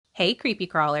Hey, creepy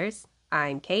crawlers.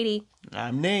 I'm Katie.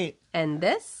 I'm Nate. And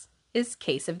this is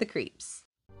Case of the Creeps.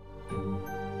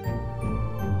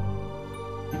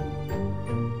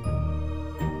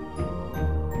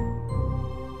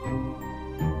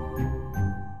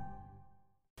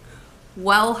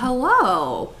 Well,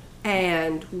 hello,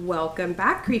 and welcome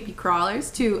back, creepy crawlers,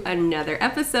 to another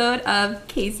episode of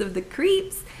Case of the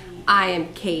Creeps. I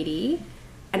am Katie,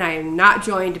 and I am not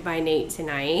joined by Nate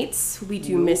tonight. We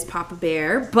do miss Papa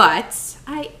Bear, but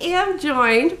I am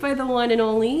joined by the one and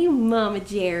only Mama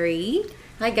Jerri.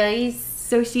 Hi, guys.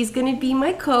 So she's going to be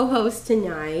my co-host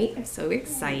tonight. I'm so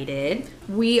excited.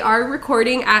 We are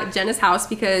recording at Jenna's house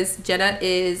because Jenna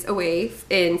is away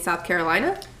in South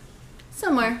Carolina.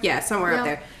 Somewhere. Yeah, somewhere out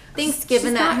Yep. there.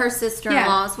 Thanksgiving at her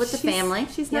sister-in-law's with the family.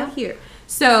 She's not here.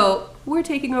 So we're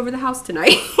taking over the house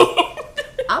tonight.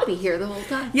 I'll be here the whole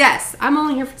time. Yes, I'm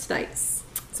only here for tonight.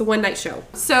 It's a one-night show.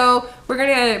 So we're going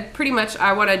to pretty much,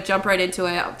 I want to jump right into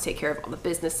it. I'll take care of all the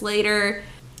business later.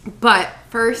 But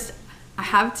first, I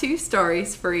have two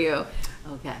stories for you.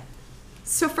 Okay.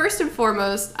 So first and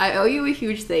foremost, I owe you a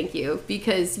huge thank you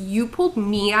because you pulled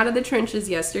me out of the trenches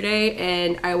yesterday,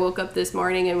 and I woke up this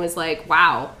morning and was like,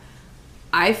 wow,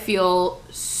 I feel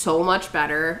so much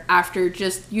better after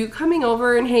just you coming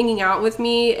over and hanging out with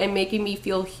me and making me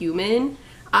feel human.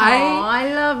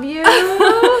 I love you.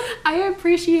 I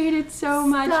appreciate it so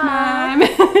much, Mom.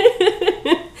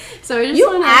 So I just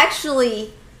You wanna...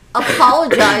 actually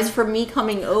apologize for me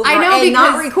coming over I know, and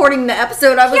not because- recording the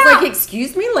episode. I was Yeah. like,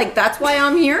 excuse me? Like, that's why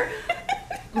I'm here?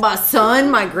 My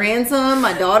son, my grandson,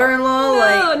 my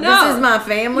daughter-in-law, this is my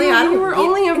family. You were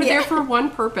only over there for one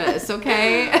purpose,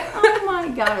 okay? Oh my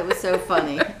God, it was so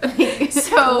funny.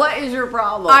 So what is your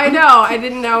problem? I know. I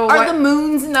didn't know. Are the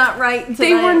moons not right tonight?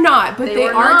 They were not, but they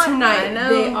were are not? tonight. I know.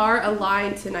 They are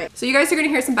aligned tonight. So you guys are going to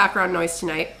hear some background noise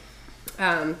tonight.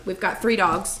 We've got 3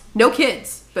 dogs. No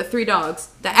kids, but 3 dogs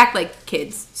that act like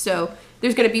kids. So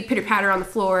there's going to be pitter-patter on the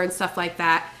floor and stuff like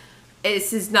that.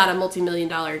 This is not a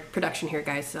multi-million-dollar production here,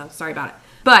 guys, so sorry about it.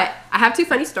 But I have 2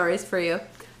 funny stories for you. Okay.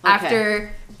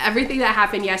 After everything that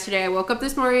happened yesterday, I woke up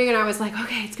this morning and I was like,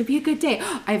 okay, it's going to be a good day.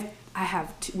 I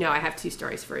have 2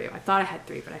 stories for you. I thought I had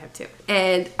 3, but I have 2.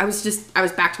 And I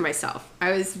was back to myself.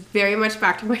 I was very much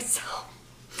back to myself.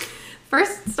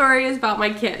 First story is about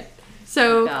my kid.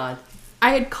 So God.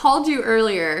 I had called you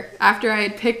earlier after I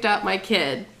had picked up my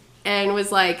kid and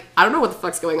was like, I don't know what the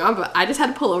fuck's going on, but I just had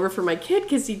to pull over for my kid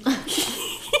because he told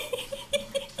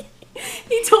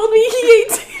me he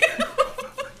ate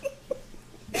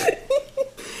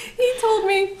he told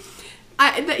me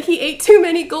that he ate too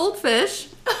many goldfish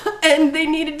and they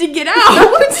needed to get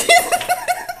out.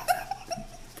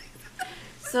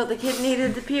 So the kid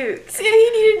needed to puke. Yeah, he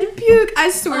needed to puke. I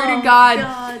swear to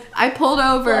God. I pulled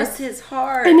over. Bless his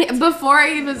heart. And before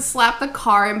I even slapped the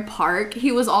car in park,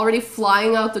 he was already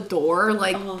flying out the door,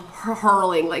 like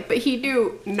hurling. But he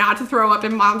knew not to throw up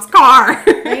in Mom's car.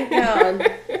 Thank God.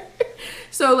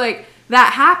 So,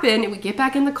 that happened, and we get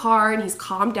back in the car, and he's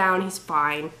calmed down. He's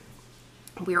fine.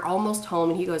 We're almost home,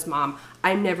 and he goes, Mom,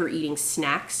 I'm never eating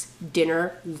snacks,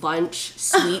 dinner, lunch,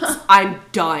 sweets. I'm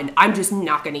done. I'm just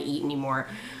not going to eat anymore.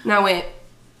 And I went,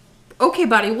 okay,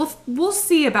 buddy, we'll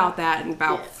see about that in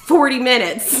about 40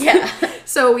 minutes. Yeah.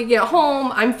 So we get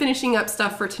home. I'm finishing up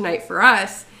stuff for tonight for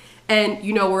us. And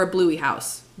we're a Bluey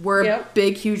house. We're a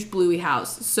big, huge Bluey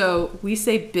house. So we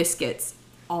say biscuits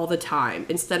all the time.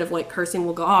 Instead of cursing,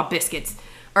 we'll go, oh, biscuits.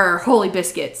 Or holy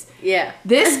biscuits. Yeah.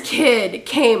 This kid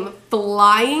came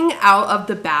flying out of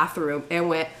the bathroom and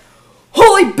went,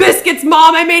 holy biscuits,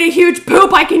 Mom, I made a huge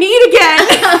poop. I can eat again.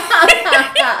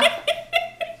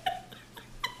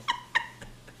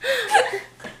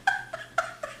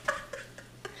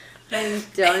 I'm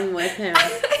done with him.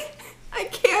 I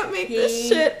can't make this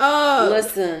shit up.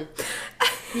 Listen,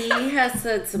 he has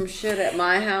said some shit at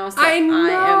my house. I know. I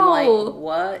am like,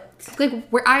 what?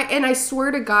 I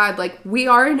swear to God, we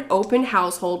are an open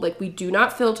household. We do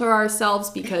not filter ourselves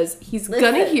because he's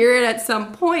gonna hear it at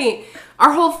some point.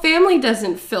 Our whole family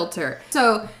doesn't filter.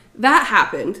 So that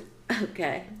happened.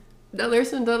 Okay. Now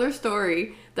there's another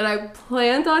story that I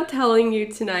planned on telling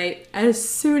you tonight as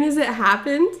soon as it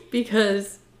happened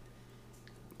because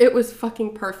it was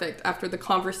fucking perfect after the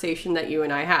conversation that you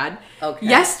and I had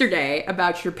yesterday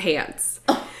about your pants.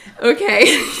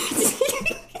 Okay.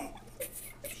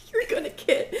 You're gonna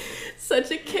get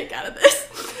such a kick out of this.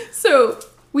 So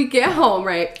we get home,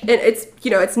 right? And it's,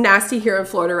 it's nasty here in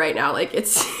Florida right now.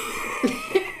 It's...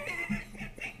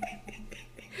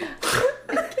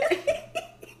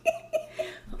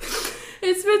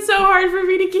 It's been so hard for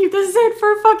me to keep this in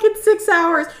for fucking 6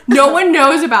 hours. No one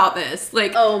knows about this.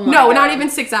 Like, no, God. Not even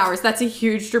 6 hours. That's a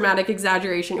huge dramatic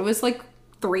exaggeration. It was like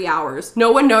 3 hours.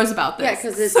 No one knows about this. Yeah,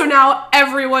 because it's... So now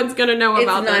everyone's going to know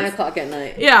about this. It's 9 o'clock at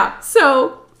night. Yeah,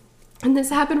 so... And this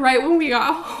happened right when we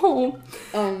got home.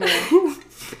 Oh, no.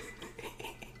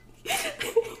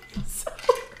 So,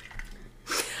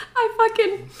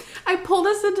 I pulled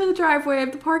us into the driveway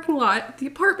of the parking lot at the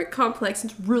apartment complex.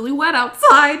 It's really wet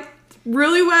outside.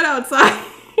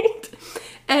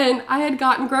 And I had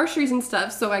gotten groceries and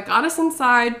stuff, so I got us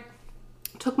inside,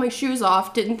 took my shoes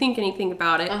off, didn't think anything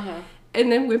about it,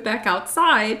 and then went back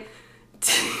outside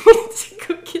to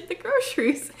go get the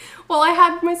groceries. Well, I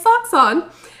had my socks on,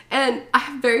 and I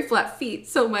have very flat feet,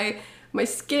 so my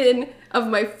skin of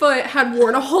my foot had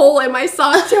worn a hole in my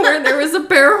sock to where there was a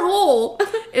bare hole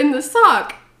in the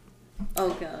sock. Oh,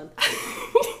 God.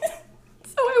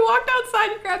 So I walked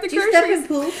outside and grabbed the groceries. Did you step in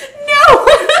poop? No!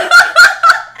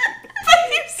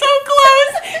 You're so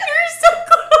close! You're so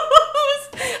close!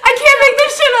 I can't make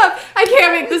this shit up! I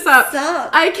can't make this up. Stop.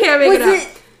 I can't make it up.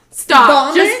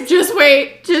 Stop. Just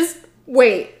wait. Just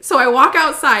wait. So I walk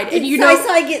outside and you know...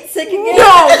 I get sick again?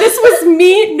 No! This was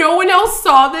me. No one else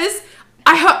saw this.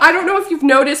 I don't know if you've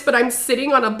noticed, but I'm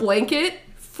sitting on a blanket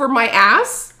for my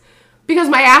ass because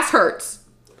my ass hurts.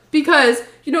 Because,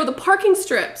 you know, the parking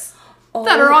strips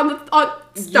that are on the...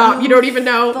 Stop. You don't even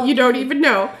know. You don't even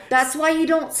know. That's why you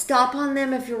don't stop on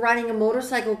them if you're riding a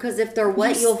motorcycle, because if they're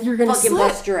wet, you're gonna fucking slip.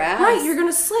 bust your ass. Right, you're going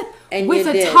to slip and with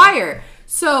a tire.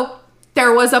 So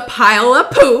there was a pile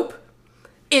of poop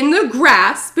in the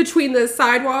grass between the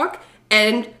sidewalk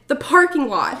and the parking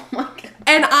lot. Oh my God.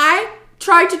 And I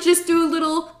tried to just do a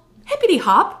little hippity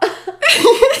hop over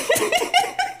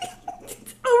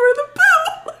the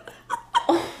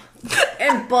poop.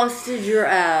 And busted your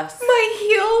ass. My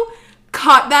heel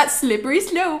caught that slippery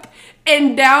slope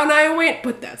and down I went,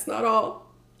 but that's not all.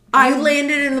 I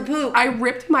landed in the poop. I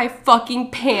ripped my fucking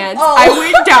pants. Oh. I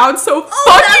went down so fucking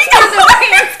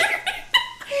hard.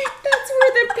 That's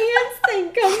where the pants thing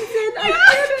comes in. I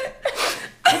get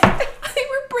it. They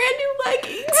were brand new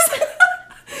leggings.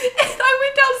 And I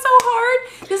went down so hard.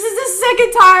 This is the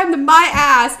second time that my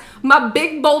ass, my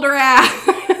big boulder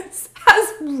ass,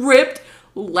 has ripped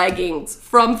leggings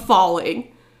from falling.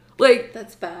 Like,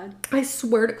 that's bad. I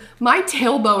swear to my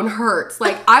tailbone hurts.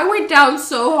 Like, I went down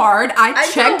so hard.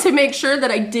 I checked to make sure that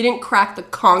I didn't crack the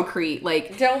concrete.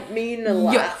 Like, don't mean to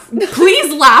laugh.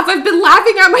 Please laugh. I've been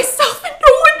laughing at myself and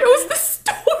no one knows the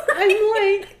story.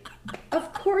 I'm like,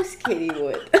 of course Katie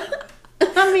would.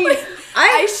 I mean, like,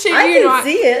 I can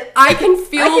see it. I can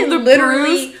feel the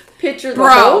bruise. Picture the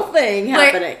whole thing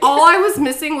happening. Like, all I was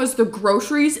missing was the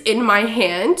groceries in my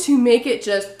hand to make it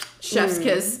just chef's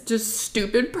kiss, just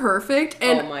stupid perfect.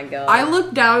 And oh my God. I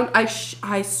looked down, I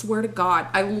swear to God,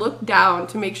 I looked down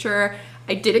to make sure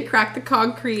I didn't crack the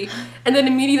concrete, and then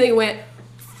immediately went,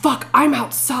 fuck, I'm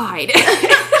outside.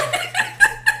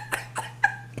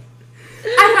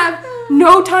 I have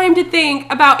no time to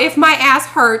think about if my ass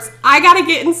hurts. I gotta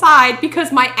get inside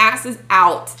because my ass is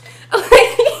out.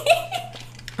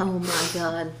 Oh my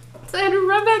God. So I had to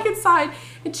run back inside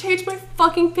and change my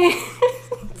fucking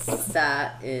pants.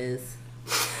 That is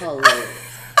hilarious.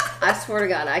 I swear to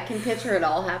God, I can picture it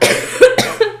all happening.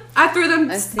 I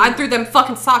threw them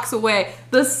fucking socks away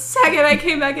the second I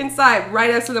came back inside, right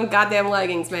next to them goddamn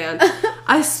leggings, man.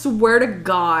 I swear to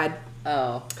God.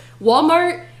 Oh.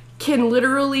 Walmart can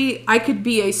literally, I could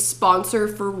be a sponsor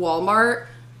for Walmart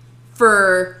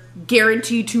for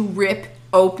guaranteed to rip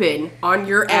open on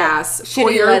your ass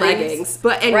for your leggings.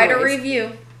 But anyways. Write a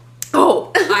review.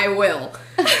 Oh, I will.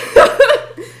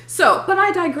 So, but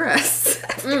I digress.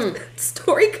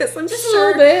 Story, because I'm just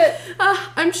sure, a little bit.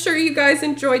 I'm sure you guys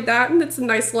enjoyed that, and it's a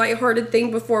nice lighthearted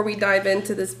thing before we dive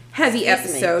into this heavy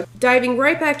episode. Diving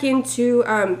right back into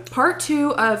part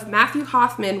 2 of Matthew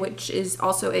Hoffman, which is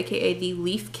also a.k.a. the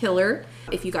Leaf Killer.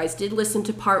 If you guys did listen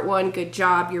to part 1, good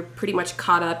job. You're pretty much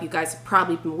caught up. You guys have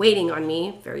probably been waiting on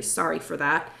me. Very sorry for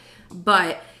that.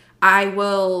 But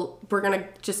we're going to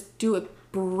just do a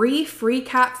brief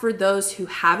recap for those who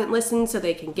haven't listened so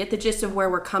they can get the gist of where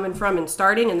we're coming from and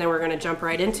starting, and then we're going to jump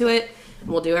right into it. And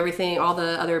we'll do everything, all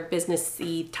the other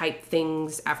business-y type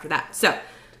things after that. So,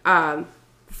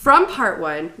 from part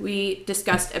 1, we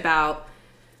discussed about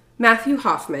Matthew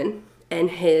Hoffman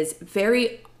and his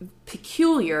very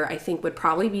peculiar, I think would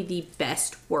probably be the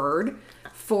best word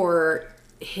for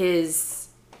his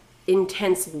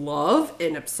intense love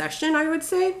and obsession, I would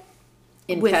say.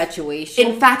 Infatuation.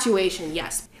 Infatuation,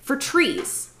 yes. For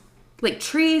trees. Like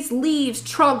trees, leaves,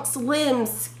 trunks,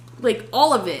 limbs, like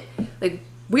all of it. Like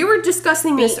we were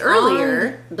discussing this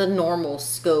earlier. The normal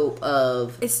scope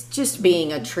of it's just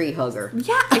being a tree hugger.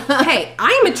 Yeah. Hey,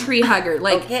 I am a tree hugger.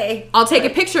 Like, okay. I'll take a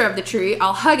picture of the tree,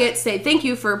 I'll hug it, say thank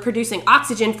you for producing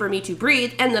oxygen for me to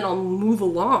breathe, and then I'll move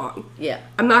along. Yeah.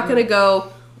 I'm not gonna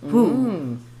go,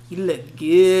 you look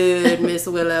good, Miss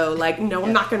Willow. Like, no,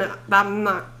 I'm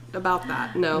not about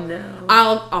that. No.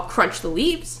 I'll crunch the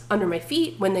leaves under my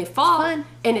feet when they fall, and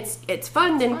it's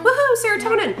fun. Then woohoo,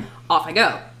 serotonin. Off I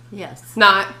go. Yes.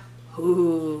 Not,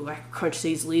 I crunch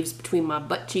these leaves between my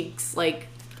butt cheeks. Like,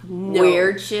 no.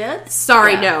 Weird shit.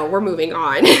 Sorry, no, we're moving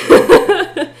on.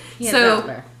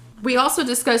 So, we also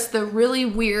discussed the really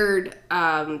weird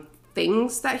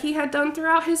things that he had done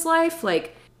throughout his life,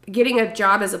 like getting a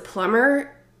job as a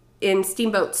plumber in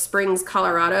Steamboat Springs,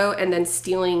 Colorado, and then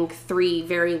stealing 3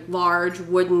 very large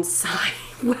wooden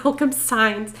welcome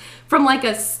signs from like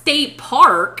a state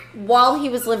park. While he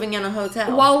was living in a hotel.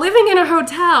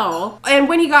 And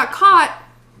when he got caught,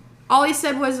 all he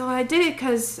said was, I did it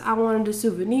because I wanted a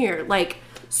souvenir. Like,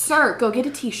 sir, go get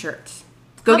a t-shirt.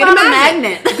 Go get a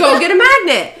magnet. Go get a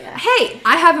magnet. Yeah. Hey,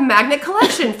 I have a magnet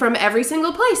collection from every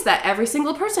single place that every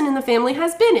single person in the family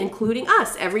has been, including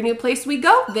us. Every new place we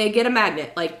go, they get a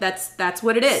magnet. Like, that's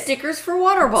what it is. Stickers for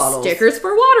water bottles.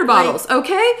 Like,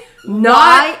 okay?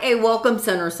 Not a welcome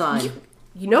center sign.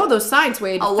 You know those signs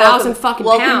weighed 1,000 fucking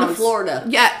pounds. Welcome to Florida.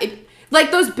 Yeah, like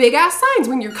those big ass signs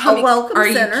when you're coming. A welcome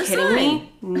Are center you kidding sign.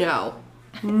 me?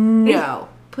 No.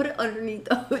 Put it underneath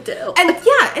the hotel.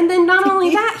 And then not only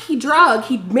that, he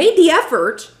made the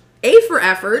effort,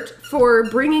 for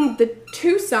bringing the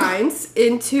 2 signs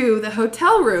into the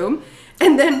hotel room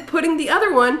and then putting the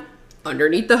other one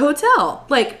underneath the hotel.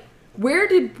 Like, where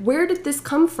did this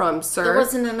come from, sir? There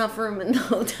wasn't enough room in the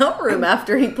hotel room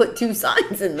after he put 2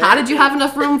 signs in there. How did you have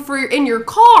enough room in your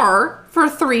car for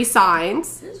 3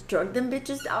 signs? Just drug them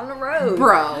bitches down the road.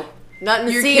 Bro.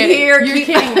 Nothing to see here. You're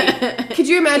kidding me. Could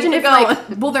you imagine if, like,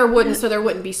 well, there wouldn't, so there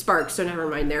wouldn't be sparks, so never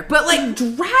mind there. But, like,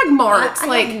 drag marks,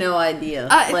 I have no idea.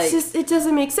 It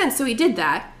doesn't make sense. So he did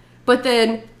that. But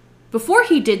then, before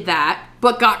he did that,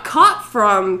 but got caught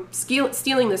from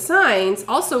stealing the signs,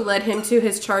 also led him to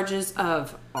his charges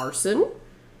of arson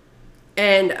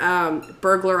and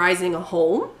burglarizing a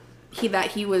home he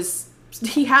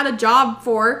had a job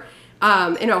for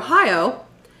in Ohio.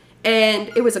 And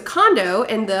it was a condo,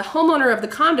 and the homeowner of the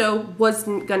condo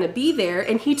wasn't going to be there,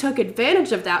 and he took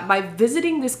advantage of that by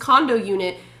visiting this condo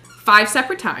unit 5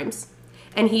 separate times,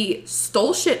 and he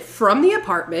stole shit from the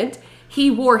apartment. He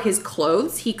wore his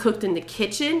clothes. He cooked in the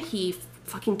kitchen. He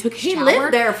fucking took a shower. He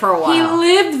lived there for a while. He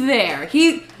lived there.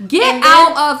 Get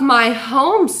out of my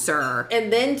home, sir.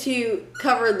 And then to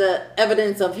cover the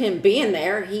evidence of him being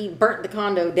there, he burnt the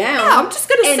condo down. Yeah, I'm just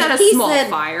going to set a small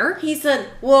fire. He said,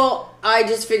 well, I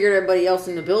just figured everybody else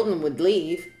in the building would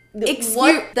leave.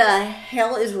 What the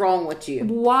hell is wrong with you?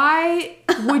 Why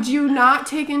would you not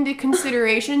take into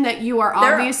consideration that you are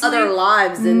obviously there are other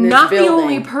lives in this not building. The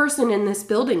only person in this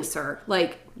building, sir?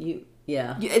 Like,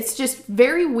 yeah. It's just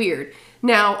very weird.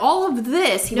 Now, all of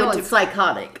this... it's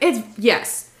psychotic.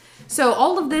 Yes. So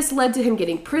all of this led to him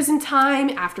getting prison time.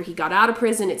 After he got out of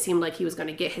prison, it seemed like he was going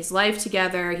to get his life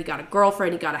together. He got a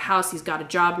girlfriend. He got a house. He's got a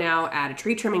job now at a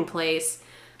tree trimming place.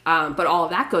 But all of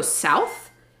that goes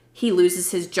south. He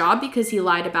loses his job because he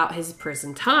lied about his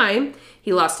prison time.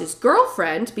 He lost his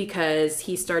girlfriend because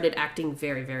he started acting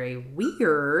very, very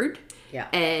weird. Yeah.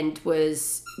 And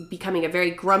was becoming a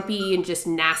very grumpy and just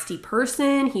nasty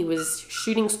person. He was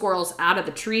shooting squirrels out of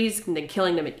the trees and then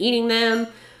killing them and eating them.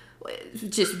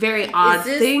 Just very odd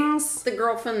things. The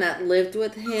girlfriend that lived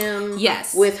with him?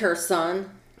 Yes. With her son?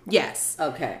 Yes.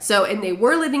 Okay. So, and they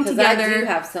were living together. I do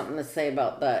have something to say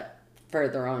about that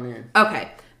further on in.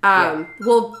 Okay.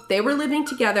 Well, they were living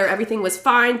together. Everything was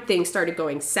fine. Things started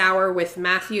going sour with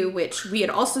Matthew, which we had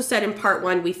also said in part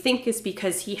 1, we think is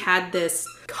because he had this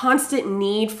constant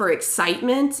need for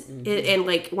excitement. Mm-hmm. And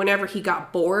like whenever he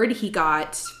got bored, he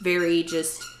got very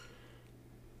just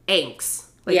angst.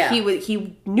 Like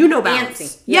he knew no bounds.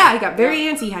 Antsy. Yeah, he got very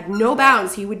antsy. He had no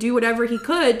bounds. He would do whatever he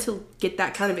could to get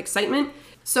that kind of excitement.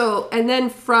 So, and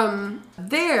then from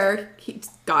there, he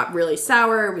got really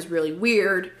sour. It was really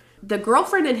weird. The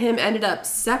girlfriend and him ended up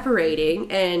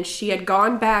separating, and she had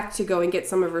gone back to go and get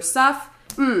some of her stuff.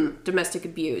 Domestic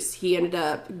abuse. He ended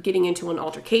up getting into an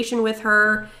altercation with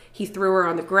her. He threw her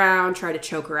on the ground, tried to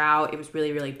choke her out. It was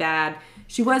really, really bad.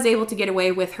 She was able to get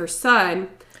away with her son,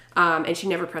 and she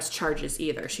never pressed charges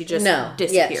either. She just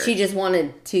disappeared. Yeah, she just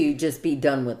wanted to just be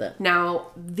done with it.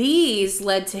 Now, these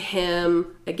led to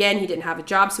him, again, he didn't have a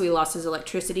job, so he lost his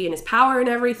electricity and his power and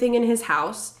everything in his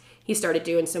house. He started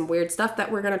doing some weird stuff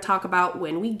that we're going to talk about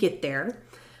when we get there.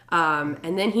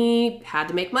 And then he had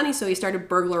to make money, so he started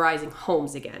burglarizing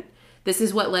homes again. This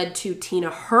is what led to Tina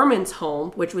Herman's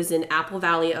home, which was in Apple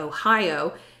Valley,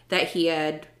 Ohio, that he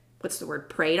had,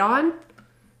 preyed on?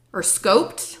 Or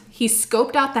scoped? He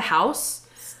scoped out the house.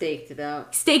 Staked it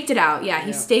out. Yeah,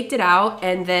 he staked it out.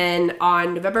 And then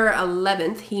on November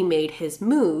 11th, he made his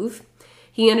move.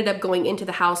 He ended up going into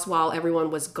the house while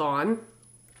everyone was gone.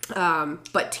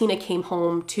 But Tina came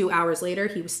home 2 hours later.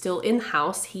 He was still in the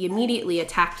house. He immediately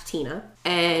attacked Tina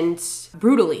and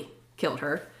brutally killed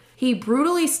her. He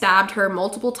brutally stabbed her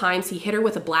multiple times. He hit her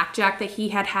with a blackjack that he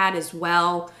had as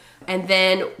well. And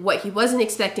then what he wasn't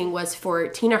expecting was for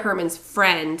Tina Herman's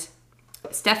friend,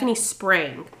 Stephanie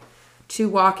Sprang, to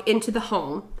walk into the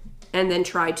home and then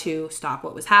try to stop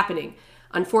what was happening.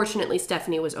 Unfortunately,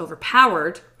 Stephanie was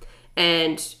overpowered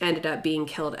and ended up being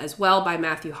killed as well by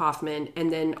Matthew Hoffman, and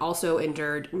then also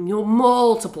endured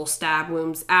multiple stab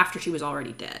wounds after she was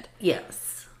already dead.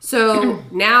 Yes. So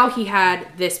now he had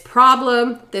this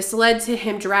problem. This led to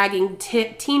him dragging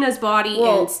Tina's body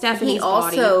and Stephanie's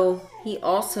body. He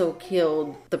also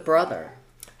killed the brother.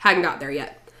 Hadn't got there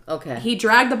yet. Okay. He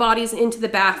dragged the bodies into the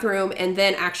bathroom and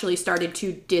then actually started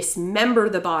to dismember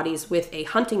the bodies with a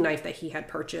hunting knife that he had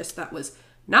purchased that was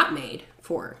not made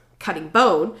for cutting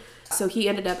bone. So he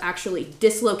ended up actually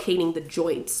dislocating the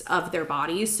joints of their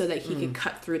bodies so that he could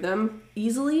cut through them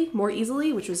more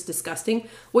easily, which was disgusting.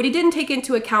 What he didn't take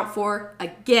into account for,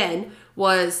 again,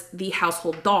 was the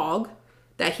household dog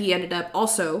that he ended up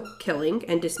also killing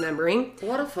and dismembering.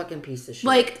 What a fucking piece of shit.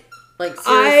 Like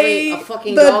seriously, a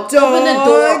fucking dog. Open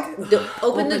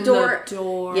the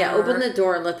door. Yeah, open the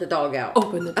door and let the dog out.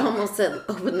 Open the door. I almost said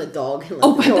open the dog and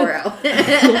let the door out.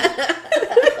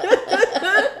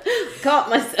 Caught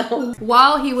myself.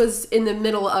 While he was in the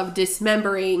middle of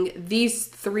dismembering these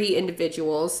 3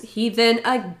 individuals, he then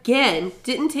again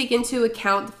didn't take into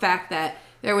account the fact that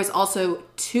there was also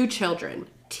 2 children.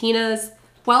 Tina's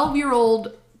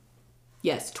 12-year-old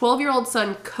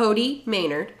son, Cody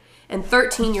Maynard, and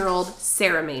 13-year-old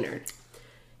Sarah Maynard.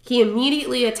 He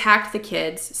immediately attacked the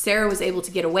kids. Sarah was able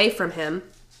to get away from him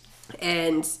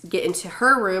and get into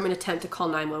her room and attempt to call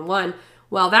 911.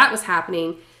 While that was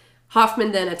happening,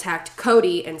 Hoffman then attacked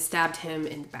Cody and stabbed him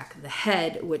in the back of the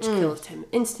head, which killed him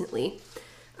instantly,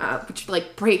 which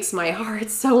breaks my heart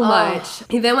so much.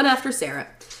 He then went after Sarah,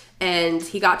 and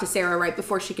he got to Sarah right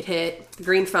before she could hit the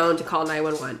green phone to call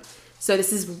 911. So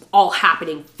this is all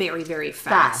happening very, very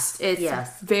fast.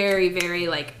 It's very, very,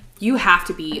 you have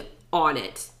to be on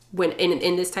it when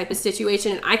in this type of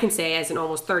situation. And I can say, as an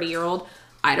almost 30-year-old,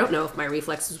 I don't know if my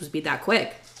reflexes would be that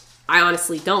quick. I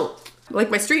honestly don't.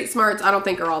 My street smarts, I don't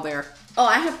think are all there. Oh,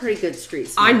 I have pretty good street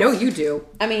smarts. I know you do.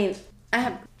 I mean, I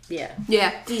have,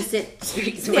 decent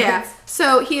street smarts. Yeah.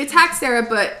 So he attacked Sarah,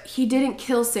 but he didn't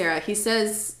kill Sarah. He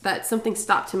says that something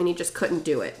stopped him and he just couldn't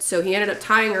do it. So he ended up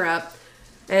tying her up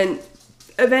and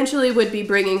eventually would be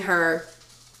bringing her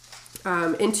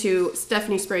into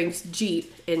Stephanie Sprang's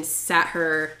Jeep and sat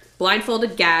her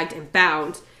blindfolded, gagged, and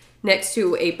bound next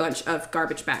to a bunch of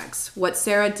garbage bags. What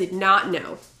Sarah did not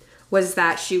know was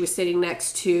that she was sitting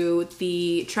next to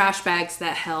the trash bags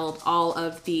that held all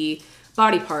of the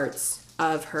body parts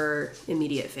of her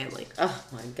immediate family. Oh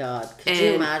my God. Could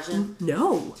you imagine?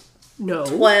 No.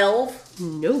 12?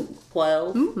 No.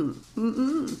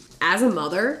 12? As a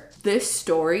mother, this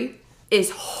story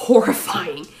is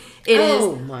horrifying. It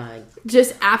is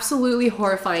just absolutely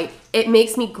horrifying. It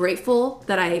makes me grateful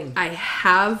that I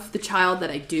have the child that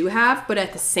I do have, but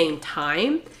at the same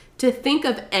time, to think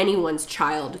of anyone's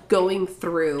child going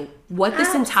through what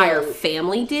this entire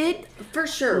family did. For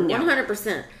sure.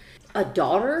 100%. A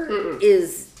daughter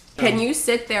is... Can you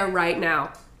sit there right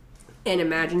now and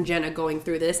imagine Jenna going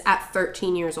through this at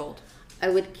 13 years old? I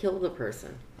would kill the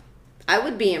person. I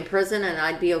would be in prison and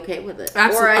I'd be okay with it.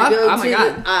 Absolutely.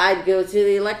 Or I'd go to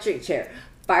the electric chair.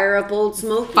 Fire up Old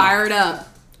Smoky. Fire it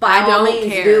up. By all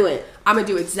means, do it. I'm going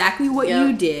to do exactly what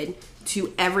you did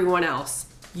to everyone else.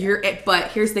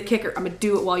 But here's the kicker. I'm gonna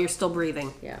do it while you're still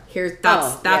breathing. Yeah.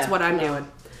 That's what I'm doing.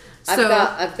 So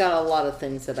I've got a lot of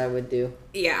things that I would do.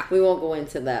 Yeah. We won't go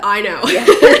into that. I know.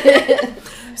 Yeah.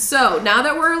 So now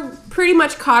that we're pretty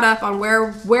much caught up on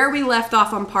where we left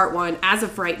off on part 1 as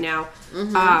of right now,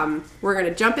 we're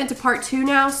gonna jump into part 2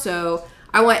 now. So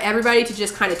I want everybody to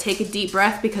just kind of take a deep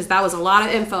breath because that was a lot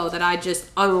of info that I just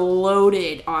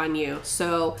unloaded on you.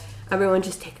 So everyone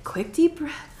just take a quick deep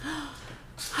breath.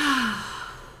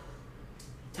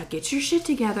 Now get your shit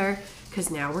together, because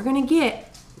now we're going to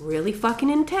get really fucking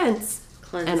intense.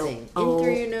 Cleansing. In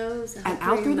through your nose and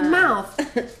out through the mouth.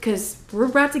 Because we're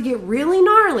about to get really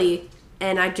gnarly,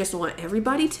 and I just want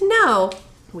everybody to know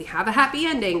We have a happy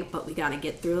ending, but we got to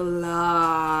get through a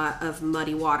lot of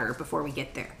muddy water before we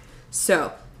get there.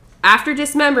 So, after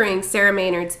dismembering Sarah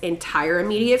Maynard's entire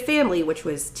immediate family, which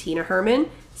was Tina Herman,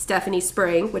 Stephanie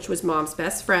Spring, which was Mom's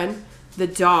best friend, the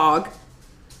dog,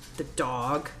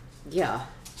 yeah,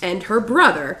 and her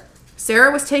brother,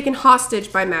 Sarah was taken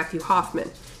hostage by Matthew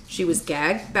Hoffman. She was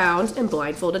gagged, bound, and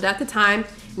blindfolded at the time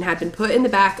and had been put in the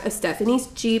back of Stephanie's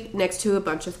Jeep next to a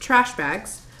bunch of trash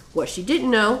bags. What she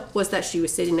didn't know was that she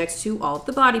was sitting next to all of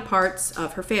the body parts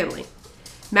of her family.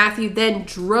 Matthew then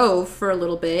drove for a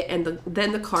little bit, and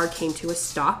then the car came to a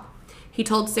stop. He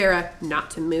told Sarah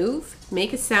not to move,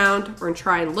 make a sound, or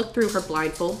try and look through her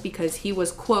blindfold because he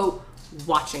was, quote,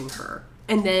 watching her.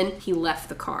 And then he left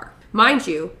the car. Mind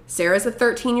you, Sarah's a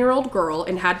 13-year-old girl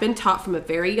and had been taught from a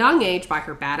very young age by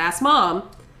her badass mom,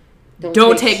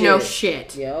 don't take no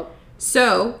shit. Yep.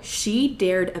 So she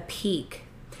dared a peek.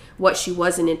 What she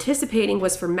wasn't anticipating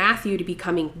was for Matthew to be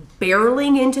coming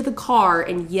barreling into the car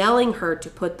and yelling her to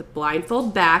put the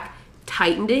blindfold back,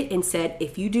 tightened it, and said,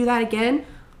 if you do that again,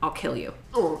 I'll kill you.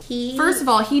 First of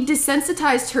all, he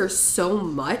desensitized her so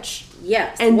much.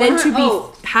 Yes. And then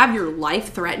to have your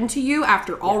life threatened to you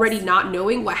after already not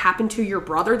knowing what happened to your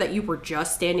brother that you were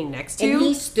just standing next to. And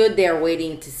he stood there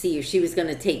waiting to see if she was going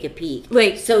to take a peek.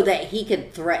 So that he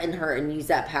could threaten her and use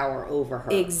that power over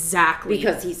her. Exactly.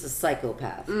 Because he's a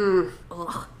psychopath.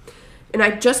 Ugh. And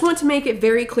I just want to make it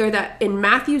very clear that in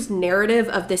Matthew's narrative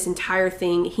of this entire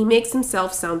thing, he makes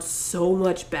himself sound so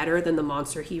much better than the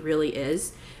monster he really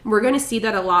is. And we're going to see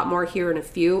that a lot more here in a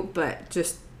few, but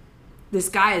just, this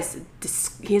guy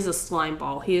he is a slime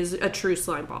ball. He is a true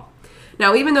slime ball.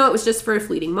 Now, even though it was just for a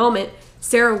fleeting moment,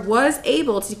 Sarah was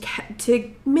able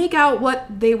to make out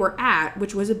what they were at,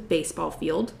 which was a baseball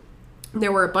field.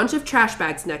 There were a bunch of trash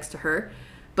bags next to her,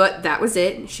 but that was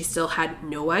it. She still had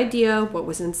no idea what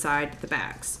was inside the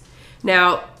bags.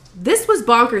 Now, this was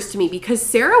bonkers to me because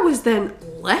Sarah was then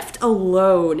left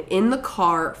alone in the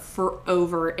car for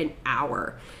over an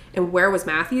hour. And where was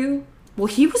Matthew? Well,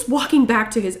 he was walking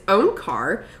back to his own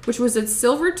car, which was a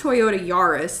silver Toyota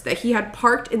Yaris that he had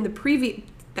parked the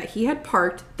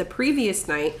previous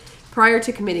night prior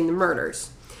to committing the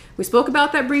murders. We spoke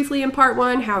about that briefly in part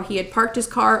 1, how he had parked his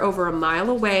car over a mile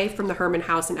away from the Herman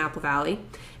house in Apple Valley,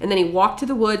 and then he walked to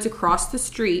the woods across the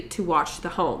street to watch the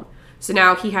home. So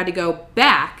now he had to go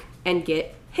back and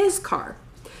get his car.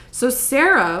 So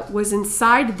Sarah was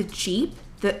inside the Jeep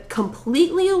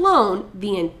completely alone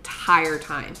the entire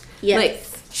time. Yes.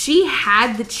 Like, she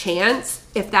had the chance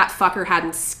if that fucker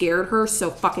hadn't scared her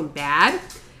so fucking bad.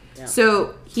 Yeah.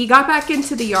 So he got back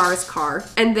into the Yaris car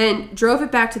and then drove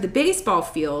it back to the baseball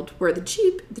field where the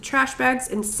Jeep, the trash bags,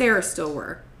 and Sarah still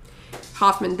were.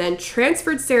 Hoffman then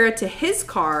transferred Sarah to his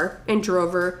car and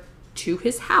drove her to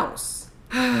his house.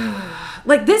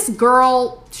 Like, this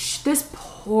girl, this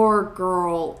poor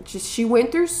girl, she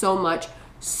went through so much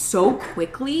so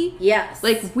quickly. Yes.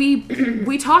 Like,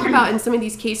 we talk about in some of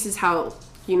these cases how,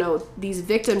 you know, these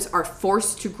victims are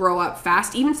forced to grow up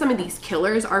fast. Even some of these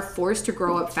killers are forced to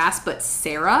grow up fast. But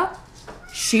Sarah,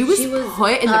 she was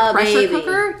put in the pressure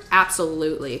cooker.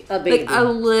 Absolutely. A baby. Like a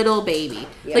little baby.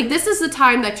 Yeah. Like, this is the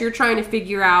time that you're trying to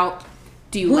figure out,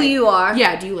 who you are.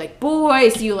 Yeah, do you like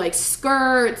boys? Do you like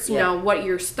skirts? You know, what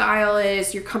your style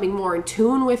is. You're coming more in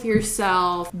tune with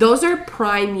yourself. Those are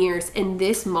prime years, and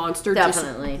this monster just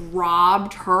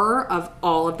robbed her of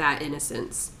all of that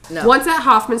innocence. No. Once at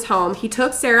Hoffman's home, he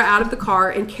took Sarah out of the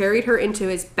car and carried her into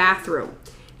his bathroom.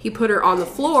 He put her on the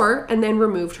floor and then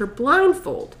removed her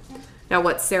blindfold. Now,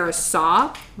 what Sarah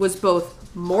saw was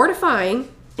both mortifying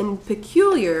and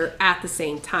peculiar at the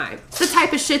same time. It's the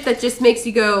type of shit that just makes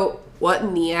you go, what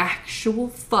in the actual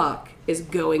fuck is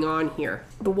going on here?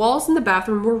 The walls in the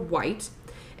bathroom were white,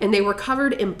 and they were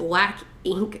covered in black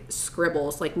ink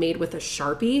scribbles, like made with a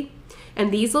Sharpie.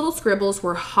 And these little scribbles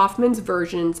were Hoffman's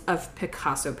versions of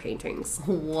Picasso paintings.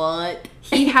 What?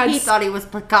 He thought he was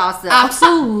Picasso.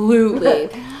 Absolutely.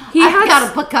 I've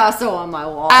got a Picasso on my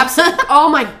wall. Oh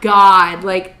my God.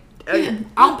 Like,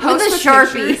 I'll post with a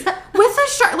Sharpie. With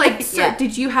a Sharpie. Like, yeah.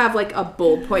 Did you have like a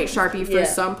bold point Sharpie for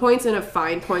some points and a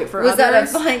fine point for others? Was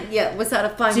that a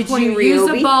fine did point? Did you use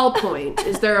a ballpoint?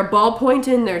 Is there a ballpoint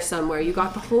in there somewhere? You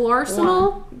got the whole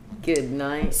arsenal? Good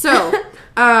night. So,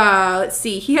 let's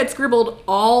see. He had scribbled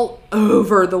all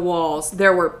over the walls.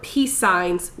 There were peace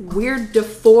signs, weird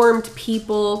deformed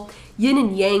people, yin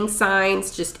and yang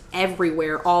signs just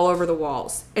everywhere, all over the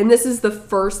walls. And this is the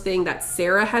first thing that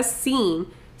Sarah has seen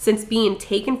since being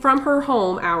taken from her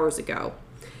home hours ago.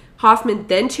 Hoffman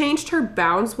then changed her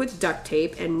bounds with duct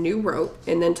tape and new rope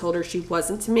and then told her she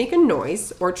wasn't to make a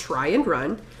noise or try and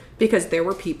run because there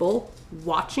were people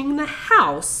watching the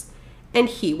house and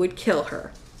he would kill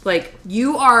her. Like,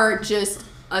 you are just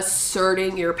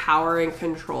asserting your power and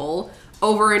control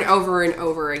over and over and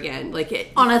over again. Like, it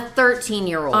on a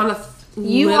 13-year-old. On a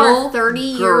you are 30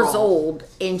 years old,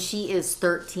 and she is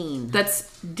 13.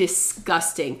 That's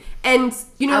disgusting. And,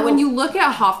 you know, when you look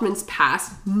at Hoffman's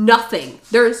past, nothing.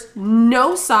 There's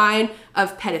no sign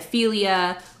of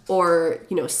pedophilia or,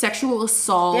 you know, sexual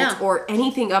assault or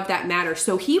anything of that matter.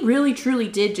 So he really, truly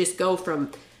did just go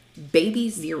from baby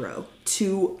 0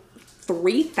 to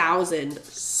 3,000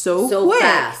 so quick.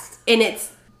 Fast. And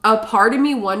it's, a part of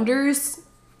me wonders,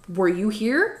 were you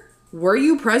here? Were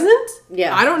you present?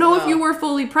 Yeah. I don't know if you were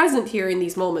fully present here in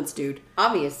these moments, dude.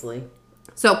 Obviously.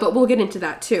 So, but we'll get into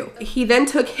that too. He then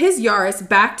took his Yaris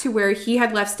back to where he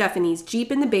had left Stephanie's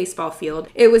Jeep in the baseball field.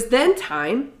 It was then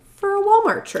time for a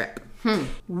Walmart trip.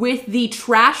 With the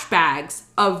trash bags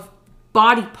of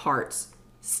body parts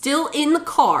still in the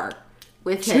car.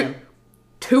 With him.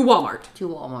 To Walmart. To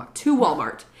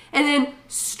Walmart. And then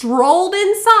strolled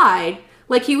inside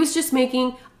like he was just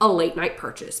making a late night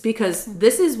purchase, because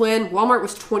this is when Walmart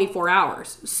was 24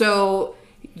 hours. So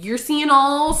you're seeing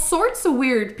all sorts of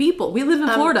weird people. We live in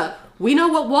Florida. We know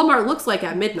what Walmart looks like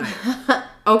at midnight.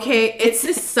 Okay, it's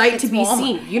a sight to be Walmart.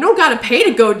 Seen. You don't gotta pay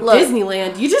to go to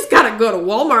Disneyland. You just gotta go to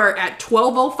Walmart at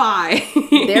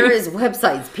 12:05. There is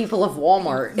websites, people of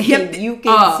Walmart. Yep. You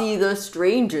can see the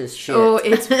strangest shit. Oh,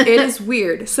 it is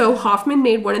weird. So Hoffman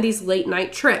made one of these late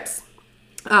night trips.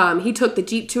 He took the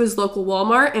Jeep to his local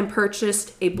Walmart and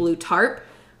purchased a blue tarp,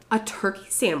 a turkey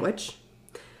sandwich,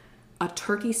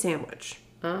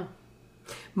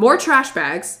 more trash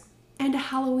bags, and a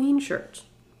Halloween shirt.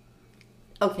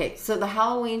 Okay, so the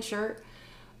Halloween shirt,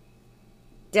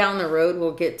 down the road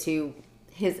we'll get to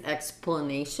his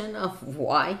explanation of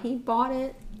why he bought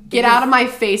it. Get out of my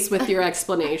face with your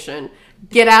explanation.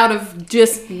 Get out of,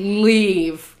 just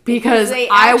leave. Because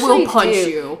I will punch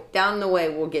you. Down the way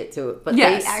we'll get to it. But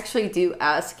they actually do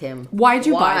ask him, why'd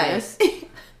you buy this?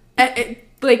 And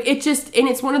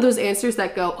it's one of those answers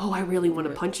that go, oh, I really want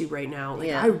to punch you right now.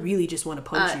 Like, I really just want to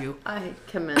punch you. I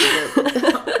commend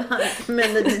it. I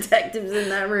commend the detectives in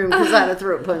that room because I'd have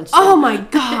throat punched. Oh my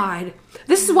God.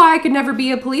 This is why I could never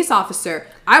be a police officer.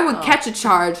 I would catch a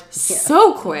charge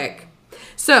so quick.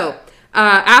 So,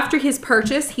 after his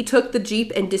purchase, he took the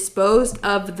Jeep and disposed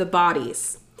of the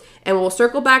bodies. And we'll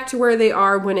circle back to where they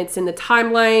are when it's in the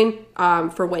timeline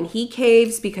for when he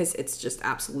caves, because it's just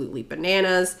absolutely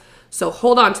bananas. So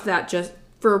hold on to that just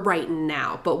for right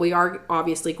now. But we are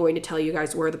obviously going to tell you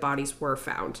guys where the bodies were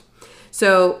found.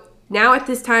 So now at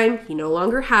this time, he no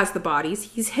longer has the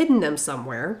bodies. He's hidden them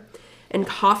somewhere. And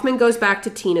Hoffman goes back to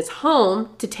Tina's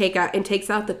home to takes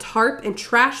out the tarp and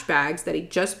trash bags that he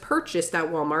just purchased at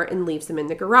Walmart and leaves them in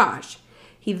the garage.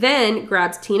 He then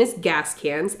grabs Tina's gas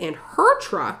cans and her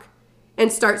truck and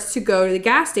starts to go to the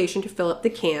gas station to fill up the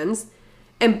cans.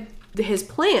 And his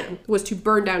plan was to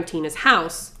burn down Tina's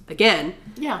house again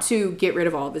to get rid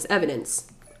of all of his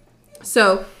evidence.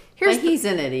 So he's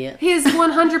an idiot. He is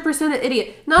 100% an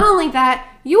idiot. Not only that,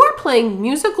 you are playing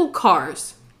musical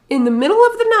Cars in the middle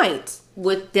of the night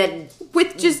with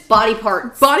just body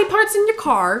parts in your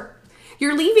car.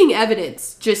 You're leaving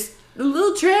evidence, just a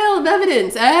little trail of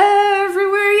evidence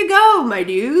everywhere you go, my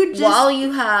dude. While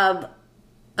you have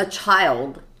a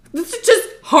child just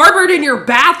harbored in your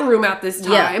bathroom at this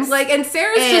time. Like, and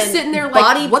Sarah's just sitting there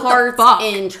like, what the fuck?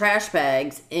 In trash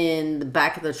bags in the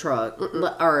back of the truck.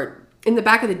 Or in the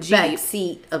back of the Jeep. Back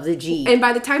seat of the Jeep. And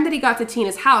by the time that he got to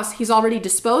Tina's house, he's already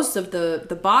disposed of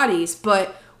the bodies.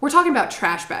 But we're talking about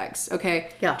trash bags, okay?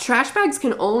 Yeah. Trash bags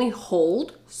can only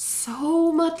hold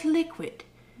so much liquid.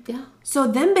 Yeah. So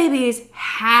them babies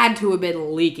had to have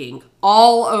been leaking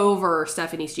all over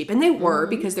Stephanie's Jeep. And they were,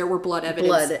 because there were blood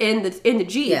evidence in the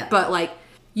Jeep. Yeah. But like,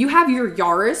 you have your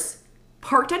Yaris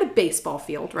parked at a baseball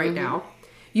field right now.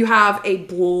 You have a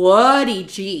bloody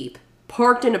Jeep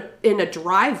parked in a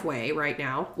driveway right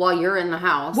now. While you're in the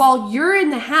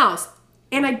house.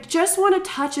 And I just want to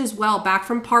touch as well, back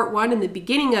from part 1, in the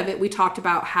beginning of it, we talked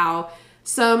about how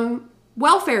some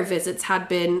welfare visits had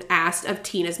been asked of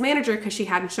Tina's manager because she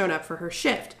hadn't shown up for her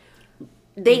shift.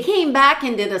 They came back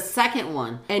and did a second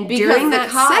one. And during that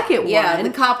second one, the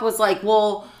cop was like,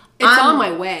 well, it's on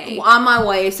my way. On my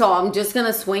way, so I'm just going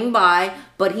to swing by.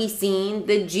 But he's seen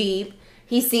the Jeep.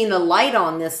 He's seen the light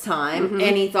on this time.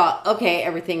 And he thought, okay,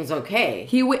 everything's okay.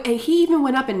 He even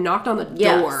went up and knocked on the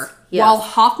door while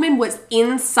Hoffman was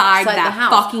inside that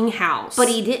fucking house. But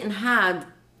he didn't have...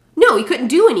 No, he couldn't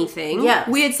do anything. Yes.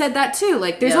 We had said that too.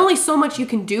 Like, there's only so much you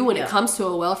can do when it comes to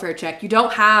a welfare check. You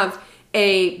don't have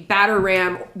a batter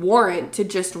ram warrant to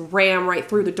just ram right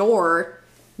through the door.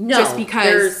 No, just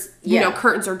because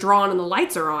curtains are drawn and the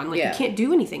lights are on. Like, you can't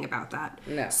do anything about that.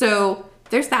 No. So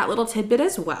there's that little tidbit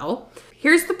as well.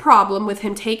 Here's the problem with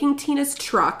him taking Tina's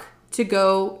truck to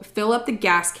go fill up the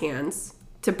gas cans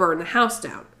to burn the house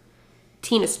down.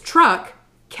 Tina's truck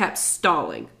kept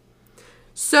stalling.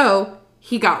 So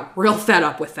he got real fed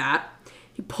up with that.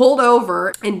 He pulled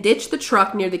over and ditched the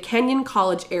truck near the Kenyon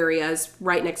College areas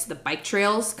right next to the bike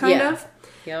trails, kind of.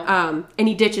 Yeah. And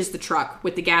he ditches the truck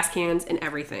with the gas cans and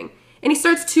everything. And he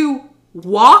starts to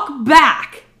walk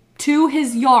back to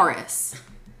his Yaris.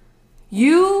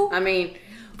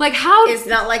 Like, how... It's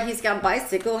not like he's got a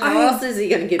bicycle. How else is he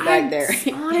going to get back there?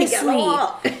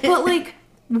 Honestly. But, like,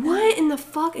 what in the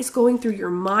fuck is going through your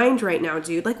mind right now,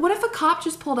 dude? Like, what if a cop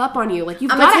just pulled up on you? Like,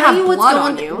 you've got to have blood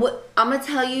on you. I'm going to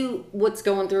tell you what's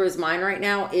going through his mind right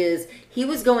now is he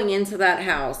was going into that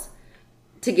house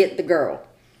to get the girl.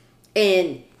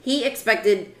 And he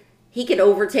expected he could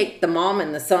overtake the mom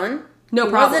and the son. No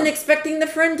problem. He wasn't expecting the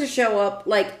friend to show up.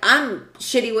 Like, I'm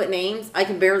shitty with names. I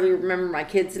can barely remember my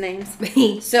kids' names.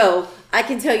 So, I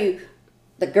can tell you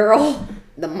the girl,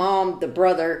 the mom, the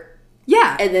brother.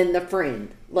 Yeah. And then the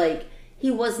friend. Like,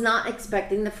 he was not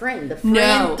expecting the friend. The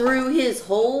friend threw his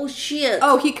whole shit.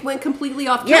 Oh, he went completely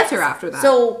off kilter after that.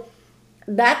 So,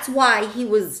 that's why he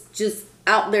was just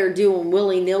out there doing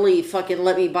willy-nilly fucking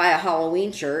let me buy a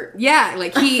Halloween shirt. Yeah,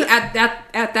 like he at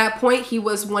that point he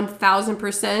was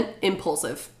 1000%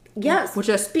 impulsive. Yes,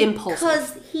 just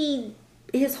impulsive. Because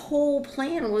his whole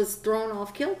plan was thrown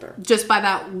off kilter just by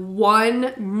that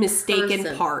one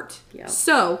mistaken part. Yeah.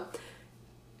 So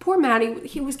poor Matty,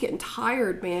 he was getting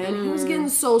tired, man. He was getting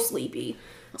so sleepy.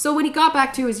 So when he got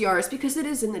back to his Yaris, because it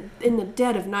is in the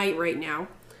dead of night right now.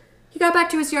 He got back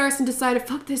to his Yaris and decided,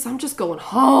 fuck this, I'm just going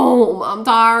home. I'm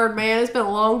tired, man. It's been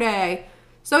a long day.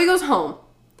 So he goes home.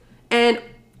 And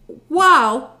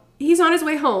while he's on his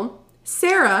way home,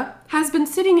 Sarah has been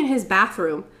sitting in his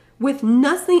bathroom with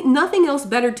nothing else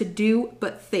better to do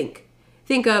but think.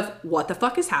 Think of what the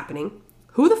fuck is happening,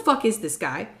 who the fuck is this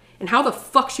guy, and how the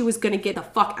fuck she was going to get the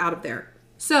fuck out of there.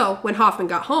 So when Hoffman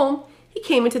got home, he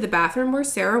came into the bathroom where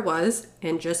Sarah was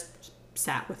and just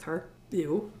sat with her.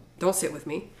 Ew, don't sit with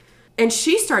me. And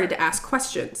she started to ask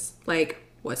questions like,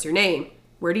 what's your name?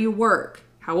 Where do you work?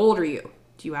 How old are you?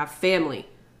 Do you have family?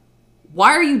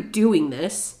 Why are you doing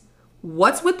this?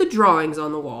 What's with the drawings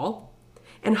on the wall?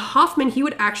 And Hoffman, he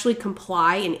would actually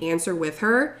comply and answer with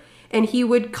her. And he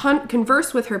would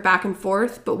converse with her back and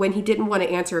forth. But when he didn't want to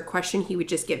answer a question, he would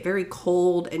just get very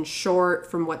cold and short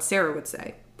from what Sarah would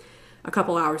say. A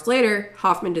couple hours later,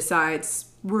 Hoffman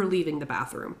decides, we're leaving the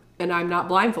bathroom. And I'm not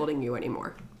blindfolding you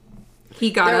anymore. He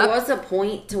got up. There was a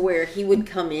point to where he would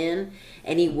come in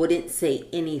and he wouldn't say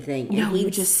anything. No, and he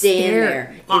would just stand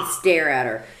there and stare at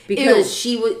her. Because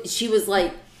she was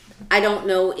like, I don't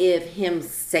know if him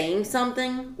saying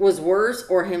something was worse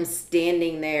or him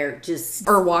standing there just...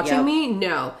 Or watching me?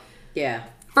 No. Yeah.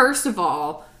 First of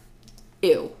all,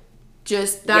 ew.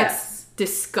 Just, that's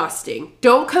disgusting.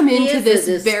 Don't come into this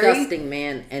disgusting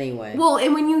man anyway. Well,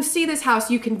 and when you see this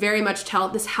house, you can very much tell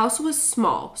this house was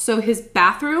small. So his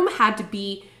bathroom had to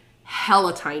be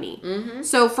hella tiny. Mm-hmm.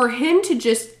 So for him to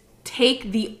just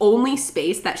take the only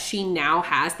space that she now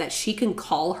has that she can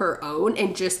call her own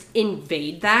and just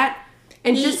invade that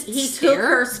and he took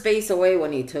her space away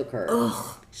when he took her.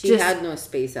 Ugh, she had no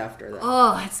space after that.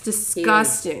 Oh, it's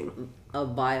disgusting. A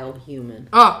vile human.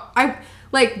 Oh,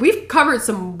 we've covered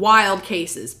some wild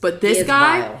cases, but this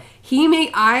guy,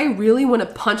 vile. I really want to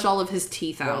punch all of his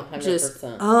teeth out. 100% just,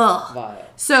 vile.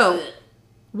 So,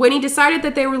 when he decided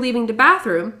that they were leaving the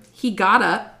bathroom, he got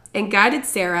up and guided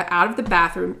Sarah out of the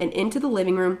bathroom and into the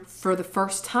living room for the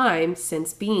first time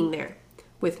since being there,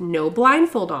 with no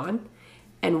blindfold on,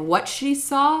 and what she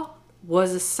saw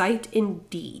was a sight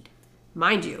indeed.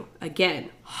 Mind you, again,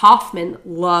 Hoffman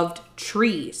loved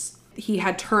trees. He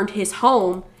had turned his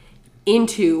home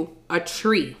into a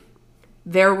tree.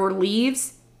 There were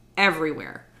leaves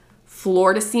everywhere.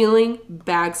 Floor to ceiling,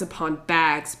 bags upon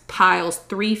bags, piles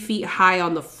 3 feet high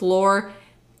on the floor,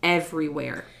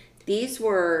 everywhere. These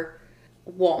were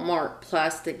Walmart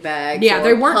plastic bags. Yeah,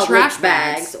 they weren't trash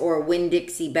bags. Or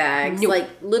Winn-Dixie bags. Nope. Like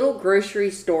little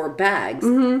grocery store bags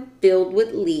mm-hmm. filled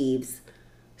with leaves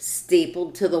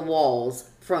stapled to the walls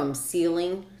from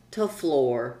ceiling to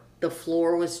floor. The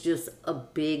floor was just a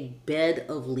big bed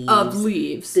of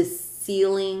leaves. The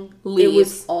ceiling, leaves. It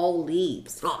was all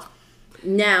leaves. Ugh.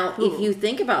 Now, if you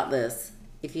think about this,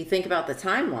 if you think about the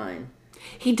timeline.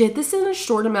 He did this in a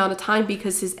short amount of time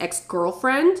because his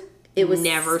ex-girlfriend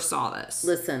never saw this.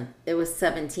 Listen, it was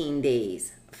 17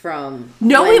 days from...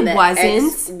 No, it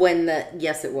wasn't.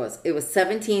 Yes, it was. It was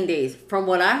 17 days. From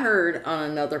what I heard on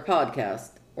another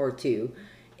podcast or two,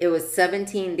 It was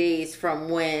 17 days from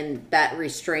when that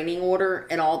restraining order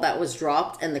and all that was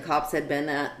dropped and the cops had been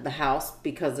at the house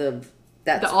because of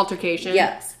that. The altercation?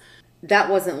 Yes. That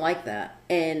wasn't like that.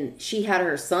 And she had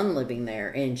her son living there,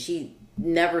 and she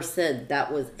never said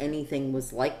that was anything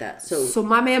was like that. So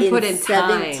my man put in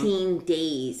time. 17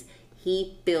 days,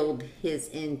 he filled his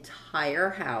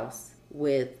entire house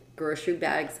with grocery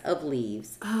bags of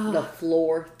leaves, the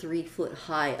floor 3 foot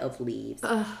high of leaves,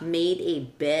 made a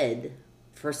bed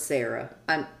for Sarah.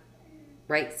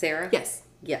 Right, Sarah? Yes.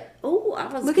 Yeah. Oh, I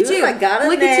was Look good. At you. I got a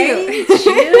Look name. At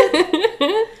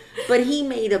you. But he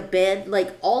made a bed,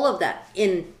 like all of that,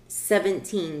 in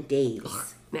 17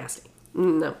 days. Nasty.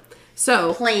 No.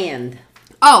 So planned.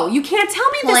 Oh, you can't tell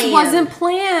me this wasn't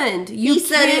planned. He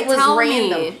said it was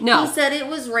random. No. He said it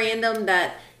was random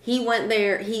that he went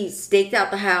there, he staked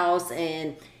out the house,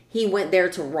 and he went there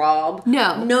to rob.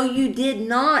 No. No, you did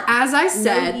not. As I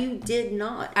said. No, you did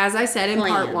not. As I said in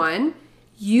part 1,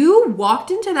 you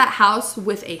walked into that house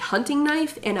with a hunting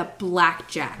knife and a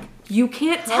blackjack. You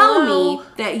can't tell me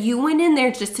that you went in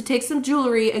there just to take some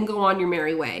jewelry and go on your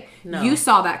merry way. No. You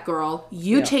saw that girl.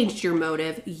 You changed your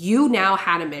motive. You now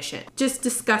had a mission. Just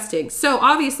disgusting. So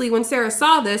obviously when Sarah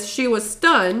saw this, she was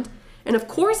stunned and of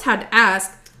course had to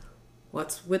ask,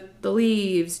 what's with the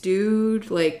leaves, dude?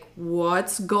 Like,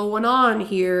 what's going on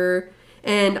here?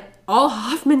 And all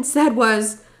Hoffman said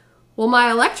was, well, my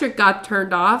electric got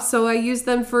turned off, so I used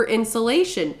them for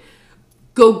insulation.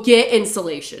 Go get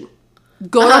insulation.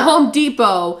 Go to Home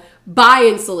Depot, buy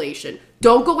insulation.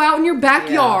 Don't go out in your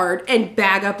backyard and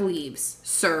bag up leaves,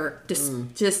 sir.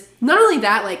 Just not only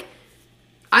that, like,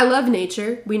 I love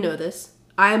nature. We know this.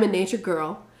 I am a nature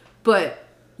girl. But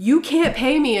you can't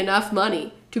pay me enough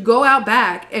money to go out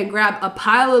back and grab a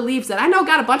pile of leaves that I know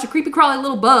got a bunch of creepy crawly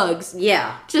little bugs.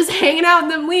 Yeah. Just hanging out in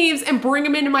them leaves and bring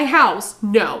them into my house.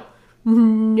 No.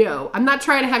 I'm not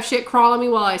trying to have shit crawl on me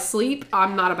while I sleep.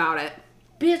 I'm not about it.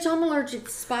 Bitch, I'm allergic to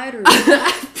spiders.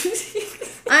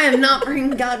 I am not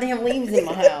bringing goddamn leaves in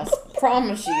my house.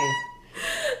 Promise you.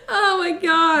 Oh my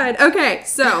god. Okay,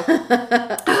 so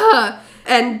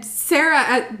and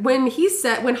Sarah, when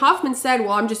Hoffman said,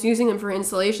 well, I'm just using them for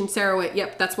insulation, Sarah went,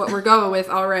 yep, that's what we're going with,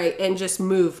 all right, and just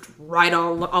moved right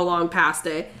on along past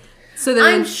it. So then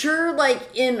I'm sure,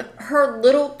 like, in her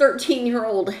little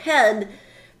 13-year-old head,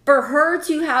 for her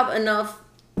to have enough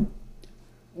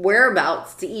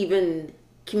whereabouts to even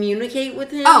communicate with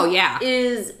him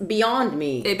is beyond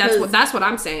me. That's what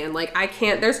I'm saying. Like, I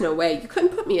can't, there's no way. You couldn't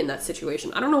put me in that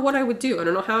situation. I don't know what I would do. I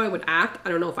don't know how I would act. I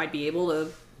don't know if I'd be able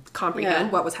to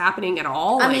comprehend what was happening at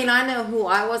all. I mean, I know who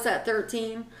I was at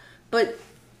 13, but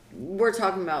we're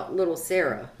talking about little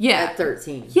Sarah at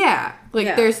 13. Yeah.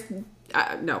 Like, there's...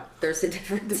 no. There's a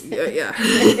difference.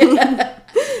 Yeah.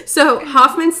 So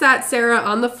Hoffman sat Sarah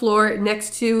on the floor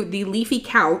next to the leafy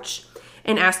couch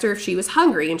and asked her if she was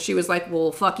hungry. And she was like,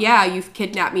 well, fuck yeah, you've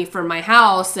kidnapped me from my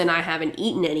house and I haven't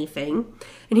eaten anything.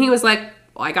 And he was like,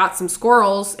 well, I got some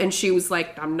squirrels. And she was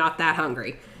like, I'm not that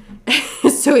hungry.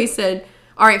 So he said,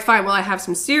 all right, fine. Well, I have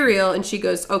some cereal. And she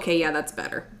goes, okay, yeah, that's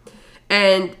better.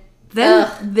 And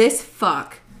then this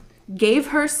fuck gave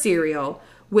her cereal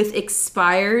with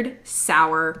expired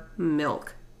sour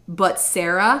milk. But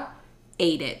Sarah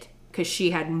ate it because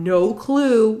she had no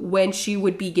clue when she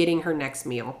would be getting her next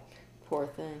meal. Poor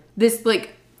thing. This,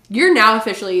 like, you're now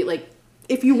officially, like,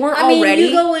 if you weren't already...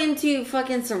 you go into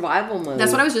fucking survival mode.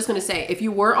 That's what I was just going to say. If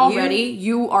you weren't already,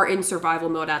 you are in survival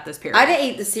mode at this period. I didn't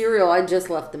eat the cereal. I just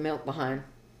left the milk behind.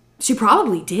 She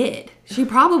probably did. She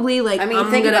probably, like, I'm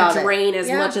going to drain as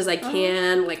much as I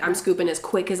can. Like, I'm scooping as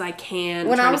quick as I can.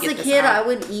 When I was a kid, I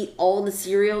would eat all the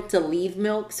cereal to leave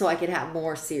milk so I could have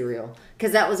more cereal.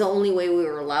 Because that was the only way we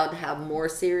were allowed to have more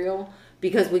cereal.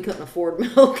 Because we couldn't afford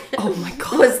milk. Oh my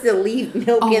god. Was to leave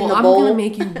milk in the bowl. I'm going to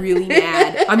make you really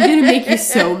mad. I'm going to make you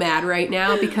so mad right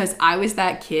now. Because I was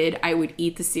that kid. I would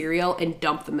eat the cereal and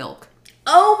dump the milk.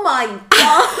 Oh my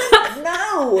god,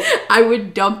 no. I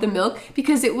would dump the milk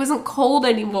because it wasn't cold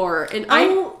anymore. And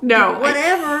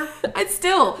whatever. I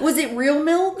still. Was it real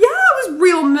milk? Yeah, it was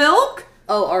real milk.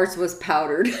 Oh, ours was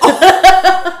powdered.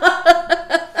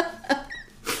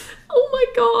 Oh my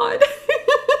god.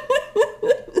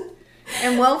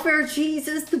 And welfare cheese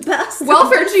is the best.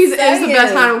 Welfare cheese is the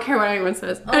best. I don't care what anyone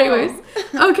says. Anyways.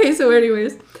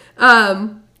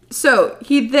 So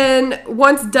he then,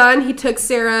 once done, he took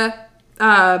Sarah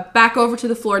back over to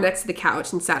the floor next to the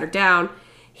couch and sat her down.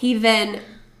 He then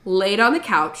laid on the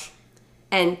couch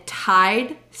and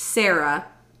tied Sarah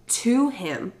to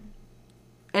him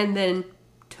and then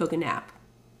took a nap.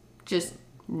 Just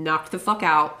knocked the fuck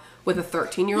out with a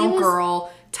 13-year-old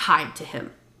girl tied to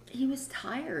him. He was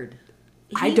tired.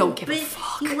 I don't give a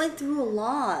fuck. He went through a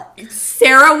lot.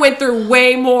 Sarah went through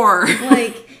way more.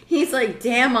 Like, he's like,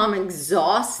 damn, I'm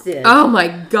exhausted. Oh my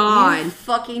God. You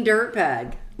fucking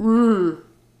dirtbag.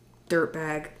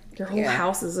 Dirtbag. Your whole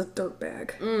house is a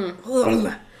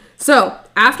dirtbag. So,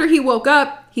 after he woke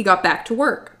up, he got back to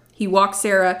work. He walked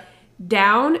Sarah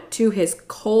down to his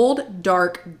cold,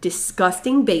 dark,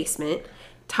 disgusting basement,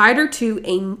 tied her to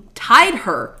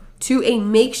a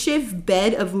makeshift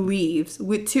bed of leaves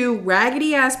with 2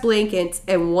 raggedy-ass blankets,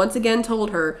 and once again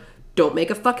told her, don't make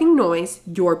a fucking noise,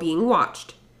 you're being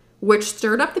watched. Which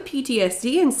stirred up the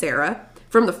PTSD in Sarah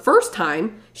from the first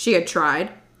time she had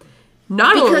tried.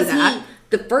 Not only that...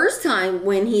 the first time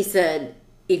when he said,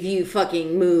 if you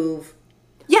fucking move...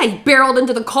 Yeah, he barreled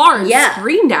into the car and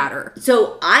screamed at her.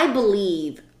 So I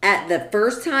believe at the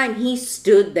first time he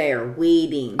stood there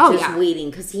waiting, waiting,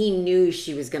 because he knew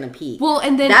she was going to peek. Well,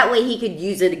 and then... That way he could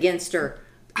use it against her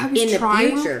in the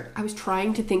future. I was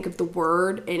trying to think of the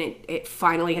word, and it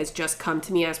finally has just come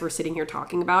to me as we're sitting here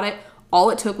talking about it. All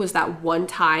it took was that one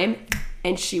time,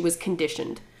 and she was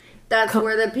conditioned. That's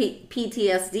where the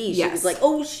PTSD, she was like,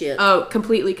 oh shit. Oh,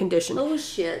 completely conditioned. Oh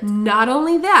shit. Not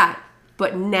only that,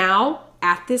 but now,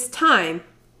 at this time,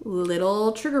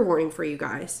 little trigger warning for you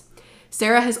guys.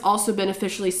 Sarah has also been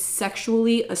officially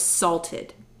sexually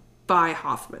assaulted by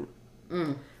Hoffman.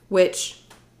 Which,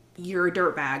 you're a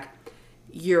dirtbag.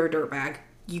 You're a dirtbag.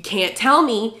 You can't tell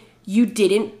me you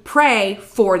didn't pray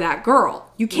for that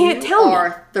girl. You can't tell me. You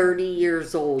are 30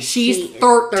 years old. She's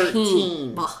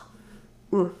 13.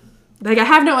 Like, I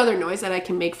have no other noise that I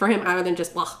can make for him other than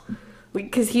just,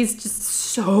 because he's just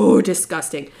so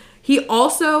disgusting. He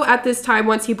also, at this time,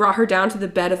 once he brought her down to the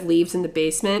bed of leaves in the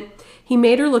basement, he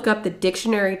made her look up the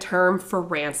dictionary term for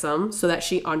ransom so that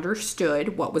she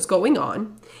understood what was going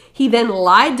on. He then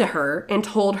lied to her and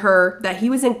told her that he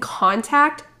was in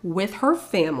contact with her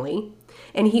family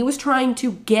and he was trying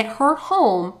to get her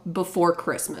home before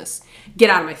Christmas. Get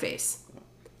out of my face.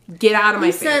 Get out of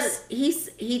my face.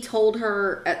 He told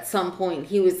her at some point,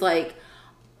 he was like,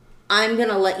 I'm going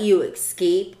to let you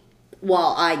escape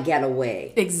while I get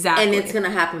away. Exactly. And it's going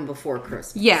to happen before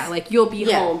Christmas. Yeah, like, you'll be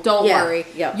home. Don't worry.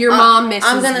 Yeah. Your mom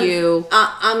misses you.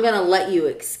 I'm going to let you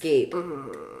escape.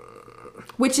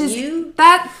 Which is...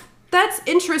 That's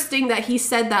interesting that he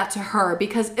said that to her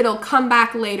because it'll come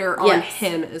back later on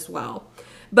him as well.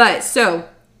 But, so,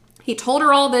 he told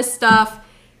her all this stuff,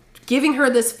 giving her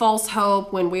this false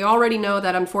hope when we already know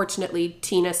that, unfortunately,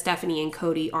 Tina, Stephanie, and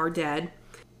Cody are dead.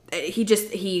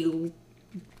 He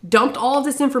dumped all of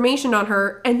this information on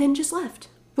her and then just left.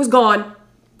 Was gone.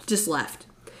 Just left.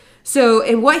 So,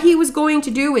 and what he was going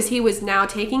to do is he was now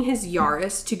taking his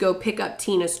Yaris to go pick up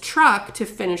Tina's truck to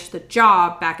finish the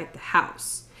job back at the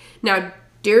house. Now,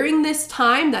 during this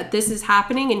time that this is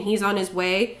happening and he's on his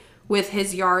way with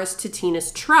his Yaris to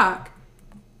Tina's truck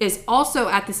is also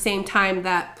at the same time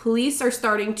that police are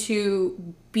starting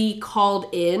to be called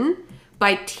in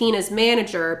by Tina's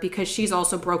manager because she's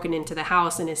also broken into the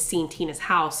house and has seen Tina's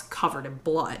house covered in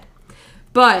blood.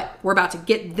 But we're about to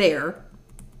get there.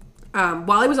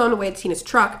 While he was on the way to Tina's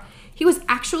truck, he was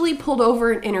actually pulled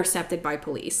over and intercepted by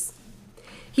police.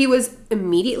 He was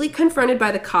immediately confronted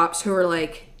by the cops who were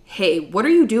like, hey, what are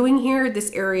you doing here?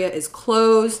 This area is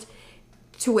closed.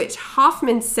 To which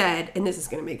Hoffman said, and this is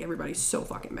going to make everybody so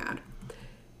fucking mad.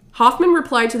 Hoffman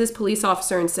replied to this police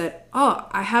officer and said, oh,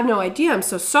 I have no idea. I'm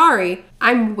so sorry.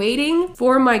 I'm waiting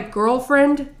for my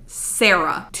girlfriend,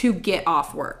 Sarah, to get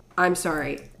off work. I'm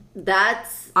sorry.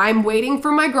 I'm waiting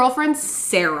for my girlfriend,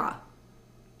 Sarah,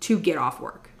 to get off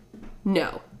work.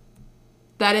 No.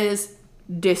 That is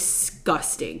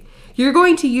disgusting. You're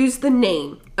going to use the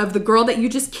name of the girl that you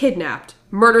just kidnapped,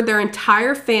 murdered their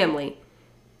entire family,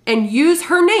 and use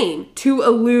her name to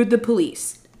elude the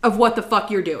police of what the fuck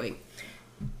you're doing.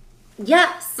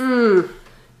 Yes. So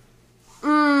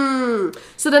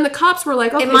then the cops were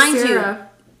like, okay, and mind Sarah.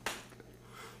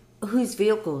 You, whose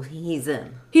vehicle he's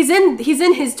in? He's in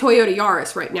his Toyota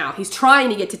Yaris right now. He's trying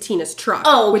to get to Tina's truck,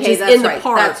 which is that's in the right.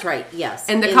 park. That's right. Yes.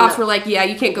 And the cops were like, "Yeah,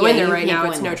 you can't go in there right now.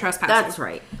 It's no trespassing." That's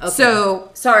right. Okay. So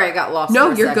sorry, I got lost. No,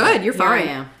 for a you're second. good. You're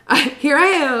fine. Here I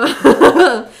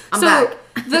am. I'm back.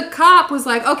 The cop was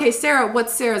like, "Okay, Sarah,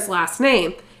 what's Sarah's last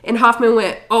name?" And Hoffman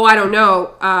went, "Oh, I don't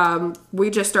know. We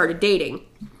just started dating."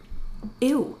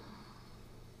 Ew.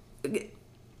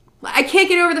 I can't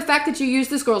get over the fact that you used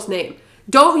this girl's name.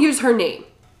 Don't use her name.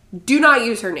 Do not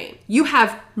use her name. You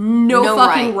have no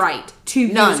fucking right to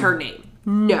use her name.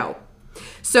 No.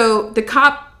 So the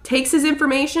cop takes his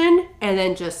information and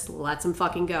then just lets him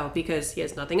fucking go because he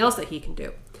has nothing else that he can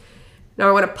do. Now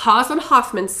I want to pause on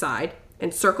Hoffman's side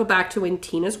and circle back to when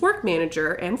Tina's work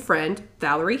manager and friend,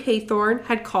 Valerie Haythorne,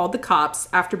 had called the cops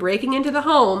after breaking into the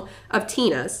home of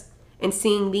Tina's and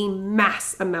seeing the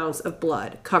mass amounts of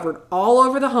blood covered all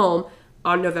over the home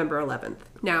on November 11th.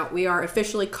 Now, we are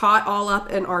officially caught all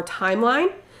up in our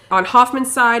timeline on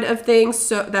Hoffman's side of things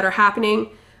that are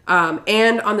happening,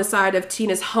 and on the side of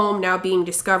Tina's home now being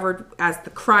discovered as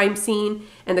the crime scene,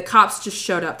 and the cops just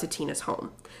showed up to Tina's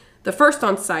home. The first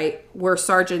on site were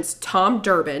Sergeants Tom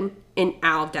Durbin and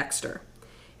Al Dexter,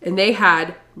 and they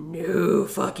had no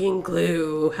fucking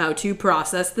clue how to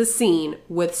process the scene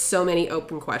with so many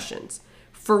open questions.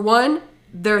 For one,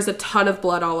 there's a ton of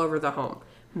blood all over the home.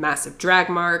 Massive drag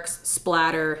marks,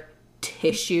 splatter,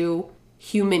 tissue,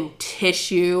 human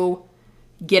tissue.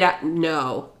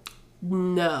 No.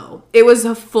 It was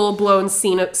a full-blown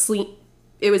scene of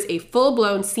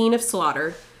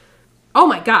slaughter. Oh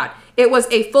my God. It was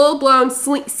a full-blown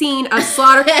scene of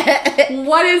slaughter.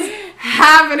 What is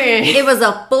happening? It was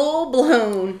a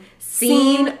full-blown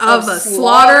scene of a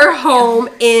slaughter home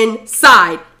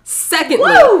inside. Secondly,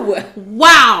 woo!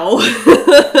 Wow.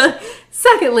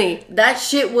 Secondly, that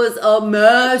shit was a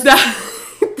mess.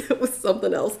 That was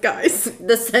something else, guys.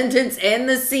 The sentence and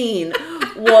the scene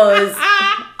was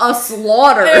a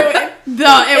slaughter. It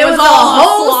was a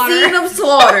whole scene of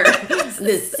slaughter.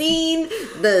 The scene,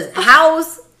 the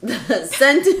house, the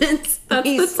sentence. That's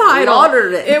the title.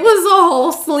 Slaughtered it. It was a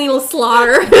whole scene of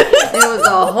slaughter. It was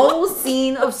a whole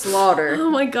scene of slaughter.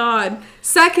 Oh my God.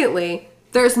 Secondly,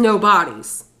 there's no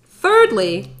bodies.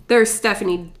 Thirdly, there's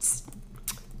Stephanie's...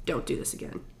 Don't do this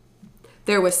again.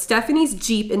 There was Stephanie's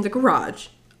Jeep in the garage,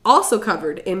 also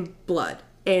covered in blood.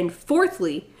 And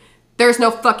fourthly, there's no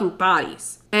fucking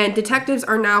bodies. And detectives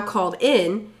are now called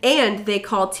in, and they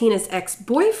call Tina's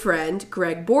ex-boyfriend,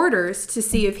 Greg Borders, to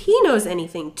see if he knows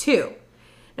anything too.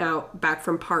 Now, back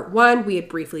from part 1, we had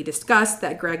briefly discussed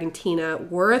that Greg and Tina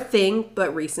were a thing,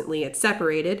 but recently had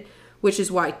separated, which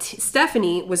is why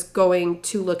Stephanie was going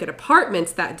to look at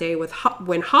apartments that day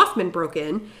when Hoffman broke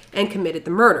in and committed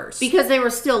the murders. Because they were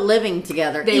still living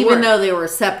together, even though they were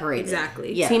separated.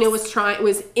 Exactly. Yes. Tina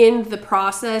was in the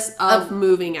process of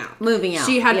moving out.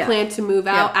 She had planned to move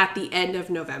out at the end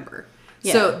of November.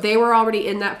 Yeah. So they were already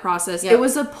in that process. Yeah. It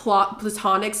was a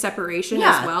platonic separation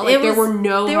as well. Like there were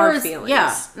no hard feelings.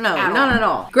 Yeah, none at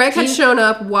all. Greg had shown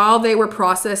up while they were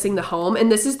processing the home,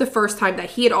 and this is the first time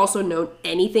that he had also known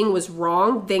anything was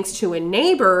wrong, thanks to a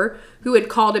neighbor who had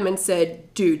called him and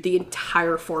said, "Dude, the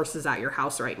entire force is at your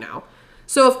house right now."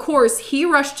 So of course he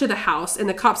rushed to the house, and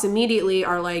the cops immediately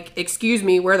are like, "Excuse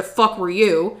me, where the fuck were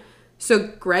you?" So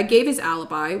Greg gave his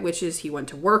alibi, which is he went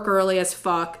to work early as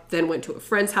fuck, then went to a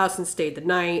friend's house and stayed the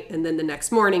night, and then the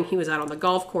next morning he was out on the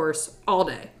golf course all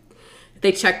day.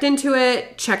 They checked into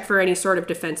it, checked for any sort of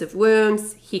defensive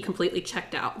wounds. He completely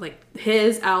checked out. Like,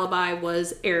 his alibi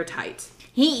was airtight.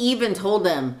 He even told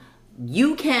them,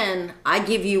 I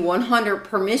give you 100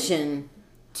 permission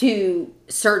to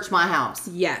search my house.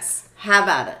 Yes. Have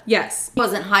at it. Yes. He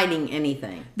wasn't hiding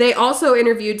anything. They also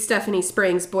interviewed Stephanie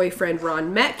Sprague's boyfriend,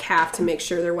 Ron Metcalf, to make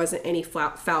sure there wasn't any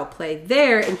foul play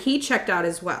there, and he checked out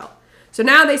as well. So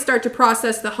now they start to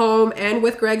process the home, and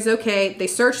with Greg's okay, they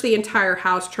search the entire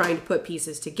house trying to put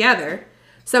pieces together.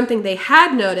 Something they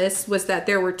had noticed was that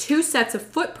there were 2 sets of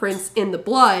footprints in the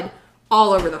blood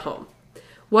all over the home.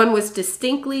 One was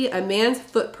distinctly a man's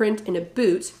footprint in a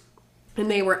boot, and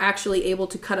they were actually able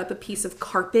to cut up a piece of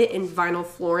carpet and vinyl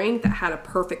flooring that had a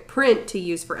perfect print to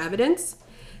use for evidence.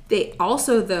 They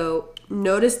also, though,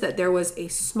 noticed that there was a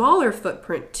smaller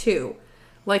footprint too,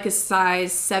 like a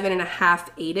size 7.5,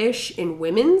 8-ish in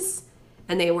women's,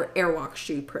 and they were airwalk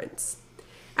shoe prints.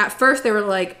 At first they were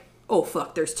like, oh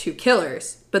fuck, there's 2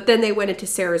 killers. But then they went into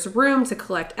Sarah's room to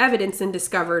collect evidence and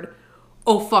discovered,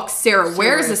 oh fuck, Sarah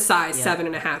wears a size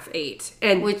 7.5, 8.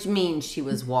 And which means she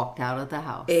was walked out of the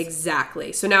house.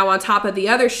 Exactly. So now on top of the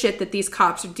other shit that these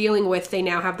cops are dealing with, they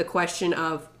now have the question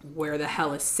of, where the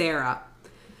hell is Sarah?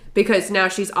 Because now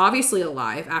she's obviously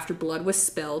alive after blood was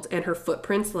spilled and her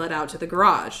footprints led out to the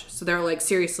garage. So they're like,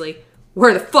 seriously,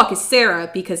 where the fuck is Sarah?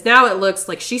 Because now it looks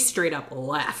like she straight up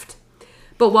left.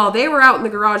 But while they were out in the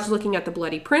garage looking at the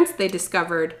bloody prints, they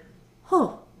discovered,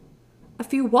 a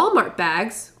few Walmart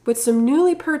bags with some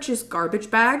newly purchased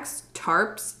garbage bags,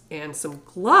 tarps, and some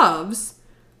gloves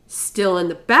still in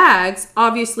the bags,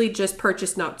 obviously just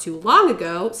purchased not too long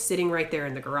ago, sitting right there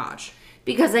in the garage.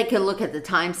 Because they could look at the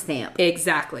timestamp.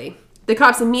 Exactly. The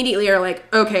cops immediately are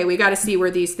like, okay, we got to see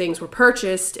where these things were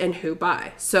purchased and who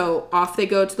by. So off they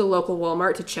go to the local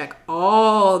Walmart to check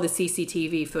all the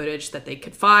CCTV footage that they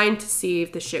could find to see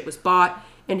if the shit was bought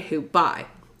and who by.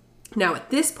 Now, at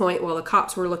this point, while the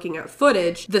cops were looking at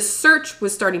footage, the search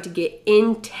was starting to get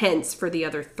intense for the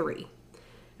other 3.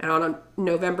 And on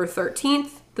November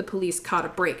 13th, the police caught a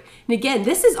break. And again,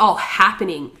 this is all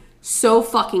happening so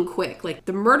fucking quick. Like,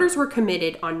 the murders were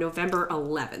committed on November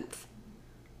 11th.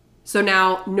 So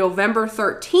now, November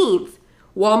 13th,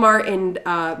 Walmart in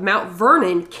Mount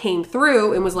Vernon came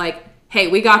through and was like, hey,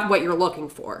 we got what you're looking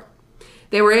for.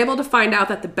 They were able to find out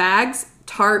that the bags,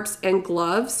 tarps, and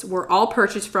gloves were all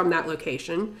purchased from that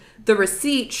location. The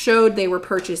receipt showed they were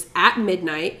purchased at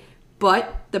midnight,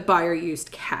 but the buyer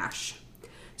used cash.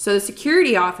 So the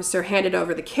security officer handed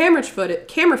over the camera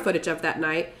footage of that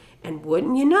night, and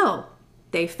wouldn't you know,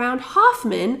 they found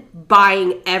Hoffman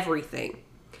buying everything.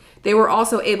 They were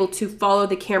also able to follow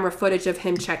the camera footage of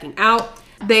him checking out.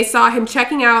 They saw him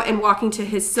checking out and walking to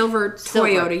his silver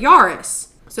Toyota Yaris.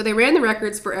 So they ran the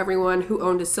records for everyone who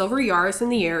owned a silver Yaris in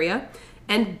the area,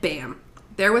 and bam,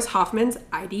 there was Hoffman's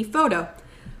ID photo.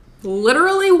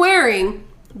 Literally wearing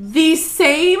the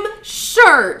same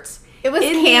shirt. It was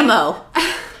camo.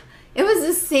 It was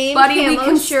the same Buddy, camo we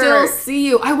can shirt. still see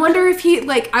you. I wonder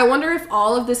if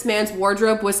all of this man's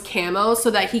wardrobe was camo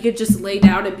so that he could just lay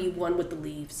down and be one with the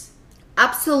leaves.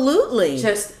 Absolutely.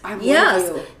 I'm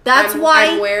wearing you.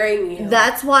 I'm wearing you.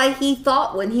 That's why he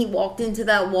thought when he walked into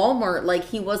that Walmart, like,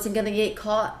 he wasn't going to get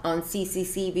caught on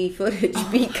CCTV footage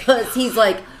because he's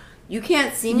like, you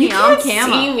can't see me. I'm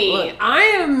camo. See me. Look.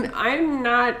 I'm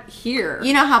not here.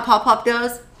 You know how Pop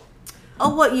does?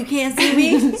 Oh, what? You can't see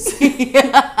me?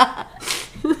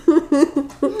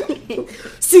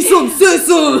 See some.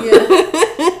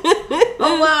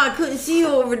 Oh, wow, I couldn't see you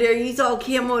over there. He's all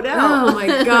camoed out. Oh,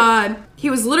 my God. He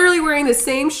was literally wearing the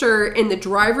same shirt in the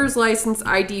driver's license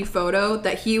ID photo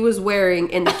that he was wearing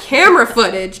in the camera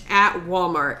footage at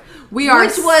Walmart. Which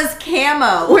was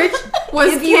camo. Which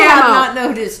was if you have not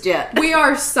noticed yet. We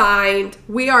are signed.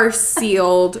 We are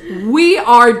sealed. We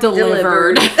are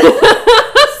delivered.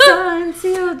 Signed,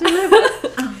 sealed, delivered.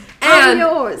 And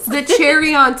yours. The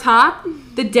cherry on top,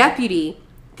 the deputy.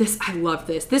 I love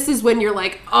this. This is when you're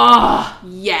like, oh,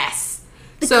 yes.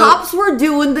 The cops were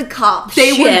doing the cop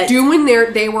shit. They were doing the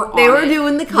cop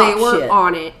shit. They were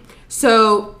on it.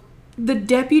 So the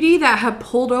deputy that had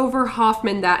pulled over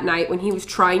Hoffman that night when he was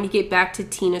trying to get back to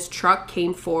Tina's truck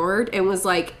came forward and was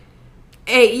like,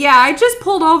 hey, yeah, I just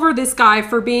pulled over this guy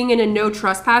for being in a no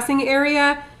trespassing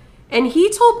area. And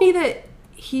he told me that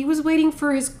he was waiting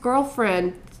for his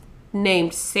girlfriend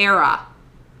named Sarah.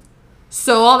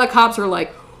 So all the cops were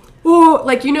like, oh,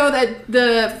 like, you know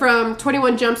that from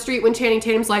 21 Jump Street when Channing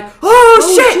Tatum's like,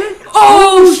 oh shit,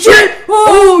 oh shit,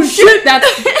 oh shit. That's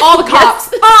all the cops.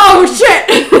 Oh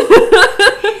shit.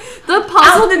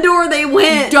 Out the door they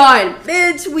went. Done.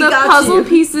 Bitch, we got you. The puzzle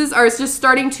pieces are just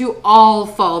starting to all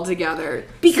fall together.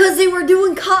 Because they were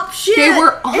doing cop shit. They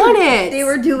were on it. They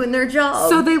were doing their job.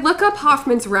 So they look up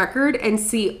Hoffman's record and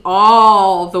see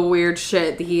all the weird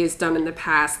shit that he has done in the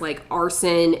past, like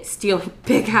arson, stealing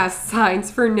big-ass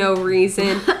signs for no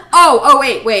reason.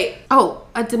 Wait. Oh,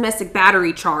 a domestic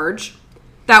battery charge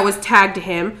that was tagged to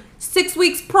him 6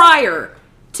 weeks prior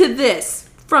to this.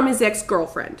 From his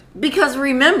ex-girlfriend. Because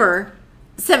remember,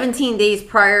 17 days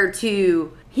prior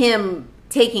to him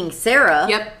taking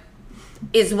Sarah,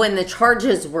 is when the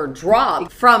charges were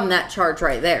dropped from that charge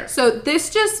right there. So this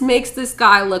just makes this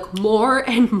guy look more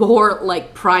and more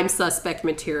like prime suspect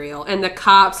material, and the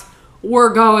cops were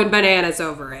going bananas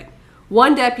over it.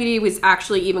 One deputy was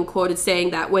actually even quoted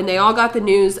saying that when they all got the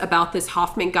news about this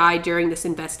Hoffman guy during this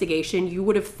investigation, you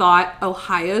would have thought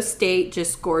Ohio State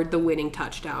just scored the winning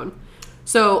touchdown.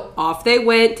 So off they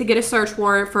went to get a search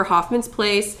warrant for Hoffman's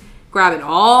place, grabbing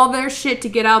all their shit to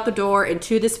get out the door and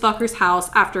to this fucker's house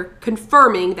after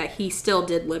confirming that he still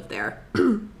did live there.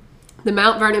 The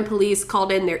Mount Vernon police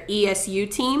called in their ESU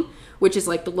team, which is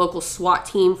like the local SWAT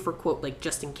team for, quote, like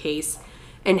just in case,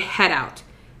 and head out.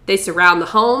 They surround the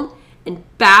home and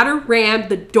batter ram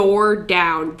the door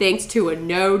down thanks to a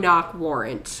no-knock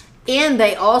warrant. And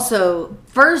they also,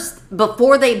 first,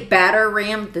 before they batter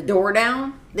rammed the door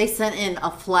down, they sent in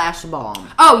a flash bomb.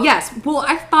 Oh, yes. Well,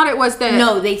 I thought it was the...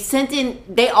 No,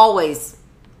 they always,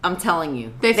 I'm telling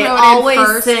you. They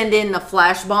always send in the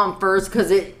flash bomb first because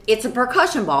it's a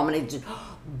percussion bomb and it just...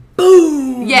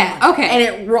 Boom! Yeah, okay. And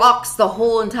it rocks the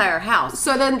whole entire house.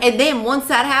 And then once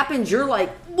that happens, you're like,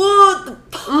 what the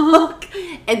fuck?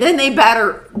 And then they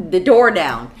batter the door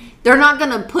down. They're not going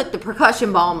to put the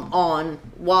percussion bomb on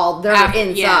while they're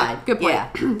inside. Yeah, good point.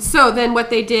 Yeah. So then what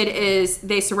they did is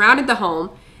they surrounded the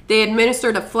home, they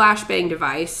administered a flashbang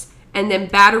device, and then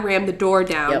batter rammed the door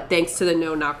down thanks to the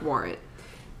no-knock warrant.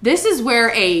 This is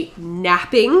where a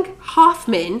napping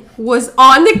Hoffman was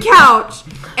on the couch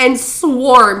and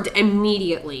swarmed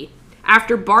immediately.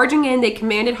 After barging in, they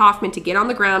commanded Hoffman to get on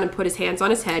the ground and put his hands on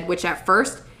his head, which at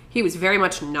first he was very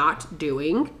much not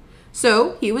doing.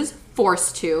 So he was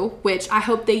forced to, which I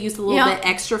hope they used a little bit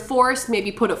extra force,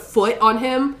 maybe put a foot on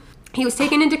him. He was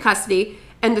taken into custody,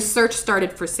 and the search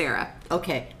started for Sarah.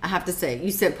 Okay, I have to say,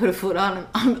 you said put a foot on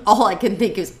him. All I can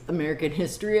think is American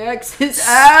History X. His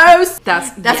ass.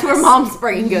 That's where Mom's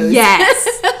brain goes.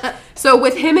 Yes. So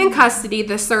with him in custody,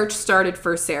 the search started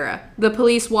for Sarah. The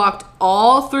police walked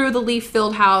all through the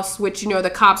leaf-filled house, which, you know, the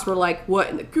cops were like, what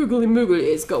in the googly moogly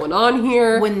is going on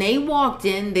here? When they walked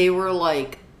in, they were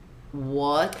like,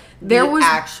 what? There was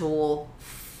actual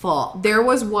fuck. There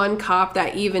was one cop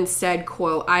that even said,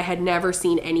 quote, I had never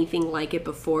seen anything like it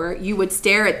before. You would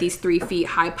stare at these 3 feet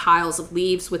high piles of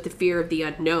leaves with the fear of the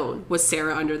unknown. Was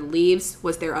Sarah under the leaves?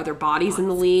 Was there other bodies in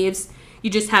the leaves? You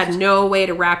just had no way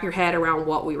to wrap your head around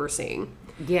what we were seeing.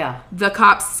 Yeah. The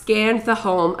cops scanned the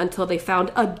home until they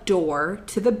found a door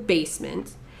to the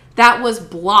basement that was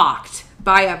blocked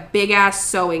by a big-ass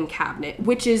sewing cabinet,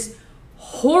 which is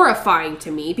horrifying to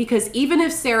me because even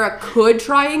if Sarah could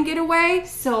try and get away,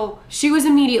 so she was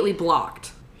immediately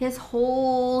blocked. His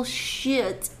whole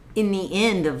shit in the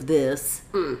end of this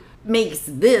makes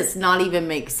this not even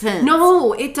make sense.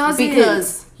 No, it doesn't.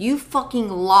 Because you fucking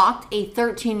locked a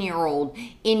 13-year-old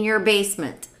in your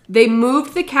basement. They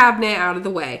moved the cabinet out of the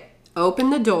way,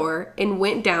 opened the door, and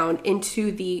went down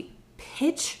into the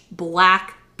pitch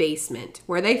black basement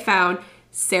where they found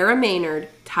Sarah Maynard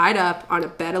tied up on a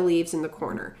bed of leaves in the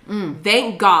corner.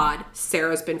 Thank God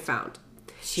Sarah's been found.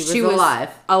 She was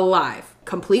alive.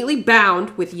 Completely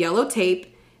bound with yellow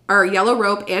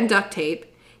rope and duct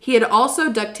tape. He had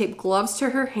also duct taped gloves to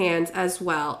her hands as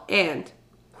well. And,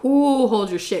 hold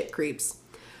your shit, creeps.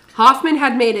 Hoffman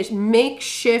had made a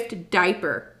makeshift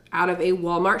diaper out of a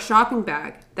Walmart shopping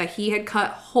bag that he had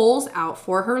cut holes out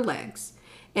for her legs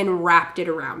and wrapped it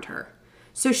around her.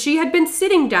 So she had been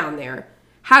sitting down there,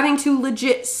 having to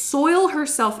legit soil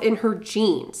herself in her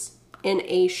jeans in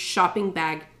a shopping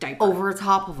bag diaper. Over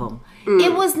top of them.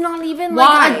 It was not even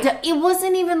like it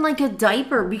wasn't even like a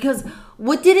diaper because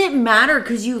what did it matter?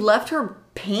 Because you left her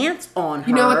pants on her.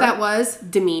 You know what that was?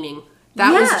 Demeaning.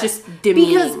 That was just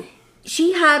demeaning. Because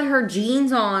she had her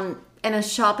jeans on and a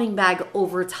shopping bag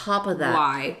over top of that.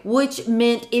 Why? Which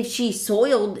meant if she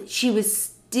soiled, she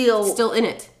was still in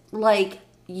it. Like,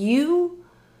 You're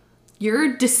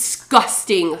a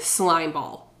disgusting slime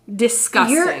ball.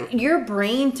 Disgusting. Your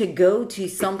brain to go to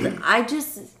something. I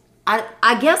guess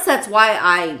that's why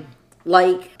I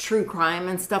like true crime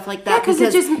and stuff like that. Yeah, because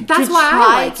that's why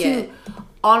I like it.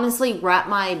 Honestly, wrap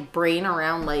my brain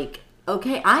around like,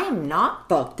 okay, I am not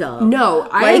fucked up. No,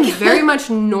 I am very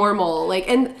much normal. Like,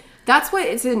 and that's what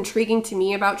is intriguing to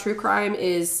me about true crime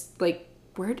is like,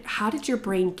 how did your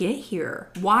brain get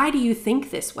here? Why do you think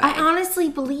this way? I honestly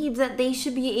believe that they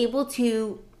should be able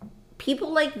to,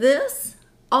 people like this,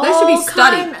 all should be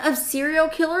studied. kind of serial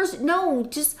killers. No,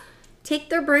 just take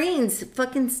their brains,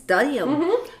 fucking study them.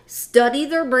 Mm-hmm. Study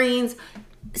their brains,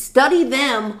 study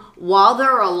them while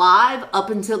they're alive up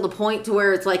until the point to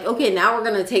where it's like, okay, now we're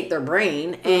going to take their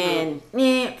brain and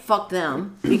fuck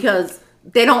them because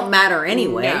they don't matter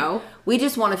anyway. No. We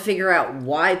just want to figure out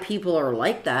why people are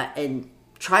like that and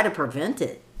try to prevent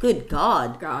it. Good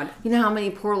God. You know how many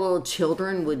poor little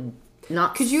children would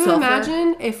not Could you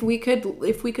imagine if we could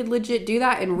legit do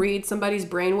that and read somebody's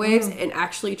brainwaves and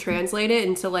actually translate it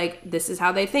into like, this is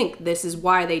how they think. This is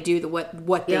why they do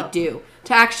what they do.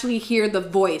 To actually hear the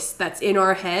voice that's in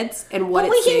our heads and what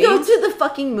it's saying. We can go to the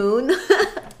fucking moon.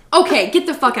 Okay, get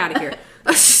the fuck out of here.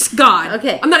 God.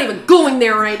 Okay. I'm not even going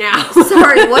there right now.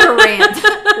 Sorry, what a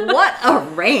rant. What a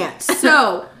rant.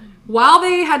 So, while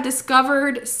they had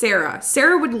discovered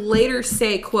Sarah would later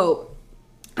say, quote,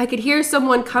 I could hear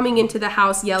someone coming into the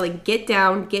house yelling, get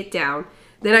down, get down.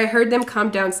 Then I heard them come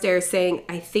downstairs saying,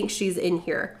 I think she's in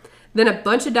here. Then a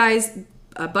bunch of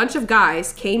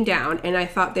guys came down and I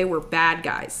thought they were bad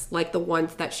guys, like the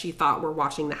ones that she thought were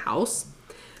washing the house.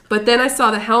 But then I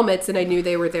saw the helmets and I knew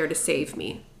they were there to save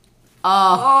me.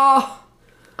 I'm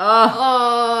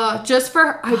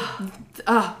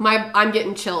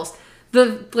getting chills.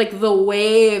 The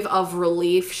wave of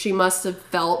relief she must have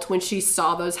felt when she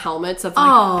saw those helmets of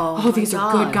like, these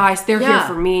are good guys. They're here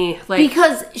for me. Like,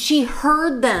 because she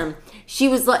heard them. She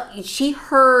was like, she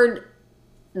heard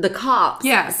the cops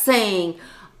saying,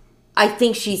 I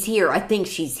think she's here. I think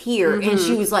she's here. Mm-hmm. And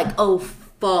she was like, oh,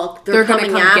 fuck. They're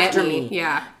coming after me.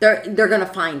 Yeah. They're going to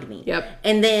find me. Yep.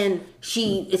 And then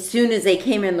as soon as they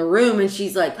came in the room and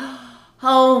she's like,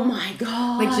 Oh my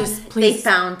God. Like, just please. They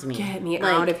found me. Get me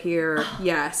out of here.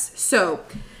 Yes. So,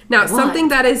 now something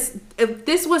that is, if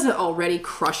this wasn't already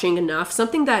crushing enough,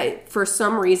 something that for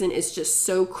some reason is just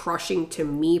so crushing to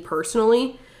me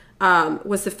personally,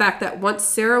 was the fact that once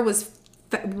Sarah was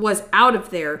out of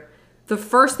there, the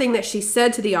first thing that she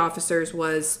said to the officers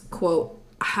was, quote,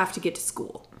 "I have to get to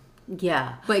school."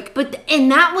 Yeah. Like, and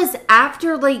that was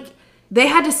after, like, she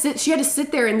had to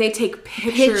sit there and they take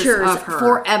pictures of her.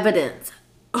 For evidence.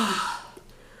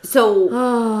 So,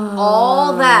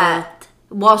 all that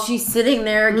while she's sitting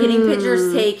there getting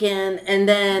pictures taken, and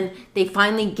then they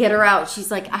finally get her out.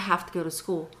 She's like, I have to go to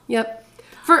school. Yep.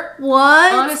 For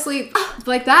what? Honestly,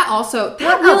 like that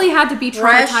really had to be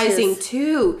traumatizing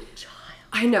too. Child.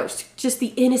 I know. Just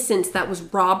the innocence that was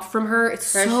robbed from her. It's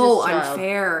so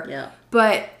unfair. Yeah.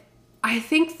 But I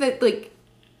think that, like,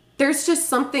 there's just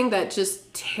something that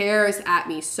just tears at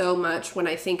me so much when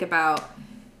I think about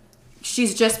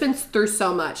she's just been through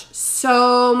so much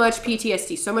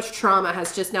PTSD, so much trauma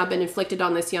has just now been inflicted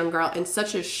on this young girl in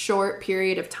such a short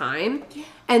period of time. Yeah.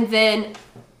 And then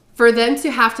for them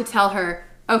to have to tell her,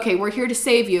 okay, we're here to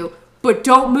save you, but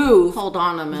don't move. Hold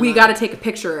on a minute. We got to take a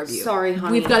picture of you. Sorry,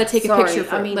 honey. We've got to take a picture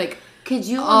for like. Could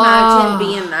you imagine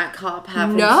being that cop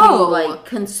having to, like,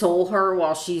 console her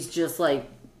while she's just like,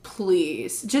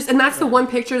 please. And that's the one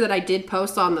picture that I did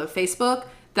post on the Facebook.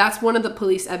 That's one of the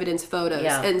police evidence photos.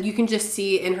 Yeah. And you can just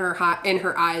see in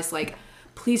her eyes, like,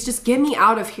 please just get me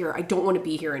out of here. I don't want to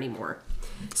be here anymore.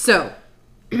 So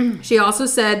she also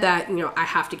said that, I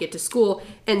have to get to school.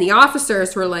 And the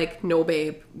officers were like, no,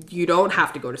 babe, you don't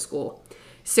have to go to school.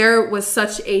 Sarah was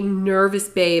such a nervous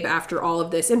babe after all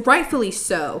of this, and rightfully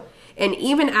so. And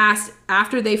even asked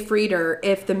after they freed her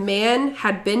if the man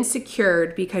had been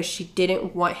secured because she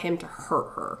didn't want him to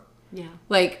hurt her. Yeah.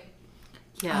 Like,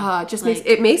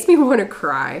 it makes me want to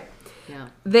cry. Yeah.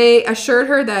 They assured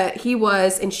her that he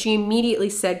was, and she immediately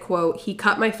said, quote, "He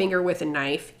cut my finger with a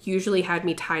knife, usually had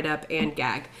me tied up and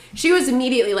gagged." She was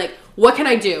immediately like, what can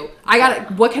I do?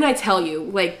 What can I tell you?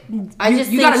 Like, you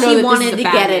gotta know that wanted this is to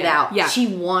get it out. Yeah. She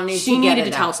needed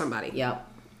to tell somebody. Yep.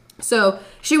 So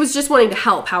she was just wanting to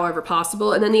help however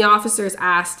possible. And then the officers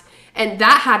asked, and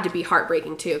that had to be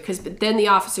heartbreaking too, because then the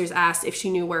officers asked if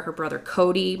she knew where her brother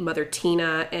Cody, mother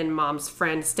Tina, and mom's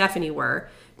friend Stephanie were,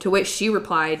 to which she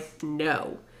replied,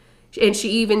 no. And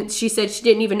she said she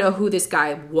didn't even know who this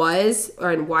guy was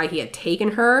and why he had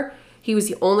taken her. He was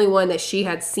the only one that she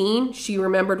had seen. She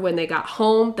remembered when they got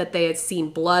home that they had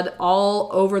seen blood all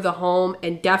over the home,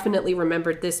 and definitely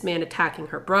remembered this man attacking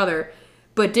her brother,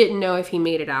 but didn't know if he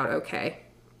made it out okay.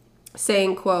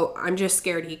 Saying, quote, "I'm just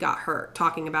scared he got hurt,"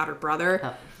 talking about her brother.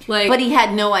 Oh. But he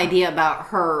had no idea about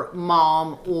her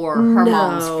mom or her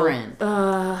mom's friend.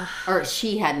 Or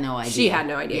she had no idea. She had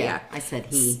no idea, yeah. I said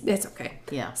he. It's okay.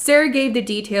 Yeah. Sarah gave the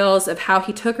details of how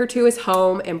he took her to his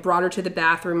home and brought her to the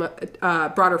bathroom,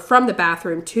 brought her from the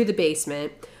bathroom to the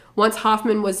basement. Once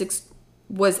Hoffman what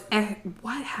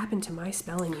happened to my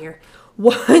spelling here?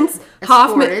 Once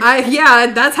Hoffman,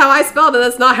 that's how I spelled it.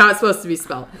 That's not how it's supposed to be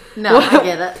spelled. No, I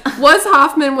get it. Once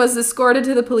Hoffman was escorted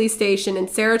to the police station and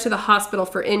Sarah to the hospital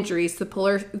for injuries, the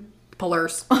Polerse.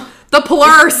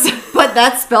 But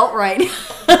that's spelled right.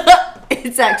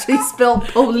 It's actually spelled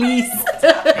police.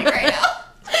 Right now.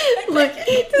 Look,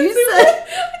 you said.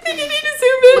 I think you need to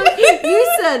zoom in. You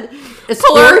said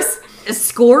Polerse.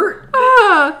 Escort,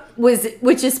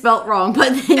 which is spelled wrong,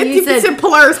 but then you said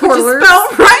Polerse, which is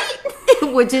spelled right,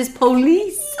 which is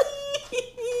police.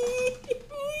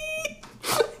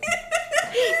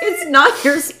 It's not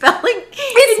your spelling;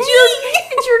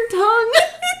 it's your tongue.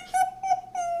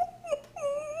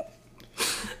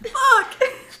 Fuck.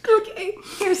 Okay,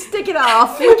 here, stick it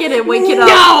off, flick it and wake it up.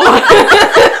 No,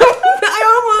 I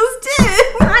almost did.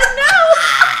 I know.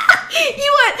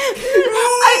 You went.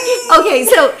 Okay,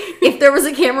 so if there was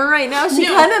a camera right now, she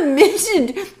kind of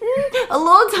mentioned a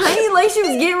little tiny, like she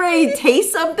was getting ready to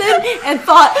taste something and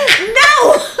thought,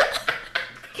 no!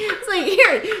 It's like,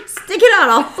 here, stick it out,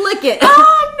 I'll flick it.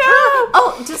 Oh, no!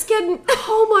 Oh, just kidding.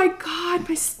 Oh my God,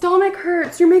 my stomach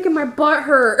hurts. You're making my butt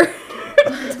hurt.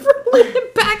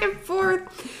 Back and forth.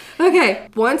 Okay,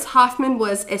 once Hoffman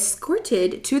was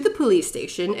escorted to the police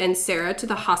station and Sarah to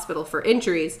the hospital for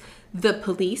injuries, the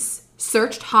police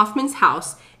searched Hoffman's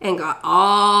house and got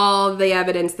all the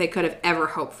evidence they could have ever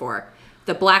hoped for.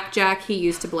 The blackjack he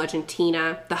used to bludgeon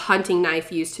Tina, the hunting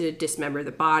knife used to dismember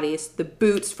the bodies, the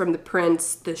boots from the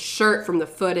prints, the shirt from the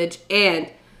footage, and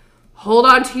hold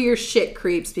on to your shit,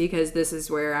 creeps, because this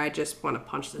is where I just want to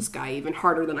punch this guy even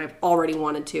harder than I've already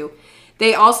wanted to.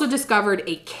 They also discovered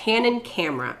a Canon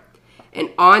camera, and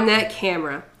on that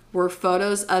camera were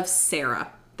photos of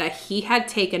Sarah that he had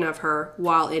taken of her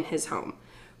while in his home.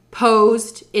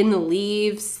 Posed in the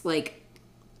leaves, like,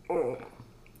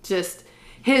 just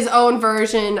his own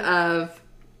version of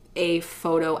a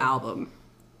photo album.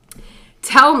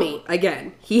 Tell me,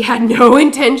 again, he had no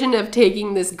intention of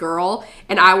taking this girl,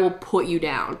 and I will put you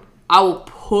down. I will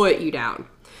put you down.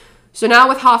 So now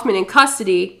with Hoffman in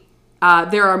custody,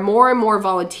 there are more and more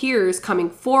volunteers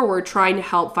coming forward trying to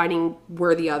help finding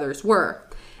where the others were.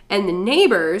 And the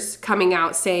neighbors coming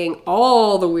out saying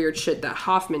all the weird shit that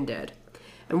Hoffman did.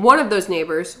 And one of those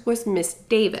neighbors was Miss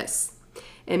Davis.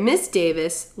 And Miss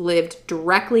Davis lived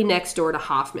directly next door to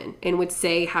Hoffman and would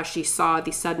say how she saw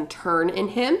the sudden turn in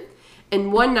him.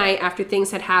 And one night after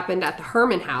things had happened at the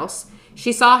Herman house,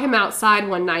 she saw him outside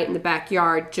one night in the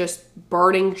backyard just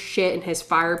burning shit in his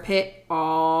fire pit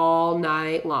all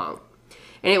night long.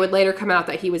 And it would later come out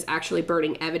that he was actually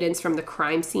burning evidence from the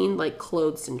crime scene, like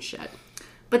clothes and shit.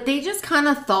 But they just kind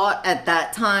of thought at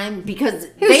that time, because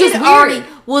they had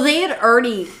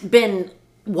already been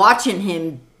watching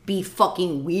him be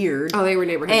fucking weird. Oh, they were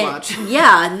neighborhood watch.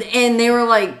 Yeah, and they were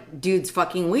like, dude's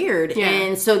fucking weird. Yeah.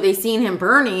 And so they seen him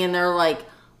burning, and they're like,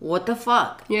 what the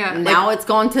fuck? Yeah. Now it's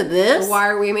gone to this? Why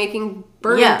are we making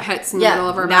burning pets in the middle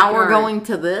of our now backyard? We're going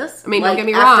to this? I mean, don't get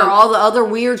me wrong. After all the other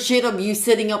weird shit of you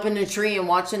sitting up in a tree and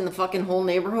watching the fucking whole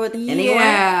neighborhood anyway?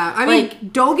 Yeah. I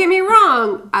mean, don't get me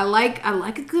wrong. I like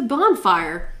a good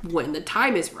bonfire when the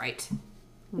time is right.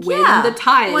 When the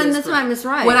time is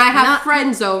right. When I have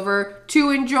friends over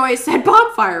to enjoy said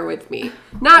bonfire with me.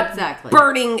 Not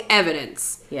burning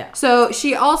evidence. Yeah. So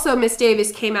she also, Miss Davis,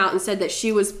 came out and said that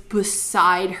she was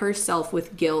beside herself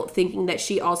with guilt, thinking that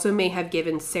she also may have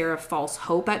given Sarah false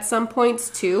hope at some points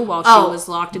too while she was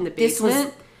locked in the basement. This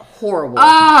was horrible.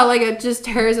 Oh, like it just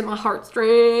tears at my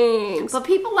heartstrings. But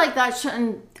people like that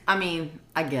shouldn't, I mean,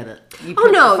 I get it. You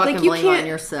put the fucking like you blame can't on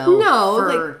yourself. No,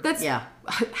 like that's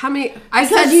how many? I because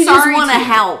said you sorry just want to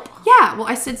help. Yeah, well,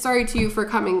 I said sorry to you for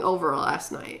coming over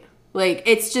last night. Like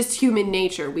it's just human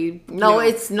nature.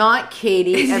 It's not,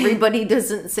 Katie. Everybody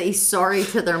doesn't say sorry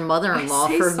to their mother-in-law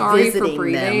for sorry visiting for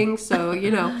breathing. them. So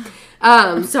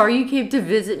I'm sorry you came to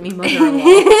visit me,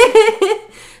 mother-in-law.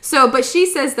 So, but she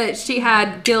says that she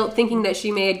had guilt, thinking that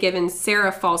she may have given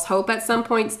Sarah false hope at some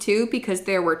points too, because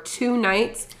there were 2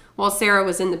 nights while Sarah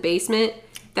was in the basement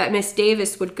that Miss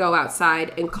Davis would go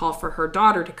outside and call for her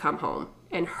daughter to come home.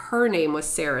 And her name was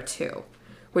Sarah too,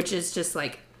 which is just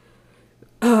like,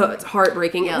 it's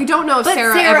heartbreaking. Yeah. We don't know if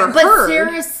Sarah ever heard.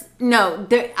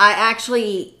 I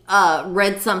actually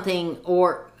read something,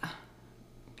 or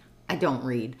I don't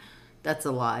read. That's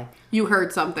a lie. You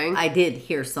heard something. I did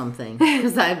hear something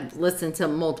because I've listened to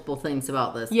multiple things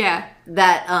about this. Yeah.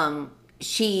 That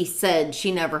she said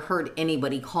she never heard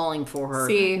anybody calling for her.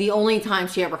 See, the only time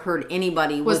she ever heard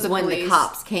anybody was when the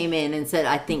cops came in and said,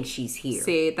 I think she's here.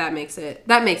 See, that makes it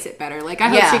better. Like, I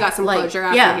hope she got some closure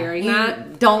after hearing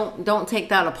that. Don't take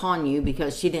that upon you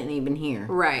because she didn't even hear.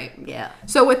 Right. Yeah.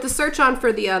 So with the search on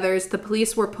for the others, the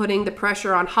police were putting the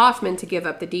pressure on Hoffman to give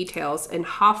up the details, and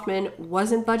Hoffman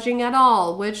wasn't budging at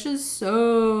all, which is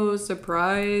so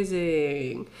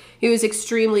surprising. He was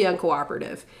extremely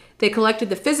uncooperative. They collected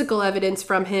the physical evidence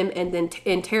from him and then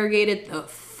interrogated the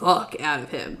fuck out of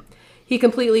him. He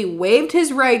completely waived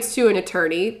his rights to an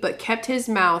attorney, but kept his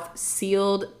mouth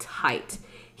sealed tight.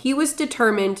 He was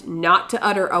determined not to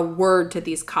utter a word to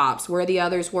these cops where the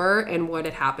others were and what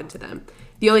had happened to them.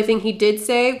 The only thing he did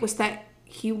say was that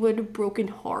he would have broken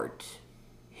heart.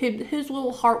 His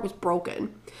little heart was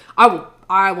broken. I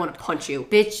want to punch you.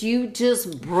 Bitch, you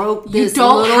just broke this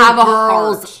little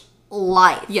girl's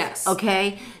life. Yes.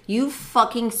 Okay? You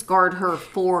fucking scarred her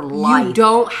for life. You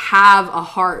don't have a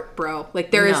heart, bro.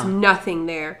 Like, there is nothing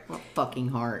there. A fucking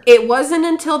heart. It wasn't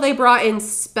until they brought in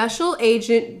Special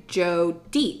Agent Joe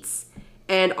Dietz,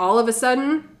 and all of a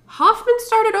sudden, Hoffman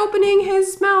started opening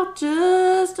his mouth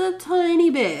just a tiny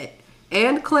bit,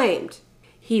 and claimed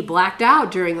he blacked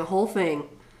out during the whole thing.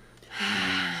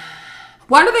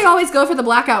 Why do they always go for the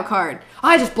blackout card? Oh,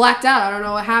 I just blacked out. I don't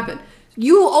know what happened.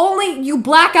 You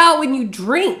black out when you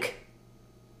drink.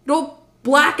 You don't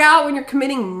black out when you're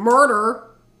committing murder.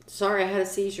 Sorry, I had a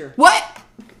seizure. What?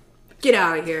 Get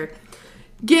out of here.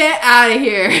 Get out of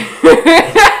here.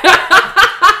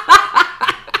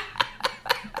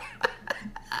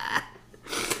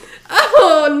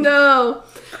 Oh, no.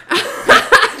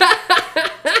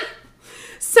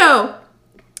 So,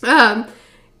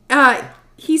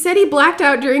 he said he blacked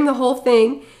out during the whole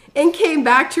thing and came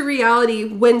back to reality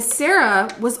when Sarah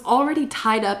was already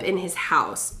tied up in his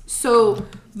house. So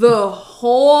The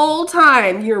whole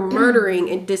time you're murdering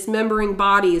and dismembering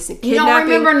bodies and kidnapping. He don't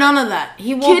remember none of that.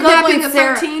 He woke up with a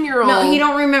 13-year-old. No, he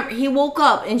don't remember. He woke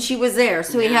up and she was there,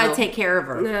 so he had to take care of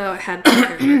her. No, I had to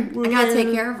take care of her. I gotta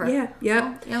take care of her. Yeah, yep.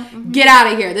 Oh, yeah. Mm-hmm. Get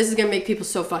out of here. This is gonna make people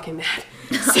so fucking mad.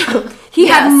 So he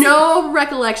had no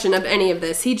recollection of any of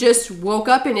this. He just woke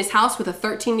up in his house with a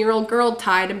 13-year-old girl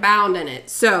tied and bound in it.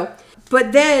 So,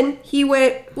 but then he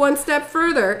went one step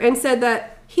further and said that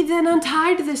he then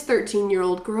untied this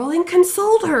 13-year-old girl and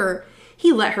consoled her.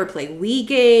 He let her play Wii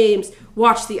games,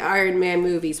 watch the Iron Man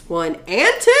movies 1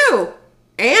 and 2,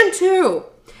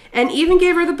 and even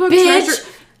gave her the book Treasure.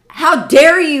 How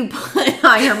dare you put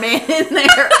Iron Man in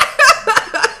there?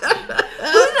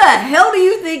 Who the hell do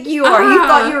you think you are? You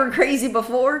thought you were crazy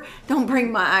before? Don't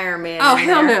bring my Iron Man in there. Oh,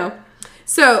 hell no.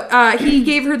 So he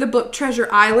gave her the book Treasure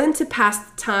Island to pass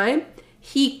the time.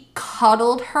 He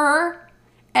cuddled her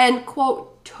and, quote,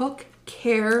 took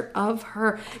care of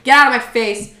her. Get out of my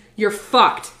face. You're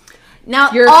fucked.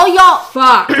 Now, You're all y'all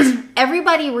fucked.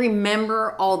 Everybody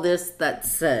remember all this that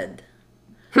said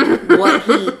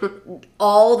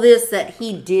all this that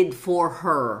he did for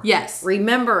her. Yes.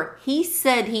 Remember, he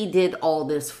said he did all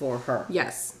this for her.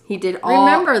 Yes. He did all.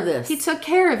 Remember this. He took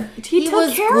care of. He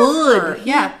was care good. Of her.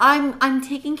 Yeah. I'm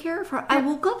taking care of her. Yep. I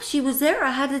woke up. She was there.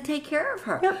 I had to take care of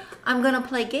her. Yep. I'm gonna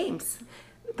play games.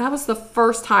 That was the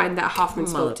first time that Hoffman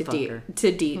spoke to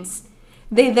Dietz.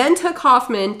 They then took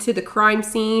Hoffman to the crime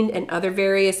scene and other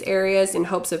various areas in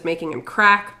hopes of making him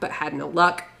crack, but had no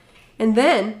luck. And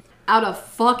then, out of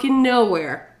fucking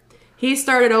nowhere, he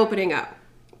started opening up.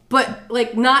 But,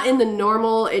 like, not in the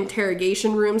normal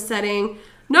interrogation room setting.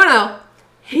 No.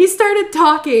 He started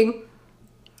talking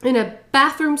in a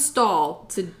bathroom stall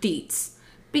to Dietz.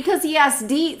 Because he asked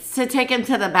Dietz to take him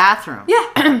to the bathroom.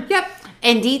 Yeah. Yep.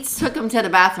 And Dietz took him to the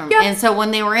bathroom. Yep. And so when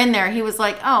they were in there, he was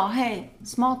like, oh, hey,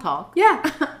 small talk. Yeah.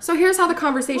 So here's how the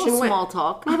conversation went. Small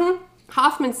talk. Mm-hmm.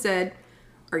 Hoffman said,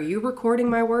 "Are you recording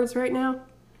my words right now?"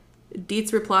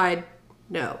 Dietz replied,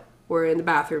 "No, we're in the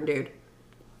bathroom, dude."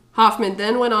 Hoffman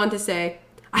then went on to say,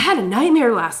 "I had a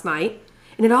nightmare last night,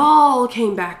 and it all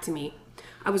came back to me.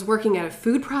 I was working at a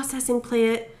food processing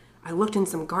plant. I looked in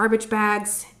some garbage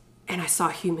bags, and I saw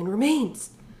human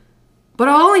remains. But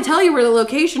I'll only tell you where the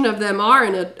location of them are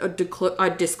in a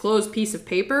disclosed piece of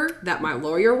paper that my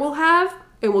lawyer will have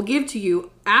and will give to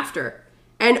you after,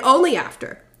 and only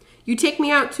after. You take me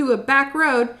out to a back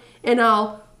road, and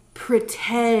I'll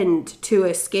pretend to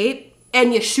escape,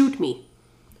 and you shoot me.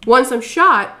 Once I'm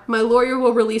shot, my lawyer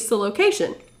will release the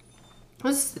location."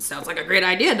 It sounds like a great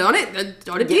idea, don't it?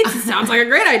 Don't it, Dietz? It sounds like a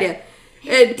great idea.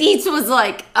 And Dietz was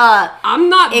like, I'm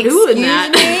not doing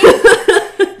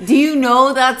that. Do you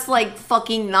know that's like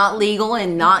fucking not legal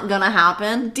and not gonna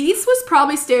happen? Dietz was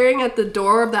probably staring at the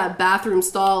door of that bathroom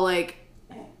stall like,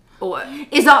 what?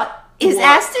 Is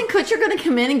Ashton Kutcher gonna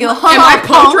come in and go, am I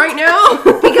pumped right now?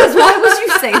 Because why would you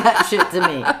say that shit to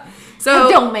me? So that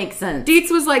don't make sense.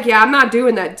 Dietz was like, yeah, I'm not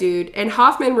doing that, dude. And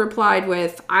Hoffman replied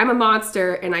with, "I'm a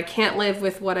monster and I can't live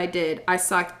with what I did. I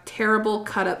saw terrible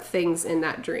cut up things in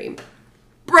that dream."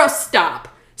 Bro, stop.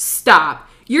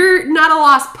 You're not a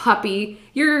lost puppy.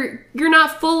 You're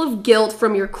not full of guilt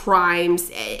from your crimes,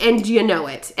 and you know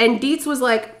it. And Dietz was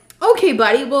like, "Okay,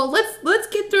 buddy, well, let's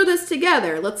get through this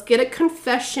together. Let's get a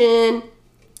confession,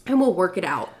 and we'll work it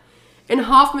out." And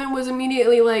Hoffman was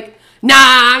immediately like, "Nah,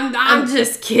 I'm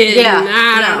just kidding. Yeah,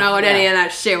 I don't know what any of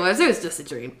that shit was. It was just a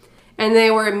dream." And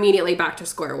they were immediately back to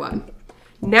square one.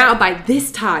 Now, by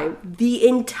this time, the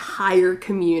entire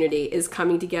community is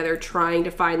coming together trying to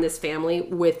find this family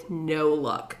with no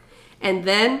luck. And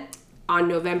then, on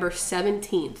November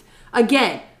 17th,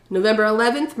 again, November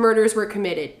 11th, murders were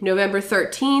committed. November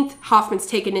 13th, Hoffman's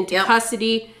taken into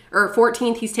custody. Or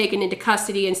 14th, he's taken into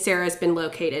custody and Sarah's been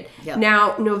located. Yep.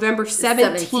 Now, November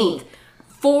 17th,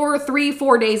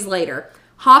 4 days later,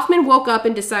 Hoffman woke up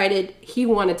and decided he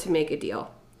wanted to make a deal.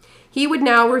 He would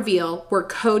now reveal where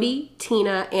Cody,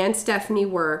 Tina, and Stephanie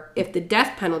were if the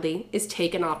death penalty is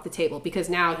taken off the table. Because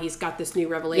now he's got this new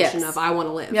revelation of, I want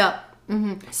to live. Yeah.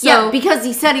 Mm-hmm. So, because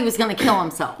he said he was going to kill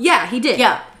himself. Yeah, he did.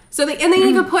 Yeah. So they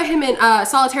even put him in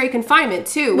solitary confinement,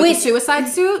 too, with a suicide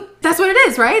suit. That's what it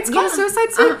is, right? It's called a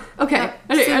suicide suit? Okay.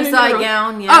 Suicide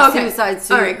gown, suicide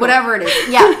suit, right, cool. Whatever it is.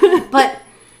 Yeah. But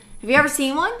have you ever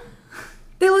seen one?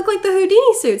 They look like the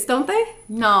Houdini suits, don't they?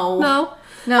 No.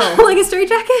 Like a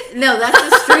straitjacket? No, that's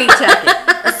a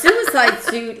straitjacket. A suicide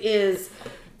suit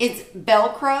it's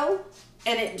Velcro,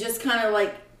 and it just kind of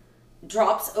like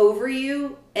drops over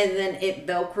you, and then it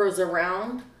Velcros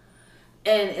around,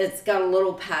 and it's got a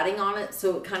little padding on it,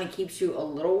 so it kind of keeps you a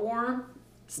little warm.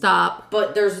 Stop.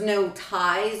 But there's no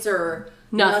ties or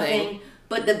nothing.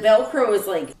 But the Velcro is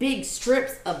like big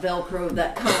strips of Velcro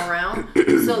that come around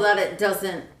so that it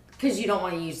doesn't, because you don't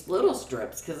want to use little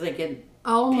strips because they can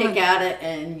pick at it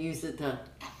and use it to...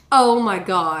 Oh my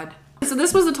God. So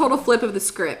this was a total flip of the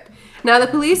script. Now the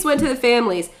police went to the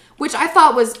families, which I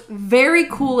thought was very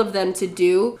cool of them to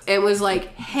do. It was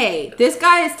like, hey, this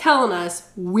guy is telling us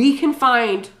we can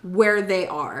find where they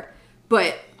are,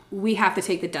 but we have to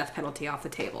take the death penalty off the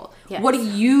table. Yes. What do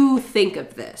you think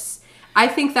of this? I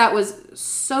think that was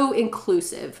so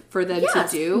inclusive for them to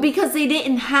do. Because they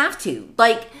didn't have to.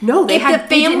 Like, no, they didn't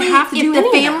have to do anything.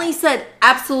 If the family said,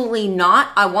 absolutely not,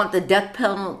 I want the death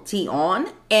penalty on,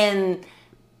 and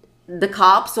the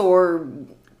cops or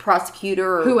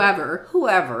prosecutor or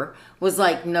whoever was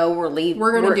like, no, we're leaving.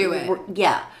 We're going to do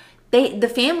it. The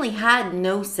family had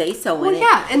no say so in it.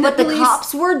 And but the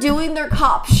cops were doing their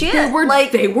cop shit. They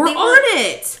were on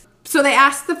it. So they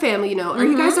asked the family, are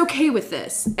you guys okay with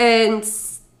this? And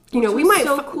we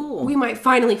might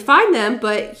finally find them,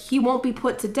 but he won't be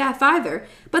put to death either.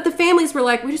 But the families were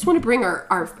like, we just want to bring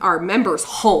our members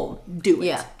home. Do it.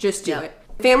 Yeah. Just do it.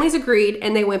 Families agreed,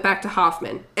 and they went back to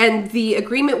Hoffman. And the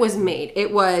agreement was made.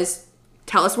 It was,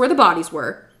 tell us where the bodies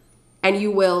were, and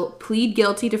you will plead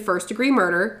guilty to first-degree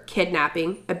murder,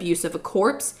 kidnapping, abuse of a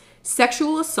corpse,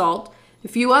 sexual assault, a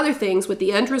few other things, with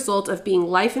the end result of being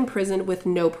life in prison with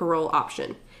no parole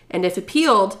option. And if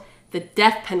appealed, the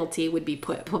death penalty would be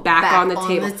put back on the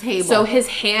table. So his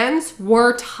hands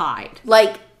were tied.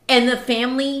 And the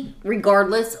family,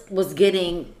 regardless, was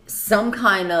getting some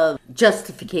kind of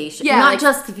justification. Yeah, not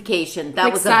justification.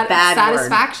 That was a bad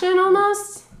satisfaction word.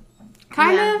 Almost.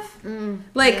 Kind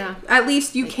of. At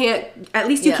least you can't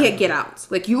get out.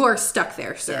 Like, you are stuck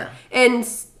there, sir. Yeah.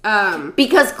 And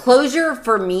because closure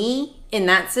for me in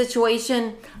that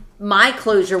situation, my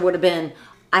closure would have been,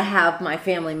 I have my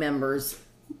family members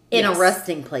in a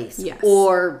resting place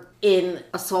or in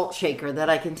a salt shaker that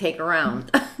I can take around.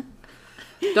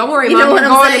 Don't worry, Mom, we're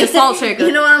going in a salt shaker.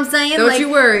 You know what I'm saying? Don't you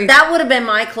worry. That would have been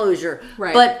my closure.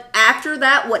 Right. But after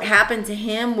that, what happened to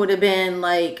him would have been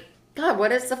like, God,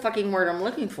 what is the fucking word I'm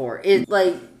looking for?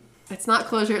 It's not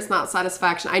closure, it's not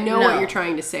satisfaction. I know what you're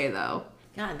trying to say, though.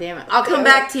 God damn it. I'll come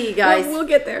back to you guys. We'll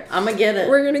get there. I'm going to get it.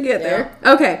 We're going to get there.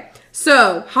 Okay.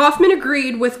 So, Hoffman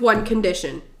agreed with one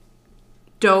condition.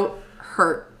 Don't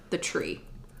hurt the tree.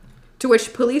 To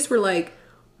which police were like,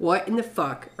 what in the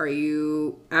fuck are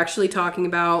you actually talking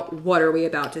about? What are we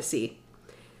about to see?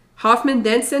 Hoffman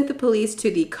then sent the police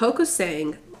to the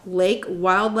Kokosang Lake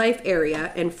Wildlife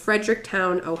Area in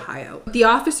Fredericktown, Ohio. The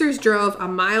officers drove 1.5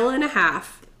 miles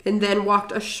and then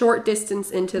walked a short distance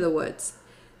into the woods.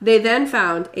 They then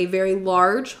found a very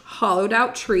large, hollowed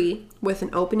out tree with an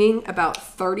opening about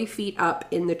 30 feet up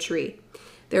in the tree.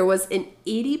 There was an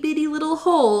itty bitty little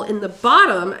hole in the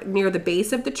bottom near the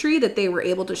base of the tree that they were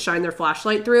able to shine their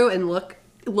flashlight through and look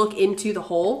into the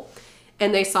hole,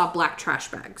 and they saw black trash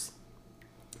bags.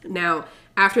 Now,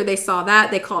 after they saw that,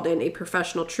 they called in a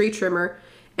professional tree trimmer,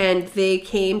 and they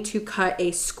came to cut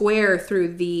a square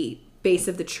through the base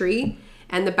of the tree,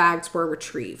 and the bags were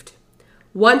retrieved.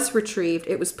 Once retrieved,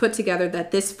 it was put together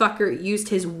that this fucker used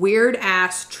his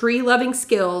weird-ass tree-loving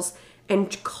skills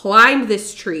and climbed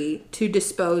this tree to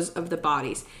dispose of the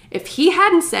bodies. If he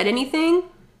hadn't said anything,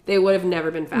 they would have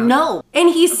never been found. No. And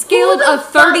he scaled a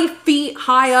 30 feet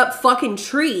high up fucking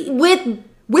tree.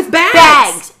 With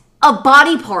bags of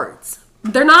body parts.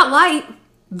 They're not light.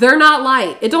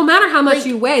 It don't matter how much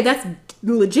you weigh. That's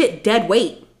legit dead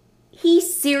weight. He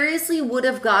seriously would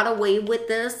have got away with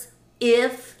this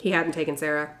if... he hadn't taken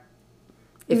Sarah.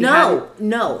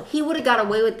 No. He would have got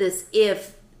away with this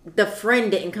if the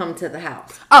friend didn't come to the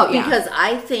house. Oh, yeah. Because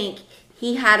I think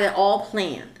he had it all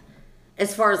planned.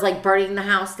 As far as like burning the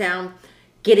house down,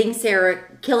 getting Sarah,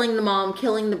 killing the mom,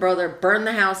 killing the brother, burn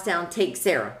the house down, take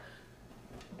Sarah.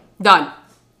 Done.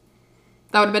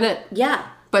 That would have been it. Yeah.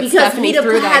 But because Stephanie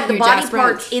threw that the body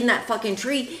parts in that fucking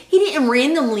tree. He didn't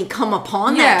randomly come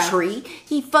upon that tree.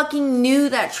 He fucking knew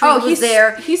that tree was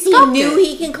there. He knew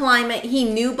he can climb it. He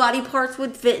knew body parts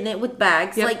would fit in it with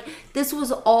bags. Yep. Like, this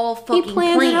was all fucking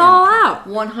planned. It all out.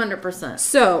 100%.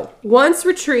 So, once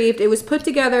retrieved, it was put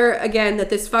together again that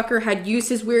this fucker had used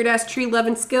his weird-ass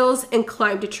tree-loving skills and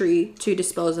climbed a tree to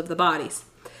dispose of the bodies.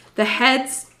 The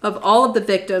heads of all of the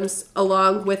victims,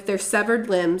 along with their severed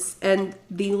limbs and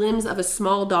the limbs of a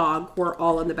small dog, were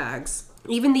all in the bags.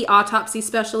 Even the autopsy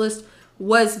specialist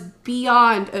was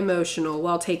beyond emotional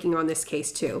while taking on this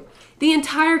case too. The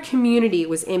entire community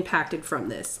was impacted from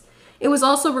this. It was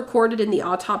also recorded in the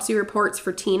autopsy reports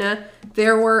for Tina.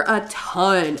 There were a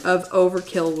ton of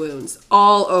overkill wounds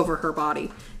all over her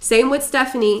body. Same with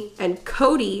Stephanie, and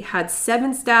Cody had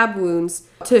 7 stab wounds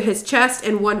to his chest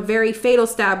and 1 very fatal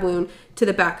stab wound to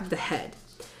the back of the head.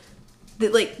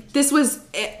 This was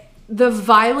the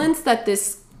violence that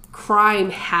this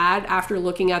crime had after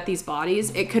looking at these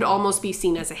bodies. It could almost be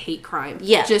seen as a hate crime.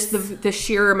 Yes. Just the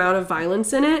sheer amount of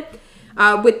violence in it.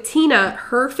 With Tina,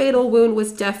 her fatal wound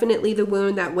was definitely the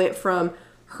wound that went from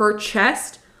her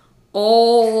chest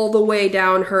all the way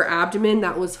down her abdomen.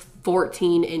 That was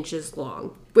 14 inches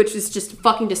long, which is just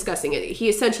fucking disgusting. He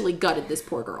essentially gutted this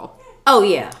poor girl. Oh,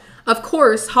 yeah. Of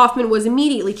course, Hoffman was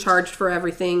immediately charged for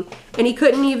everything, and he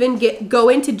couldn't even go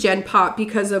into Gen Pop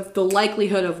because of the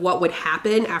likelihood of what would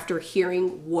happen after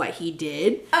hearing what he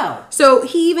did. Oh. So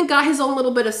he even got his own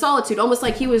little bit of solitude, almost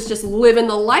like he was just living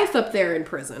the life up there in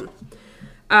prison.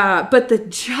 But the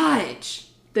judge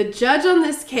on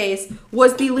this case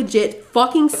was the legit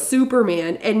fucking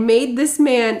Superman and made this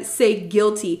man say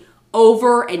guilty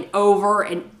over and over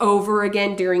and over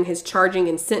again during his charging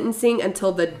and sentencing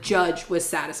until the judge was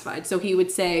satisfied. So he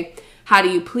would say, "How do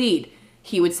you plead?"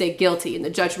 He would say guilty, and the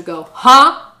judge would go,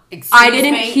 "Huh? I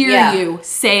didn't hear you.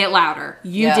 Say it louder.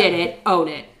 You did it. Own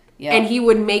it." Yeah. And he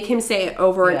would make him say it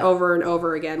over and over and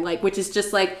over again, which is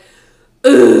just like,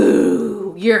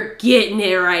 ooh, you're getting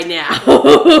it right now.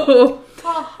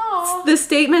 The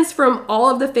statements from all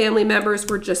of the family members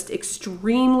were just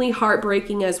extremely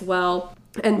heartbreaking as well.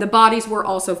 And the bodies were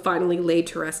also finally laid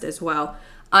to rest as well.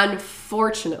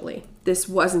 Unfortunately, this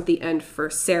wasn't the end for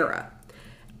Sarah.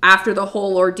 After the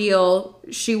whole ordeal,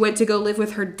 she went to go live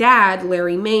with her dad,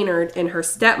 Larry Maynard, and her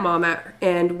stepmom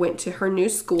and went to her new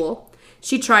school.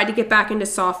 She tried to get back into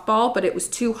softball, but it was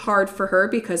too hard for her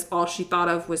because all she thought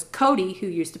of was Cody, who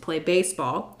used to play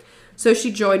baseball. So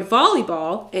she joined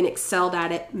volleyball and excelled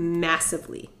at it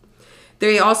massively.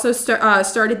 They also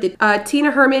started the Tina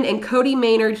Herman and Cody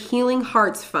Maynard Healing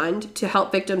Hearts Fund to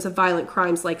help victims of violent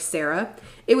crimes like Sarah.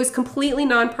 It was completely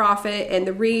nonprofit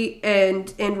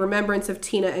and in remembrance of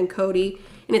Tina and Cody.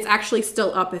 And it's actually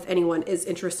still up if anyone is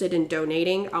interested in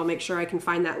donating. I'll make sure I can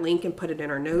find that link and put it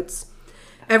in our notes.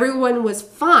 Everyone was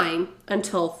fine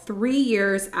until 3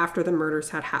 years after the murders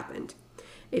had happened.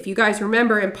 If you guys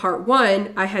remember in part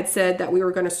 1, I had said that we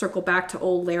were going to circle back to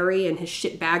old Larry and his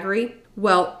shitbaggery.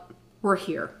 Well, we're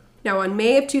here. Now, on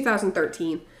May of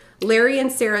 2013, Larry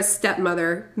and Sarah's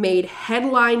stepmother made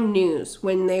headline news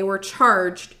when they were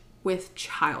charged with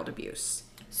child abuse.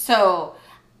 So,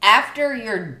 after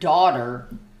your daughter,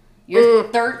 your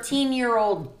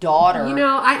 13-year-old daughter,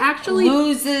 I actually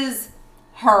loses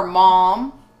her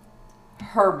mom,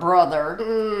 her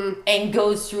brother, and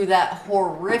goes through that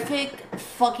horrific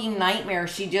fucking nightmare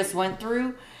she just went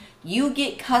through, you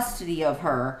get custody of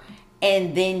her,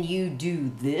 and then you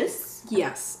do this?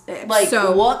 Yes.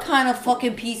 So, what kind of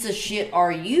fucking piece of shit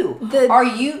are you?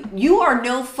 You are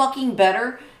no fucking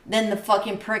better than the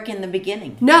fucking prick in the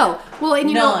beginning. No. Well,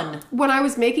 and know, when I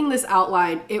was making this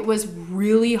outline, it was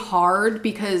really hard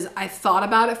because I thought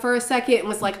about it for a second and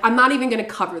was like, I'm not even going to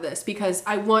cover this because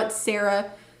I want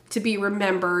Sarah to be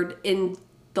remembered in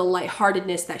the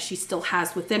lightheartedness that she still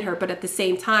has within her. But at the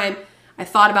same time, I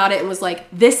thought about it and was like,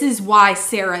 this is why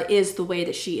Sarah is the way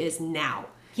that she is now.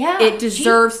 Yeah. It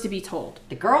deserves to be told.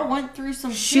 The girl went through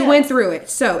some shit. She went through it.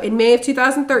 So, in May of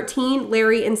 2013,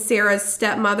 Larry and Sarah's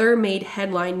stepmother made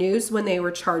headline news when they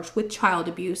were charged with child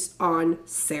abuse on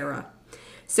Sarah.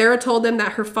 Sarah told them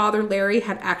that her father, Larry,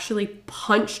 had actually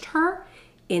punched her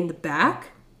in the back.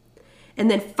 And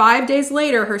then 5 days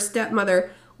later, her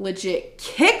stepmother legit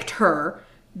kicked her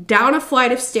down a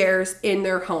flight of stairs in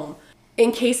their home.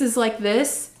 In cases like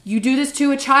this, you do this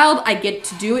to a child, I get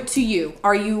to do it to you.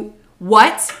 Are you...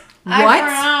 What? Eye for an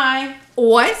eye.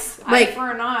 What? Eye for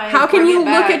an eye. How can you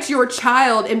look at your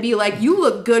child and be like, you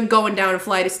look good going down a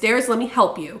flight of stairs, let me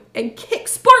help you. And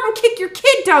Spartan kick your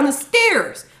kid down the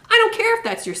stairs. I don't care if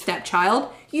that's your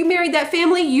stepchild. You married that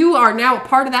family, you are now a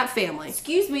part of that family.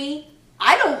 Excuse me.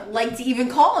 I don't like to even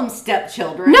call them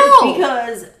stepchildren. No.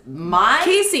 Because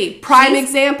Casey, prime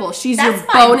example. She's your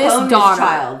bonus daughter.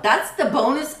 Child. That's the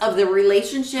bonus of the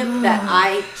relationship that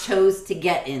I chose to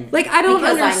get in. I don't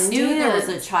understand. Because I knew there was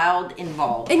a child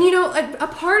involved. And a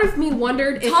part of me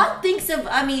wondered if... Todd thinks of,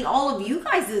 all of you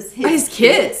guys as his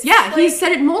kids. Yeah, he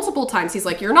said it multiple times. He's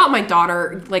like, you're not my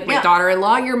daughter, my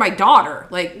daughter-in-law. You're my daughter.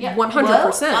 100%.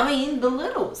 Well, the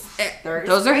littles.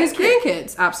 Those are his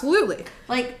grandkids. Absolutely.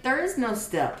 There is no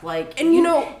step. And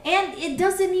it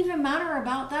doesn't even matter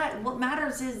about that. What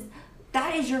matters is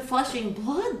that is your flesh and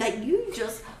blood that you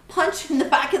just punch in the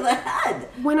back of the head.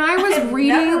 When I was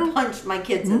reading... I've never punched my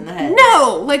kids in the head.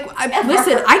 No!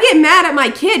 Listen, I get mad at my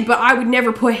kid, but I would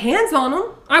never put hands on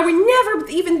them. I would never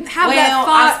even have that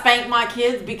thought. I spank my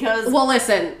kids because... Well,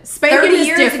 listen, spanking is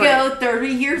different. 30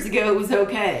 years ago, it was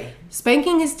okay.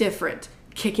 Spanking is different.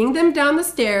 Kicking them down the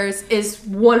stairs is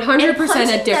 100%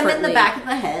 a different. Them in the back of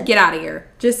the head. Get out of here.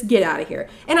 Just get out of here.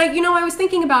 And I was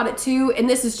thinking about it too, and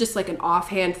this is just like an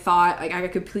offhand thought. Like I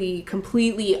could be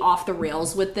completely off the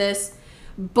rails with this,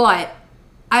 but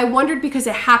I wondered because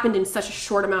it happened in such a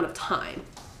short amount of time.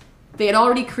 They had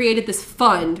already created this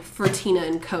fund for Tina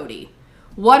and Cody.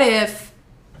 What if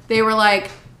they were like,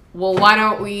 well, why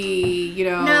don't we,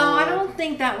 No, I don't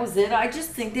think that was it. I just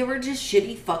think they were just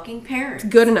shitty fucking parents.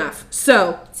 Good enough.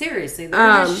 So. Seriously,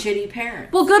 they're just shitty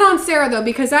parents. Well, good on Sarah, though,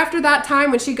 because after that time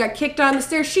when she got kicked down the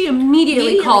stairs, she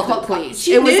immediately called the police.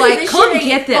 It was like, come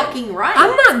get them. Fucking right.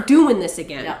 I'm not doing this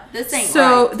again. No, this ain't right.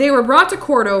 So they were brought to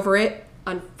court over it.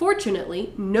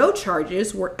 Unfortunately, no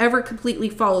charges were ever completely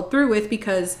followed through with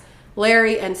because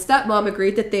Larry and stepmom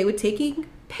agreed that they would take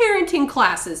parenting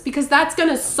classes because that's going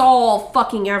to solve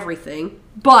fucking everything.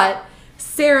 But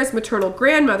Sarah's maternal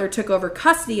grandmother took over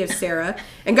custody of Sarah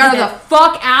and got her the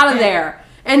fuck out of there.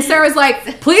 And Sarah's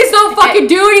like, please don't fucking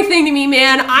do anything to me,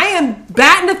 man. I am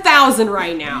batting 1,000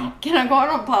 right now. Can I go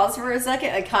on pause for a second?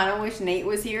 I kind of wish Nate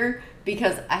was here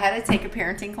because I had to take a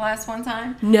parenting class one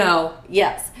time. No.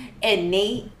 Yes. And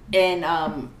Nate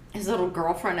and his little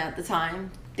girlfriend at the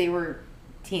time, they were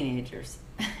teenagers.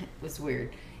 It was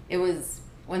weird. It was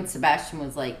when Sebastian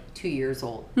was like 2 years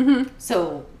old. Mm-hmm.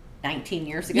 So 19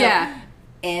 years ago. Yeah.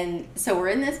 And so we're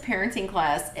in this parenting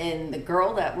class, and the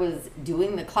girl that was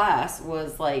doing the class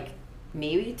was like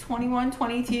maybe 21,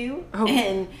 22. Oh.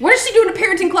 And what is she doing a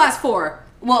parenting class for?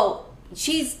 Well,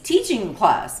 she's teaching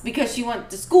class because she went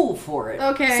to school for it.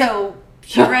 Okay. So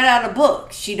she read out a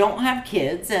book. She don't have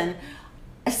kids, and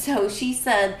so she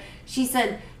said,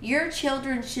 your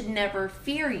children should never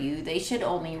fear you. They should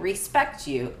only respect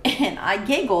you. And I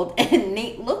giggled, and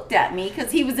Nate looked at me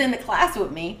because he was in the class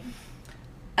with me.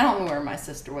 I don't know where my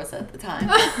sister was at the time.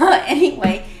 But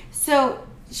anyway, so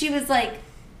she was like,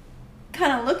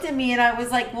 kind of looked at me, and I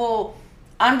was like, well,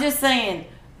 I'm just saying,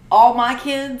 all my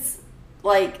kids,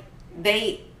 like,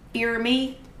 they fear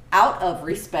me out of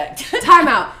respect. Time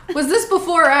out. Was this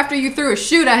before or after you threw a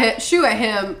shoe at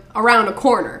him around a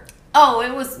corner? Oh,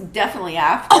 it was definitely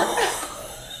after.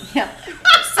 Yeah.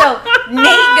 So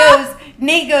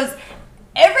Nate goes,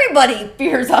 everybody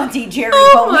fears Auntie Jerri,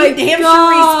 but we damn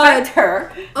sure respect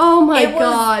her. Oh my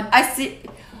God.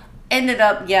 Ended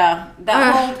up, yeah,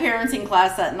 that whole parenting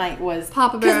class that night was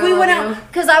Papa Bear. Because we went out,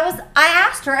 because I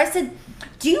asked her, I said,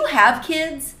 do you have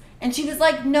kids? And she was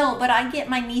like, no, but I get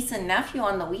my niece and nephew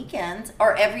on the weekends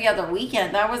or every other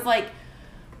weekend. I was like,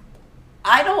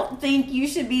 I don't think you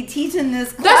should be teaching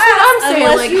this class. That's what I'm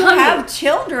saying. Unless you have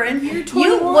children. You're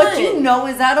 21. What you know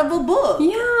is out of a book.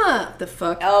 Yeah. The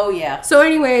fuck. Oh, yeah. So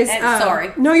anyways.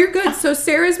 Sorry. No, you're good. So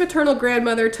Sarah's maternal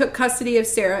grandmother took custody of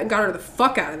Sarah and got her the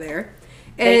fuck out of there.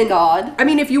 And, thank God. I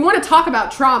mean, if you want to talk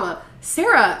about trauma,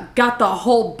 Sarah got the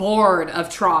whole board of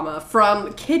trauma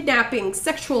from kidnapping,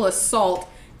 sexual assault,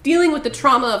 dealing with the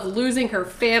trauma of losing her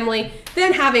family,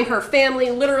 then having her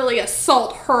family literally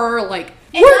assault her, like...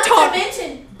 And not to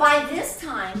mention, by this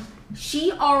time,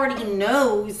 she already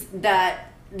knows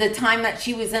that the time that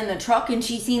she was in the truck and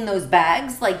she seen those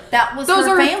bags, like, that was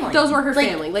her family. Those were her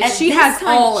family. Like, she has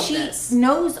all of this. She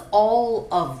knows all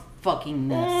of fucking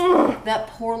this. That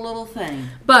poor little thing.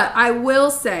 But I will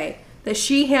say that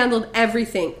she handled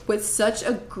everything with such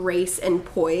a grace and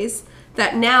poise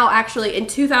that now, actually, in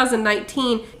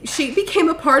 2019, she became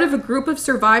a part of a group of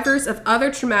survivors of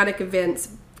other traumatic events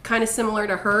kind of similar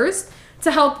to hers, to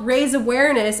help raise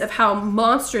awareness of how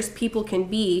monstrous people can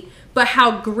be, but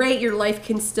how great your life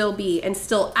can still be, and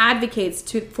still advocates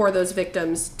for those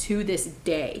victims to this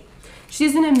day.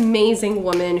 She's an amazing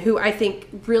woman who I think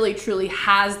really, truly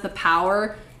has the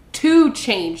power to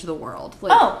change the world.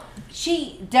 Like,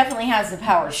 she definitely has the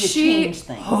power to change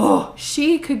things. Oh,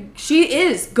 she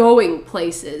is going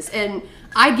places, and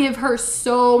I give her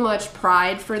so much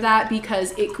pride for that,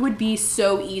 because it would be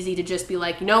so easy to just be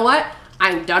like, you know what?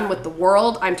 I'm done with the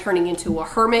world. I'm turning into a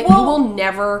hermit. Well, you will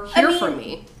never hear from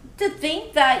me. To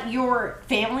think that your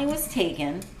family was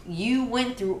taken, you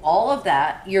went through all of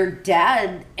that, your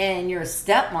dad and your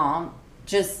stepmom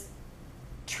just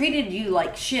treated you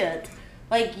like shit.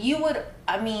 Like, you would,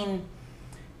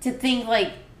 to think,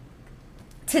 like,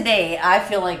 today, I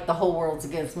feel like the whole world's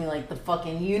against me. Like, the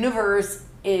fucking universe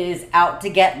is out to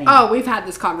get me. Oh, we've had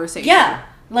this conversation. Yeah.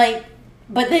 Like,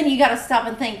 but then you gotta stop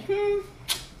and think,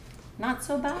 not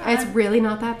so bad. It's really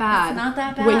not that bad. It's not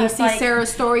that bad. When you see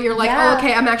Sarah's story, you're like, oh,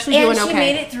 okay, I'm actually doing okay. And she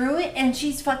made it through it, and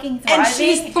she's fucking thriving. And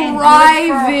she's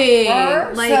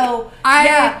thriving. Like, so,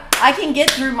 I can get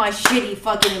through my shitty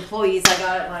fucking employees I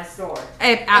got at my store.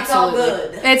 Absolutely. It's all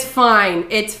good. It's fine.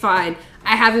 It's fine.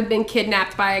 I haven't been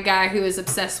kidnapped by a guy who is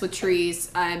obsessed with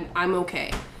trees. I'm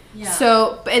okay. Yeah.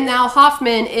 So, and now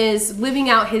Hoffman is living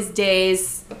out his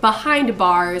days behind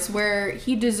bars where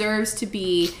he deserves to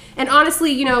be. And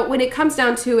honestly, you know, when it comes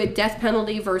down to it, death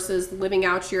penalty versus living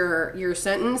out your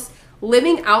sentence,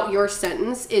 living out your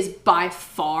sentence is by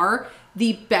far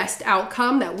the best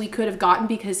outcome that we could have gotten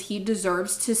because he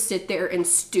deserves to sit there and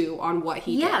stew on what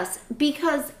he did. Yes,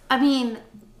 because, I mean,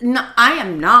 no, I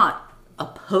am not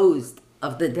opposed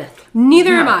of the death.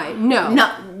 Neither am I. No.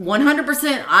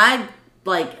 100%. I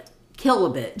kill a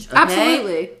bitch. Okay?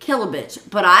 Absolutely. Kill a bitch.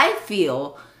 But I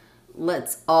feel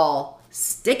let's all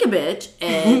stick a bitch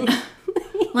and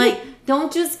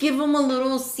don't just give him a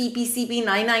little CP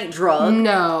night drug.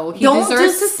 No, he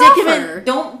deserves to suffer.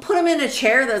 Don't put him in a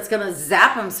chair that's gonna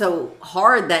zap him so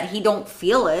hard that he don't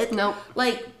feel it. Nope.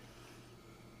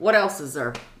 What else is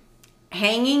there?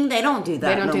 Hanging? They don't do that.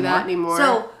 They don't do that anymore.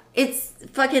 So it's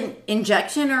fucking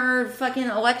injection or fucking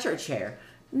electric chair.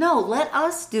 No, let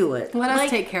us do it. Let us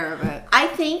take care of it. I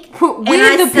think we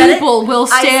the people will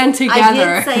stand together. I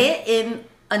did say it in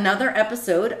another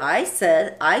episode. I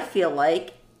said I feel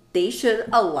like they should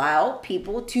allow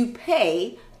people to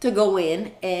pay to go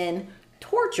in and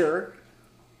torture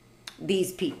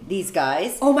these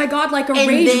guys. Oh my God, like a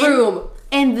rage room.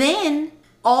 And then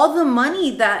all the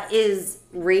money that is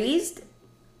raised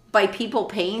by people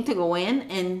paying to go in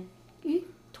and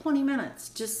 20 minutes.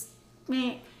 Just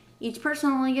each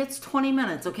person only gets 20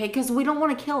 minutes, okay? Because we don't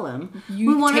want to kill him.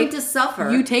 We want him to suffer.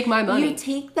 You take my money. You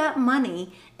take that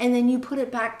money and then you put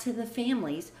it back to the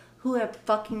families who have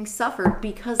fucking suffered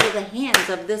because of the hands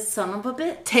of this son of a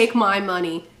bitch. Take my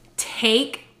money.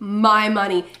 Take my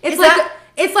money. It's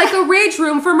like a rage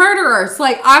room for murderers.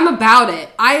 I'm about it.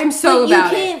 I am so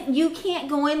about it. You can't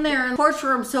go in there and torture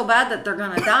them so bad that they're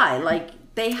gonna die.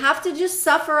 They have to just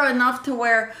suffer enough to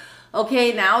where,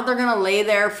 okay, now they're gonna lay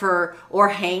there or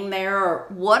hang there or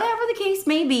whatever the case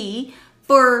may be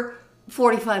for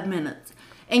 45 minutes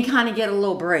and kind of get a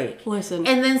little break. Listen.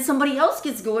 And then somebody else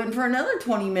gets going for another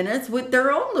 20 minutes with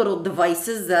their own little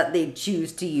devices that they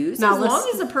choose to use as long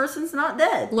as the person's not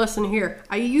dead. Listen here.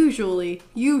 I usually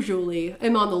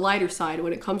am on the lighter side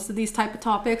when it comes to these type of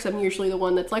topics. I'm usually the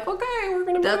one that's like, okay, we're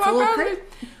going to That's a little crazy.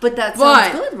 But that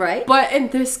sounds good, right? But in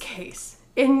this case,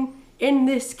 in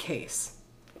this case,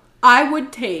 I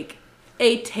would take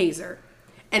a taser.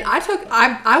 And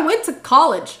I went to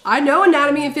college. I know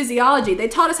anatomy and physiology. They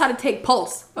taught us how to take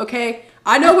pulse, okay?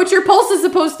 I know what your pulse is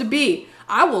supposed to be.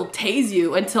 I will tase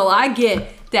you until I get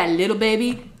that little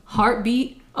baby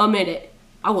heartbeat a minute.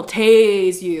 I will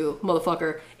tase you,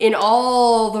 motherfucker, in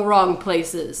all the wrong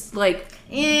places.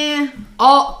 Tasing,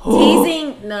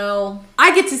 no.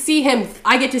 I get to see him.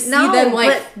 I get to see them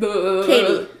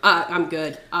Katie. I'm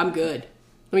good. Let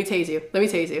me tase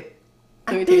you.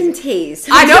 I've been tased.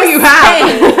 I know you have.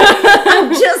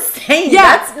 I'm just saying. Yeah.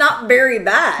 That's not very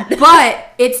bad.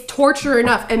 But it's torture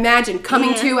enough. Imagine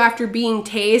coming to after being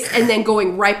tased and then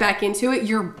going right back into it.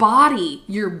 Your body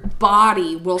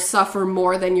will suffer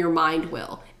more than your mind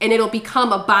will. And it'll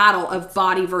become a battle of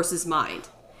body versus mind.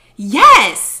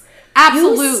 Yes!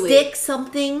 Absolutely. You stick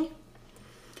something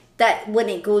that when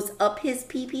it goes up his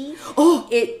pee-pee,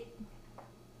 it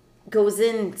goes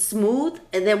in smooth,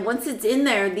 and then once it's in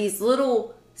there, these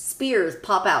little spears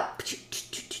pop out.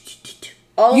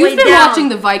 You've been watching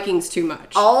the Vikings too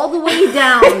much. All the way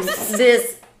down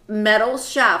this metal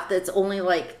shaft that's only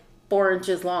 4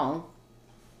 inches long.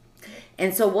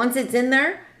 And so once it's in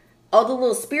there, all the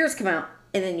little spears come out,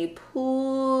 and then you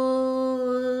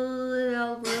pull it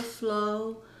out real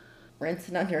slow. Rinse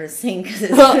it under a sink because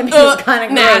it's going to be kind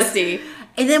of nasty.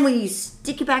 And then when you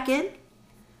stick it back in,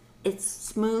 it's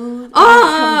smooth. It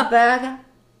comes back.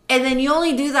 And then you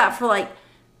only do that for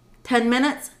 10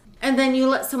 minutes. And then you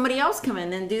let somebody else come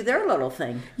in and do their little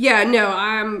thing. Yeah, no,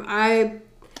 I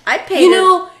pay.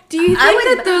 Do you think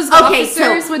that those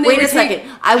officers, when they wait a second,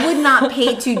 I would not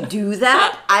pay to do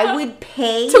that. I would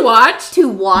pay to watch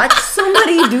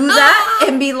somebody do that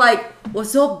and be like,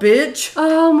 "What's up, bitch?"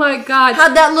 Oh my God,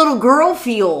 how'd that little girl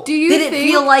feel? Did it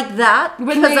feel like that?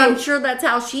 Because I'm sure that's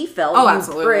how she felt. Oh,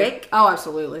 absolutely. Prick. Oh,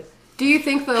 absolutely. Do you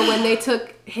think though, when they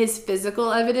took his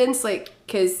physical evidence,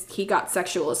 because he got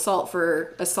sexual assault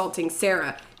for assaulting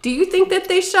Sarah, do you think that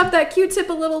they shoved that Q-tip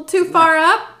a little too far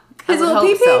up? His little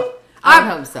pee-pee? So. I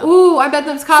hope so. Ooh, I bet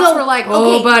those cops were like,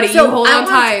 buddy, you hold on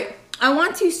tight. I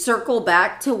want to circle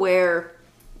back to where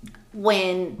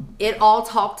when it all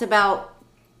talked about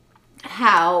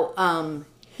how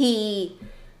he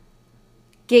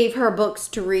gave her books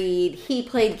to read, he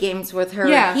played games with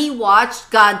her, he watched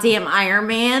goddamn Iron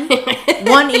Man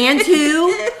 1 and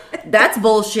 2. That's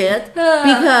bullshit.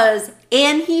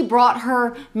 And he brought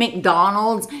her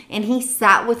McDonald's and he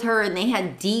sat with her and they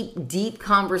had deep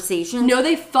conversations. No,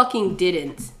 they fucking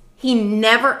didn't. He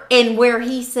never, and where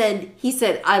he said,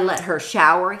 I let her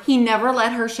shower. He never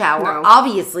let her shower. No.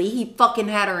 Obviously, he fucking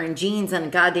had her in jeans and a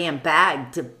goddamn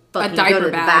bag to fucking go to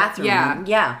the bathroom.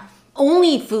 Yeah.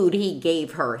 Only food he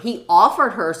gave her. He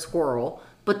offered her squirrel,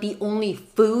 but the only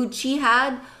food she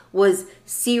had was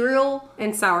cereal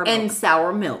and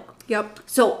sour milk. Yep.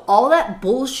 So all that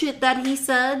bullshit that he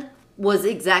said was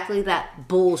exactly that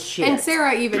bullshit. And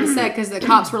Sarah even said, because the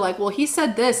cops were like, well, he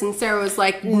said this. And Sarah was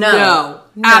like, no,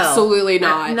 absolutely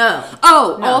not. No.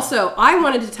 Also, I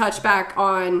wanted to touch back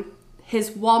on his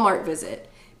Walmart visit.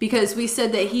 Because we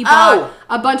said that he bought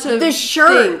a bunch of the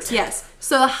shirt. Things. Yes.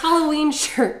 So the Halloween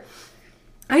shirt.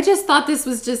 I just thought this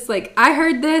was just like, I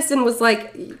heard this and was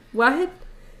like, what?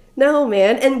 No,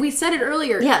 man. And we said it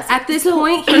earlier. Yes. At this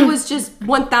point, he was just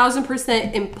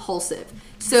 1000% impulsive.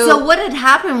 So what had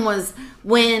happened was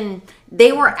when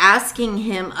they were asking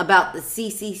him about the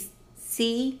CCTV.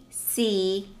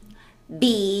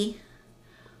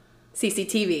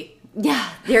 Yeah,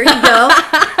 there you go.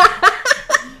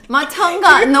 My tongue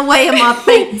got in the way of my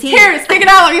fake teeth. Here, stick it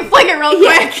out. Let me flick it real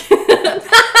quick.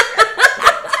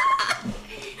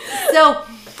 So,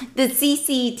 the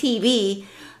CCTV.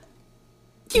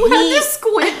 You had to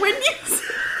squint when you...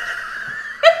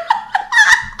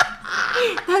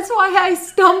 That's why I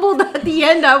stumbled at the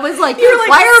end. I was like, you're like,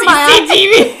 why are my eyes...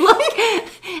 Look,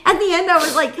 at the end, I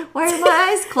was like, why are my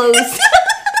eyes closed?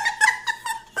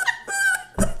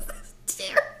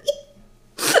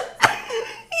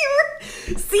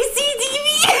 CCTV.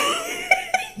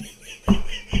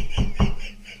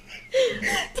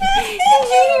 Did you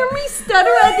hear me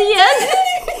stutter at the end?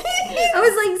 I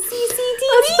was like, CCTV?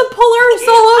 That's the Polerse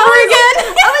all over again.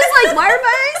 I was like, why are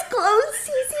my eyes closed?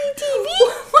 CCTV?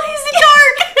 Why is it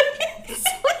dark?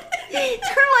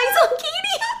 Turn lights on,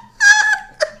 Katie.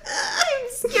 I'm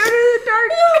scared of the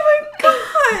dark. Oh my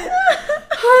god.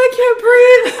 I can't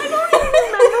breathe. I don't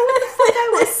even remember what the fuck I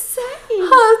was saying.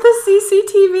 The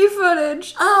CCTV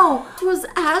footage. I was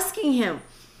asking him,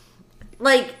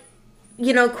 like,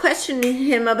 questioning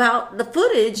him about the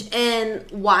footage and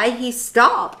why he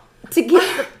stopped to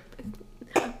get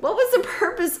what was the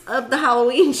purpose of the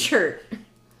Halloween shirt?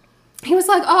 He was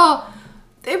like,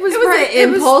 it was an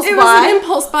impulse buy. It was an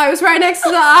impulse buy. It was right next to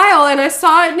the aisle, and I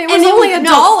saw it, and it was only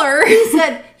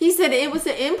 $1. He said it was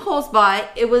an impulse buy.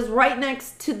 It was right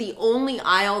next to the only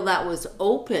aisle that was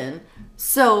open,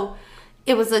 so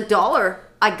it was $1.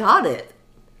 I got it,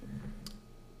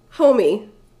 homie.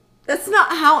 That's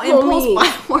not how impulse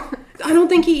buy works. I don't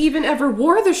think he even ever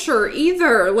wore the shirt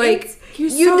either. Like,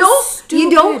 you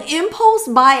don't impulse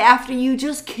buy after you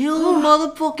just killed a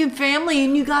motherfucking family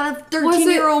and you got a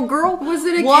 13-year-old girl.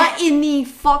 What in the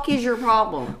fuck is your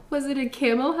problem? Was it a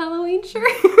camo Halloween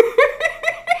shirt?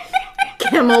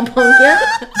 Camo pumpkin?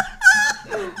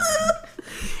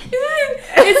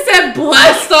 It said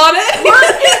blessed on it.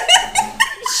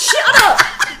 Shut up.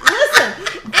 Listen,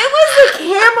 it was a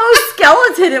camo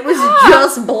skeleton. It was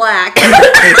just black.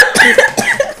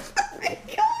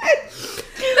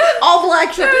 All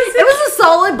black shirt. It was a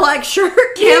solid black shirt.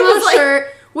 Camo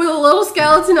shirt with a little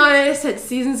skeleton on it. It said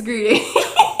season's greeting.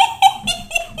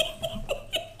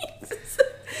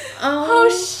 Oh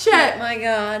shit. My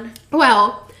god.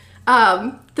 Well,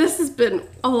 this has been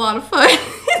a lot of fun.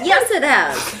 Yes, it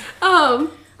has.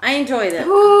 I enjoyed it.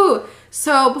 Ooh.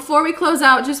 So before we close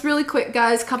out, just really quick,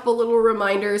 guys, couple little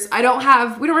reminders. We don't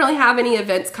really have any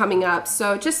events coming up,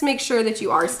 so just make sure that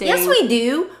you are staying. Yes, we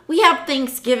do. We have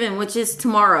Thanksgiving, which is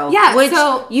tomorrow. Yeah, which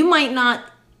you might not,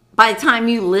 by the time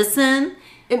you listen,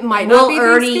 it might not be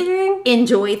Thanksgiving. Already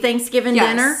enjoy Thanksgiving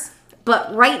dinner.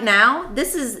 But right now,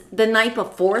 this is the night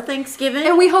before Thanksgiving.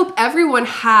 And we hope everyone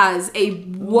has a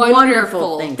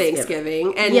wonderful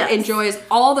Thanksgiving and enjoys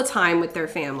all the time with their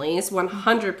families,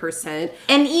 100%.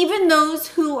 And even those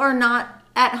who are not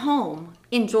at home,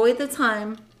 enjoy the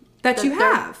time that you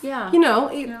have. Yeah.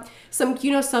 Some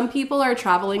people are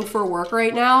traveling for work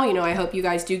right now. I hope you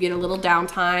guys do get a little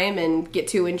downtime and get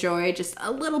to enjoy just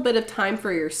a little bit of time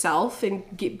for yourself and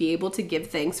be able to give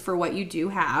thanks for what you do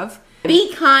have.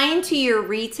 Be kind to your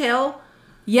retail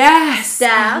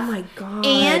staff. Oh my god.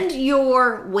 And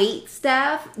your wait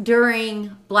staff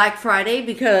during Black Friday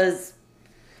because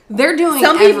they're doing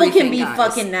some people can be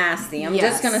fucking nasty. I'm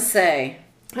just gonna say.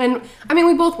 And I mean,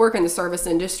 we both work in the service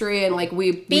industry, and like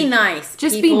be nice.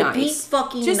 Just people. be nice. Be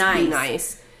fucking just nice. Be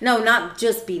nice. No, not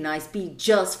just be nice. Be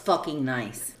just fucking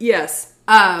nice. Yes.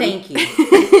 Thank you.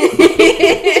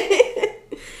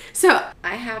 So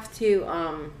I have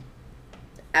to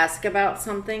ask about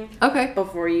something. Okay.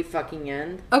 Before you fucking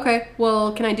end. Okay.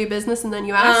 Well, can I do business and then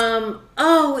you ask?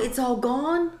 Oh, it's all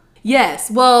gone? Yes.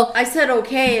 Well, I said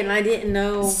okay, and I didn't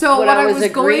know what I was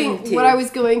agreeing to. What I was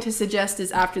going to suggest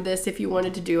is after this, if you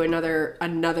wanted to do another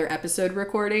episode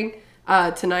recording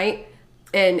tonight,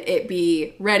 and it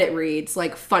be Reddit reads,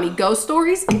 like funny ghost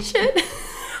stories and shit.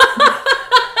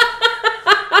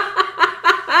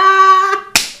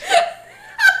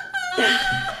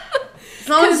 As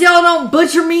long as y'all don't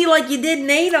butcher me like you did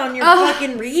Nate on your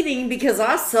fucking reading, because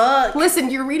I suck. Listen,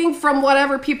 you're reading from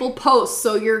whatever people post,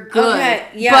 so you're good. Okay,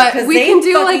 yeah, but we can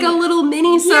do like a little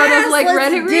mini-sode of like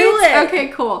Reddit reads. It. Okay,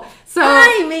 cool. So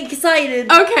I'm excited.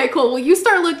 Okay, cool. Well, you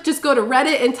just go to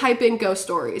Reddit and type in ghost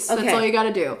stories. Okay. That's all you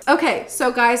gotta do. Okay,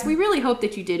 so guys, we really hope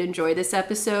that you did enjoy this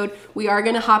episode. We are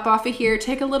gonna hop off of here,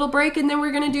 take a little break, and then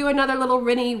we're gonna do another little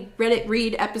Reddit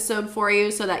read episode for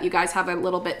you so that you guys have a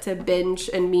little bit to binge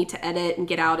and me to edit and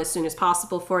get out as soon as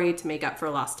possible for you to make up for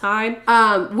lost time.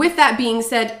 With that being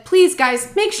said, please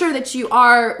guys, make sure that you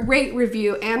are rate,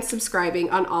 review, and subscribing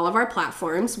on all of our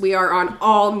platforms. We are on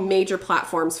all major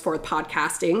platforms for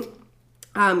podcasting.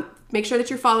 Make sure that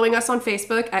you're following us on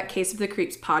Facebook at Case of the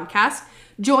Creeps Podcast.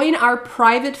 Join our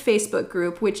private Facebook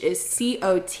group, which is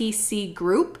COTC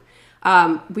Group.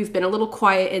 We've been a little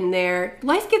quiet in there.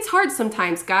 Life gets hard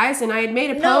sometimes, guys, and I had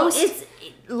made a post.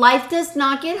 Life does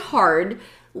not get hard.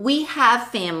 We have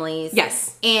families.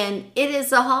 Yes. And it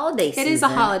is a holiday season. It is a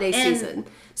holiday season.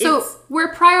 So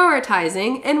we're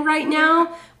prioritizing, and right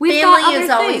now we've got other things.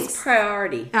 Family is always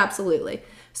priority. Absolutely.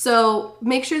 So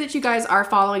make sure that you guys are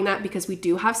following that because we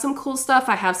do have some cool stuff.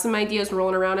 I have some ideas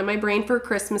rolling around in my brain for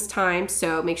Christmas time.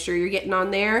 So make sure you're getting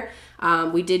on there.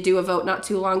 We did do a vote not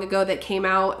too long ago that came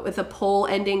out with a poll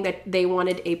ending that they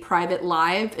wanted a private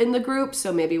live in the group.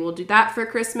 So maybe we'll do that for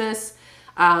Christmas.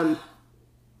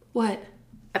 What?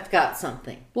 I've got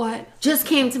something. What? Just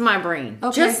came to my brain.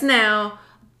 Okay. Just now,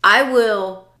 I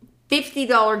will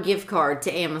 $50 gift card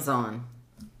to Amazon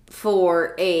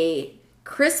for a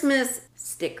Christmas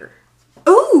sticker.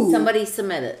 Ooh. Somebody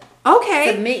submit it.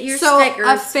 Okay. Submit your stickers.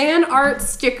 So a fan art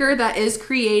sticker that is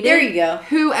created. There you go.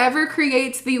 Whoever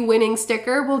creates the winning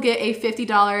sticker will get a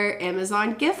 $50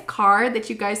 Amazon gift card that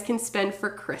you guys can spend for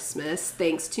Christmas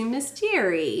thanks to Miss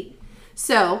Jerri.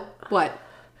 So, what?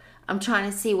 I'm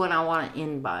trying to see when I want to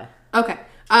end by. Okay.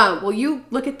 Well, you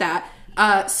look at that.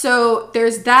 So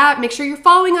there's that. Make sure you're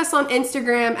following us on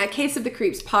Instagram at Case of the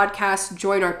Creeps Podcast.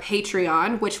 Join our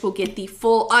Patreon, which will get the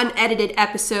full unedited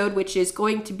episode, which is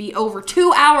going to be over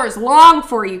 2 hours long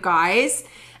for you guys.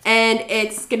 And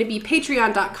it's going to be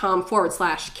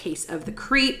patreon.com/Case of the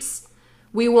Creeps.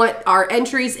 We want our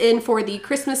entries in for the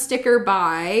Christmas sticker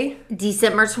by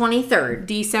December 23rd.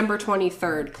 December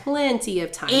 23rd. Plenty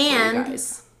of time for you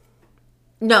guys.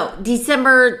 No,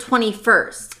 December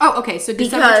 21st. Oh, okay. So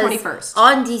December 21st.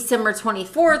 On December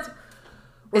 24th,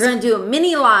 we're going to do a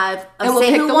mini live of and we'll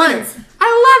Say pick Who the Wins. winner.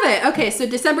 I love it. Okay, so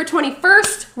December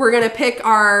 21st, we're going to pick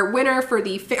our winner for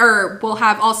we'll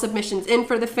have all submissions in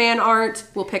for the fan art.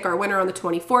 We'll pick our winner on the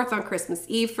 24th on Christmas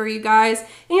Eve for you guys.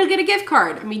 And you'll get a gift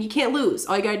card. I mean, you can't lose.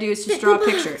 All you got to do is just draw a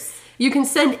picture. You can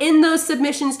send in those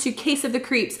submissions to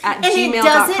caseofthecreeps@gmail.com. And it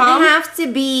doesn't have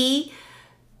to be...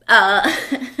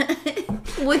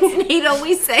 what's Nate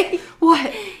always say?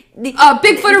 What? Bigfoot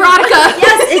erotica.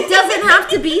 Yes, it doesn't have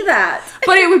to be that.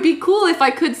 But it would be cool if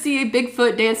I could see a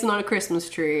Bigfoot dancing on a Christmas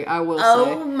tree. I will say.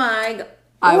 Oh my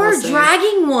god. Or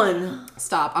dragging one.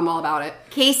 Stop. I'm all about it.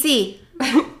 Casey.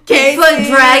 Bigfoot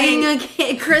dragging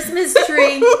a Christmas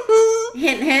tree.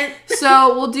 Hint, hint.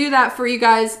 So we'll do that for you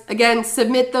guys. Again,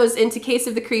 submit those into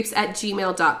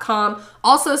caseofthecreeps@gmail.com.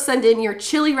 Also send in your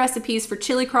chili recipes for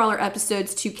chili crawler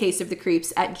episodes to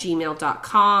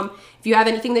caseofthecreeps@gmail.com. If you have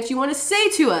anything that you want to say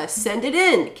to us, send it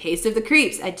in.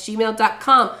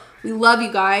 caseofthecreeps@gmail.com. We love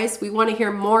you guys. We want to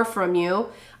hear more from you.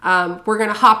 We're going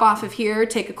to hop off of here,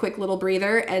 take a quick little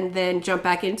breather, and then jump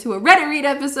back into a Reddit read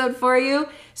episode for you.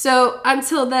 So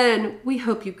until then, we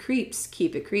hope you creeps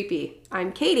keep it creepy.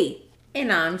 I'm Katie.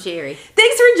 And I'm Jerri.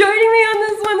 Thanks for joining me on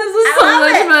this one. This was so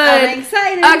much fun. I'm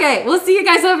excited. Okay, we'll see you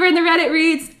guys over in the Reddit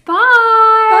reads. Bye.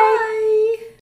 Bye.